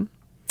diesel engine.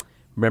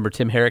 Remember,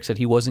 Tim Herrick said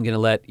he wasn't going to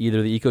let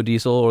either the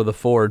EcoDiesel or the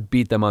Ford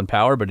beat them on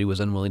power, but he was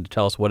unwilling to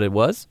tell us what it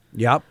was.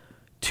 Yep.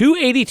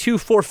 282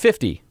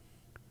 450.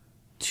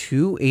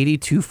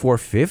 282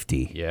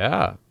 450.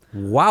 Yeah,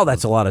 Wow,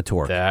 that's a lot of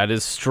torque. that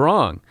is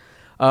strong.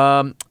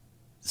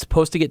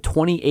 Supposed to get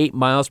 28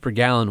 miles per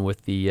gallon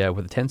with the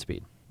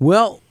 10-speed.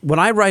 Well, when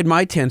I ride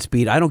my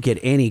 10-speed, I don't get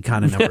any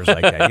kind of numbers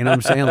like that. You know what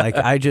I'm saying? Like,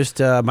 I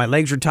just, my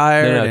legs are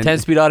tired. No, and-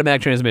 10-speed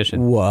automatic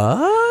transmission.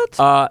 What?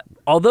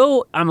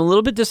 Although I'm a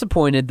little bit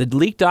disappointed, the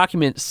leaked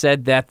document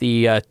said that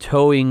the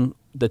tow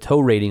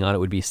rating on it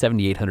would be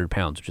 7,800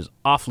 pounds, which is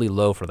awfully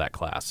low for that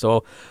class.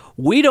 So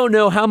we don't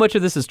know how much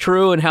of this is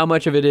true and how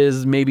much of it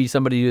is maybe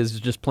somebody is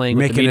just playing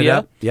with the Making it media.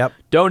 up? Yep.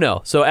 Don't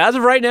know. So as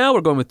of right now,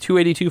 we're going with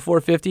 282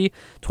 450,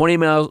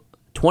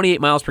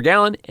 28 miles per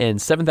gallon, and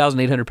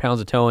 7,800 pounds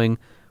of towing.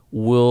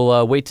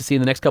 We'll wait to see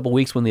in the next couple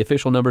weeks when the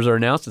official numbers are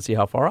announced to see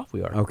how far off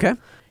we are. Okay.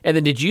 And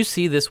then did you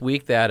see this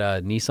week that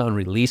Nissan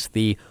released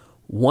the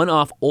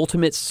one-off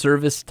ultimate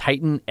service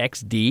Titan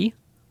XD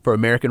for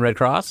American Red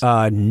Cross?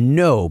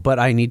 No, but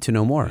I need to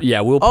know more. Yeah,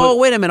 we'll Oh, put-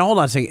 wait a minute. Hold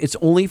on a second. It's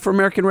only for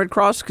American Red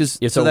Cross?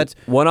 It's So a that's...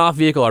 one-off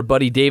vehicle. Our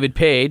buddy David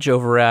Page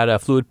over at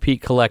Fluid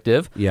Peak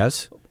Collective,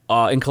 Yes.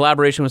 in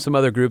collaboration with some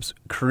other groups,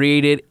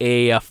 created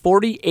a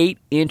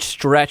 48-inch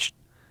stretch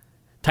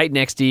Titan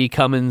XD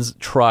Cummins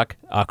truck,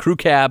 crew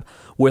cab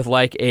with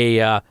like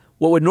a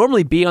what would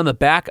normally be on the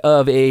back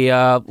of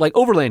a like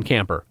overland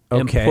camper,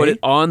 Okay. and put it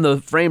on the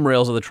frame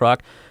rails of the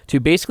truck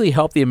to basically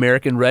help the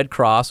American Red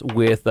Cross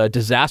with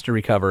disaster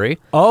recovery.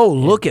 Oh,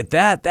 look at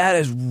that. That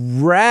is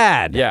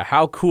rad. Yeah,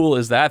 how cool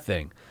is that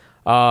thing?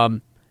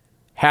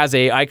 Has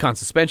a Icon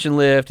suspension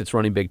lift. It's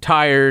running big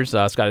tires.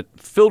 It's got it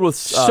filled with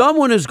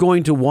Someone is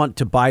going to want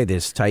to buy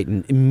this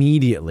Titan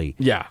immediately.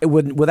 Yeah.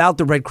 Without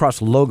the Red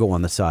Cross logo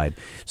on the side.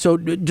 So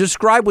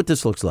describe what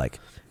this looks like.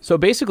 So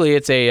basically,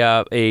 it's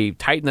a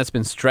Titan that's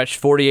been stretched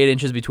 48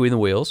 inches between the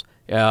wheels.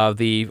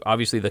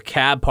 Obviously the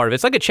cab part of it.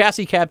 It's like a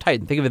chassis cab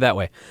Titan. Think of it that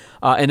way.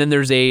 And then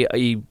there's a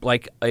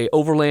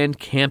overland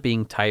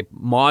camping type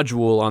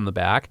module on the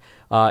back.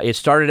 It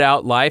started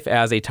out life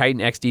as a Titan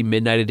XD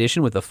Midnight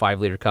Edition with a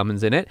 5-liter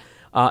Cummins in it.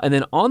 And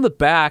then on the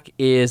back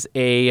is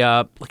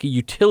a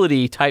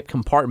utility type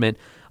compartment.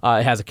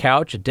 It has a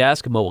couch, a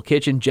desk, a mobile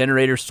kitchen,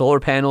 generator, solar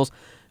panels.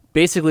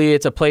 Basically,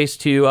 it's a place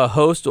to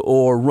host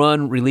or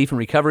run relief and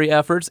recovery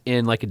efforts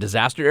in like a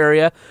disaster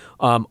area.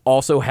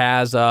 Also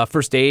has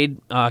first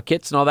aid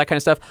kits and all that kind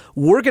of stuff.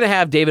 We're going to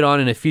have David on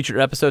in a future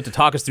episode to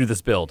talk us through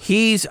this build.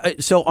 He's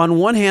so on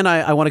one hand,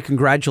 I want to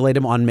congratulate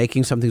him on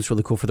making something that's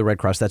really cool for the Red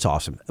Cross. That's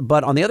awesome.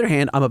 But on the other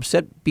hand, I'm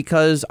upset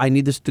because I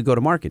need this to go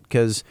to market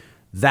because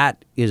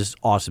that is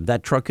awesome.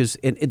 That truck is,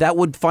 and that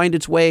would find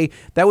its way.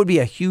 That would be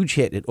a huge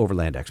hit at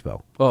Overland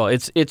Expo. Well,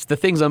 it's the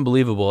thing's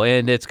unbelievable,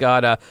 and it's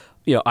got a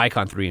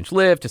Icon 3-inch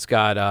lift. It's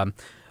got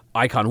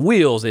Icon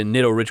wheels and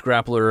Nitto Ridge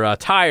Grappler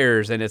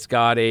tires, and it's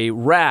got a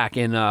rack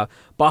and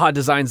Baja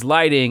Designs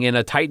lighting and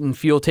a Titan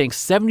fuel tank,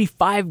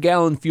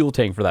 75-gallon fuel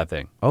tank for that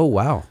thing. Oh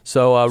wow!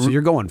 So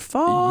you're going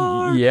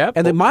far. Yep.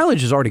 And the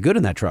mileage is already good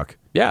in that truck.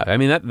 Yeah, I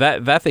mean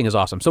that thing is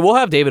awesome. So we'll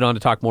have David on to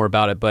talk more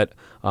about it, but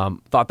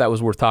thought that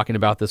was worth talking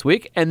about this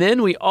week. And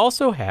then we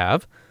also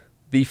have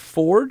the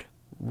Ford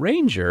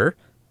Ranger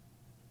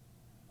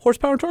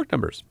horsepower and torque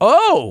numbers.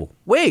 Oh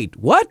wait,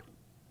 what?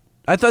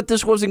 I thought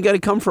this wasn't going to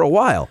come for a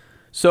while.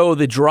 So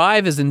the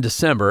drive is in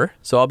December,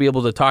 so I'll be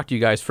able to talk to you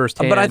guys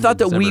firsthand. But I thought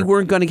that in we December.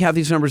 weren't going to have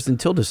these numbers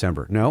until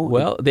December. No.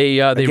 Well, they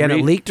Again,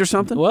 it leaked or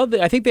something? Well,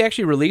 I think they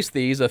actually released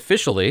these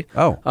officially.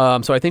 Oh.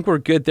 So I think we're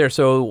good there.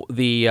 So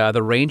the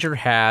Ranger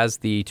has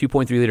the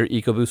 2.3 liter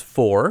EcoBoost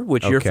 4,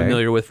 which you're Okay.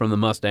 familiar with from the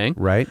Mustang.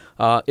 Right.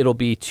 It'll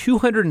be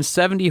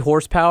 270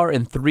 horsepower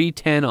and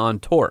 310 on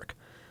torque.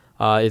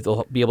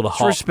 It'll be able to It's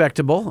haul.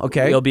 respectable.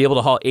 Okay. It'll be able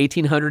to haul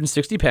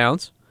 1,860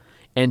 pounds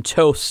and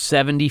tow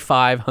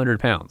 7,500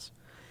 pounds.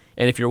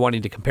 And if you're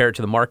wanting to compare it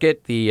to the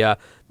market, the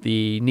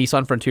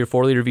Nissan Frontier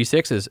 4-liter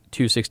V6 is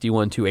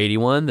 261,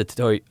 281. The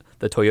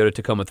Toyota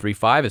Tacoma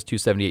 3.5 is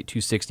 278,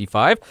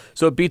 265.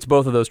 So it beats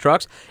both of those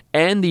trucks.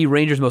 And the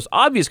Ranger's most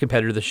obvious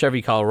competitor, the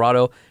Chevy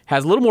Colorado,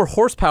 has a little more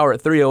horsepower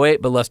at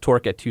 308, but less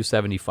torque at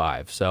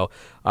 275. So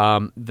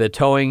the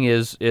towing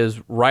is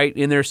right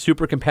in there,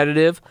 super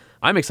competitive.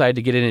 I'm excited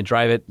to get in and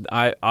drive it.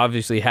 I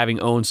obviously, having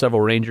owned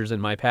several Rangers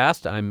in my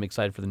past, I'm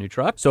excited for the new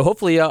truck. So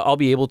hopefully I'll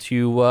be able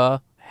to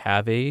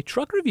have a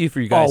truck review for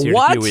you guys here in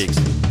a few weeks.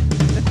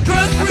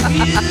 Truck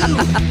review!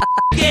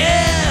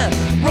 Yeah!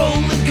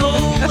 Rolling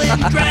coal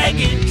and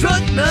dragging truck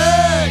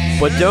nuts!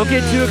 But don't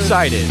get too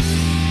excited.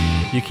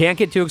 You can't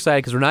get too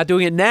excited because we're not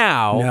doing it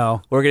now.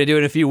 No. We're going to do it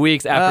in a few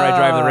weeks after I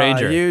drive the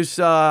Ranger. You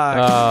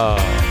suck.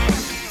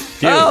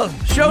 Dude. Oh,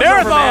 show's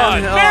Marathon!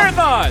 over, man.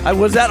 Marathon!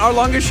 Was that our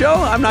longest show?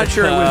 I'm not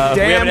sure. It was we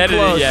damn haven't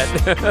close.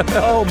 edited it yet.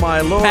 Oh my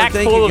Lord! Packed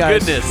Thank full you of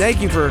guys. goodness.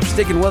 Thank you for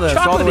sticking with us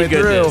all the Chocolatey way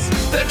goodness. through.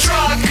 The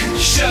Truck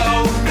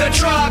Show, the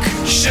Truck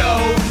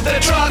Show, the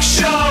Truck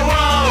Show.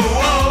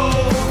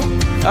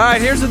 Oh, All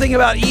right, here's the thing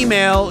about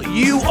email.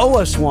 You owe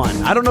us one.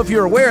 I don't know if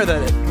you're aware of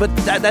that, but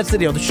that's the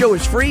deal. The show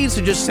is free,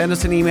 so just send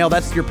us an email.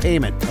 That's your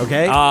payment,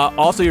 okay?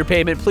 Also, your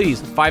payment,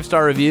 please.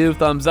 5-star review,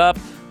 thumbs up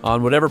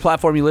on whatever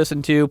platform you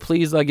listen to.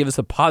 Please give us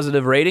a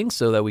positive rating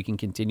so that we can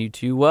continue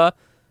to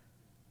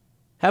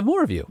have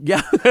more of you.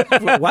 Yeah.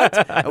 What?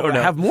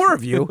 Have more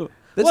of you?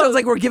 That sounds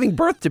like we're giving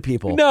birth to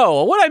people.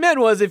 No, what I meant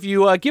was if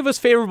you give us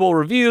favorable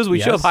reviews, we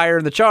show Yes. up higher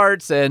in the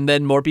charts, and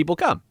then more people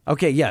come.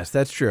 Okay, yes,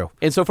 that's true.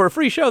 And so for a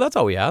free show, that's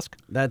all we ask.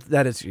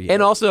 That is. Yeah.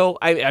 And also,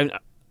 I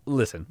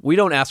listen, we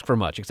don't ask for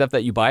much, except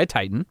that you buy a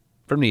Titan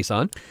from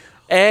Nissan,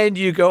 and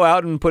you go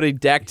out and put a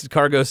decked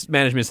cargo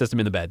management system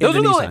in the bed. Those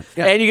In the are the Nissan,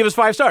 yeah. And you give us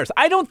 5 stars.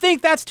 I don't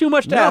think that's too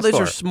much to no, ask those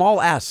for. are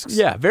small asks.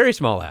 Yeah, very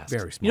small asks.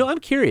 Very small. You know, I'm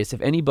curious if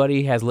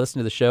anybody has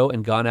listened to the show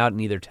and gone out and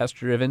either test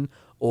driven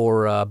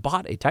or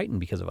bought a Titan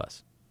because of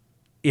us.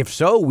 If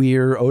so,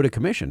 we're owed a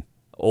commission.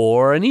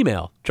 Or an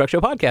email,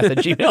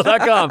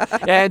 truckshowpodcast@gmail.com.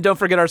 And don't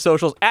forget our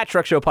socials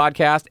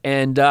 @truckshowpodcast.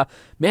 And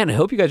man, I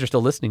hope you guys are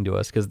still listening to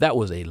us because that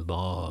was a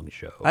long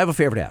show. I have a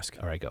favor to ask.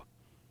 All right, go.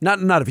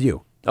 Not of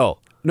you. Oh,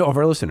 No, of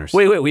our listeners.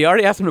 wait. We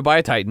already asked them to buy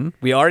a Titan.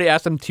 We already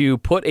asked them to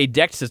put a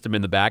decked system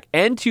in the back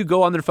and to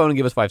go on their phone and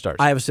give us 5 stars.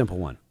 I have a simple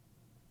one.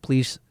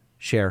 Please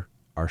share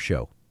our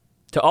show.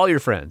 To all your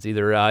friends,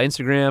 either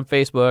Instagram,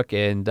 Facebook,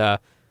 and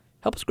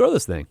help us grow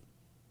this thing.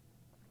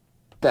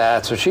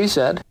 That's what she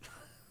said.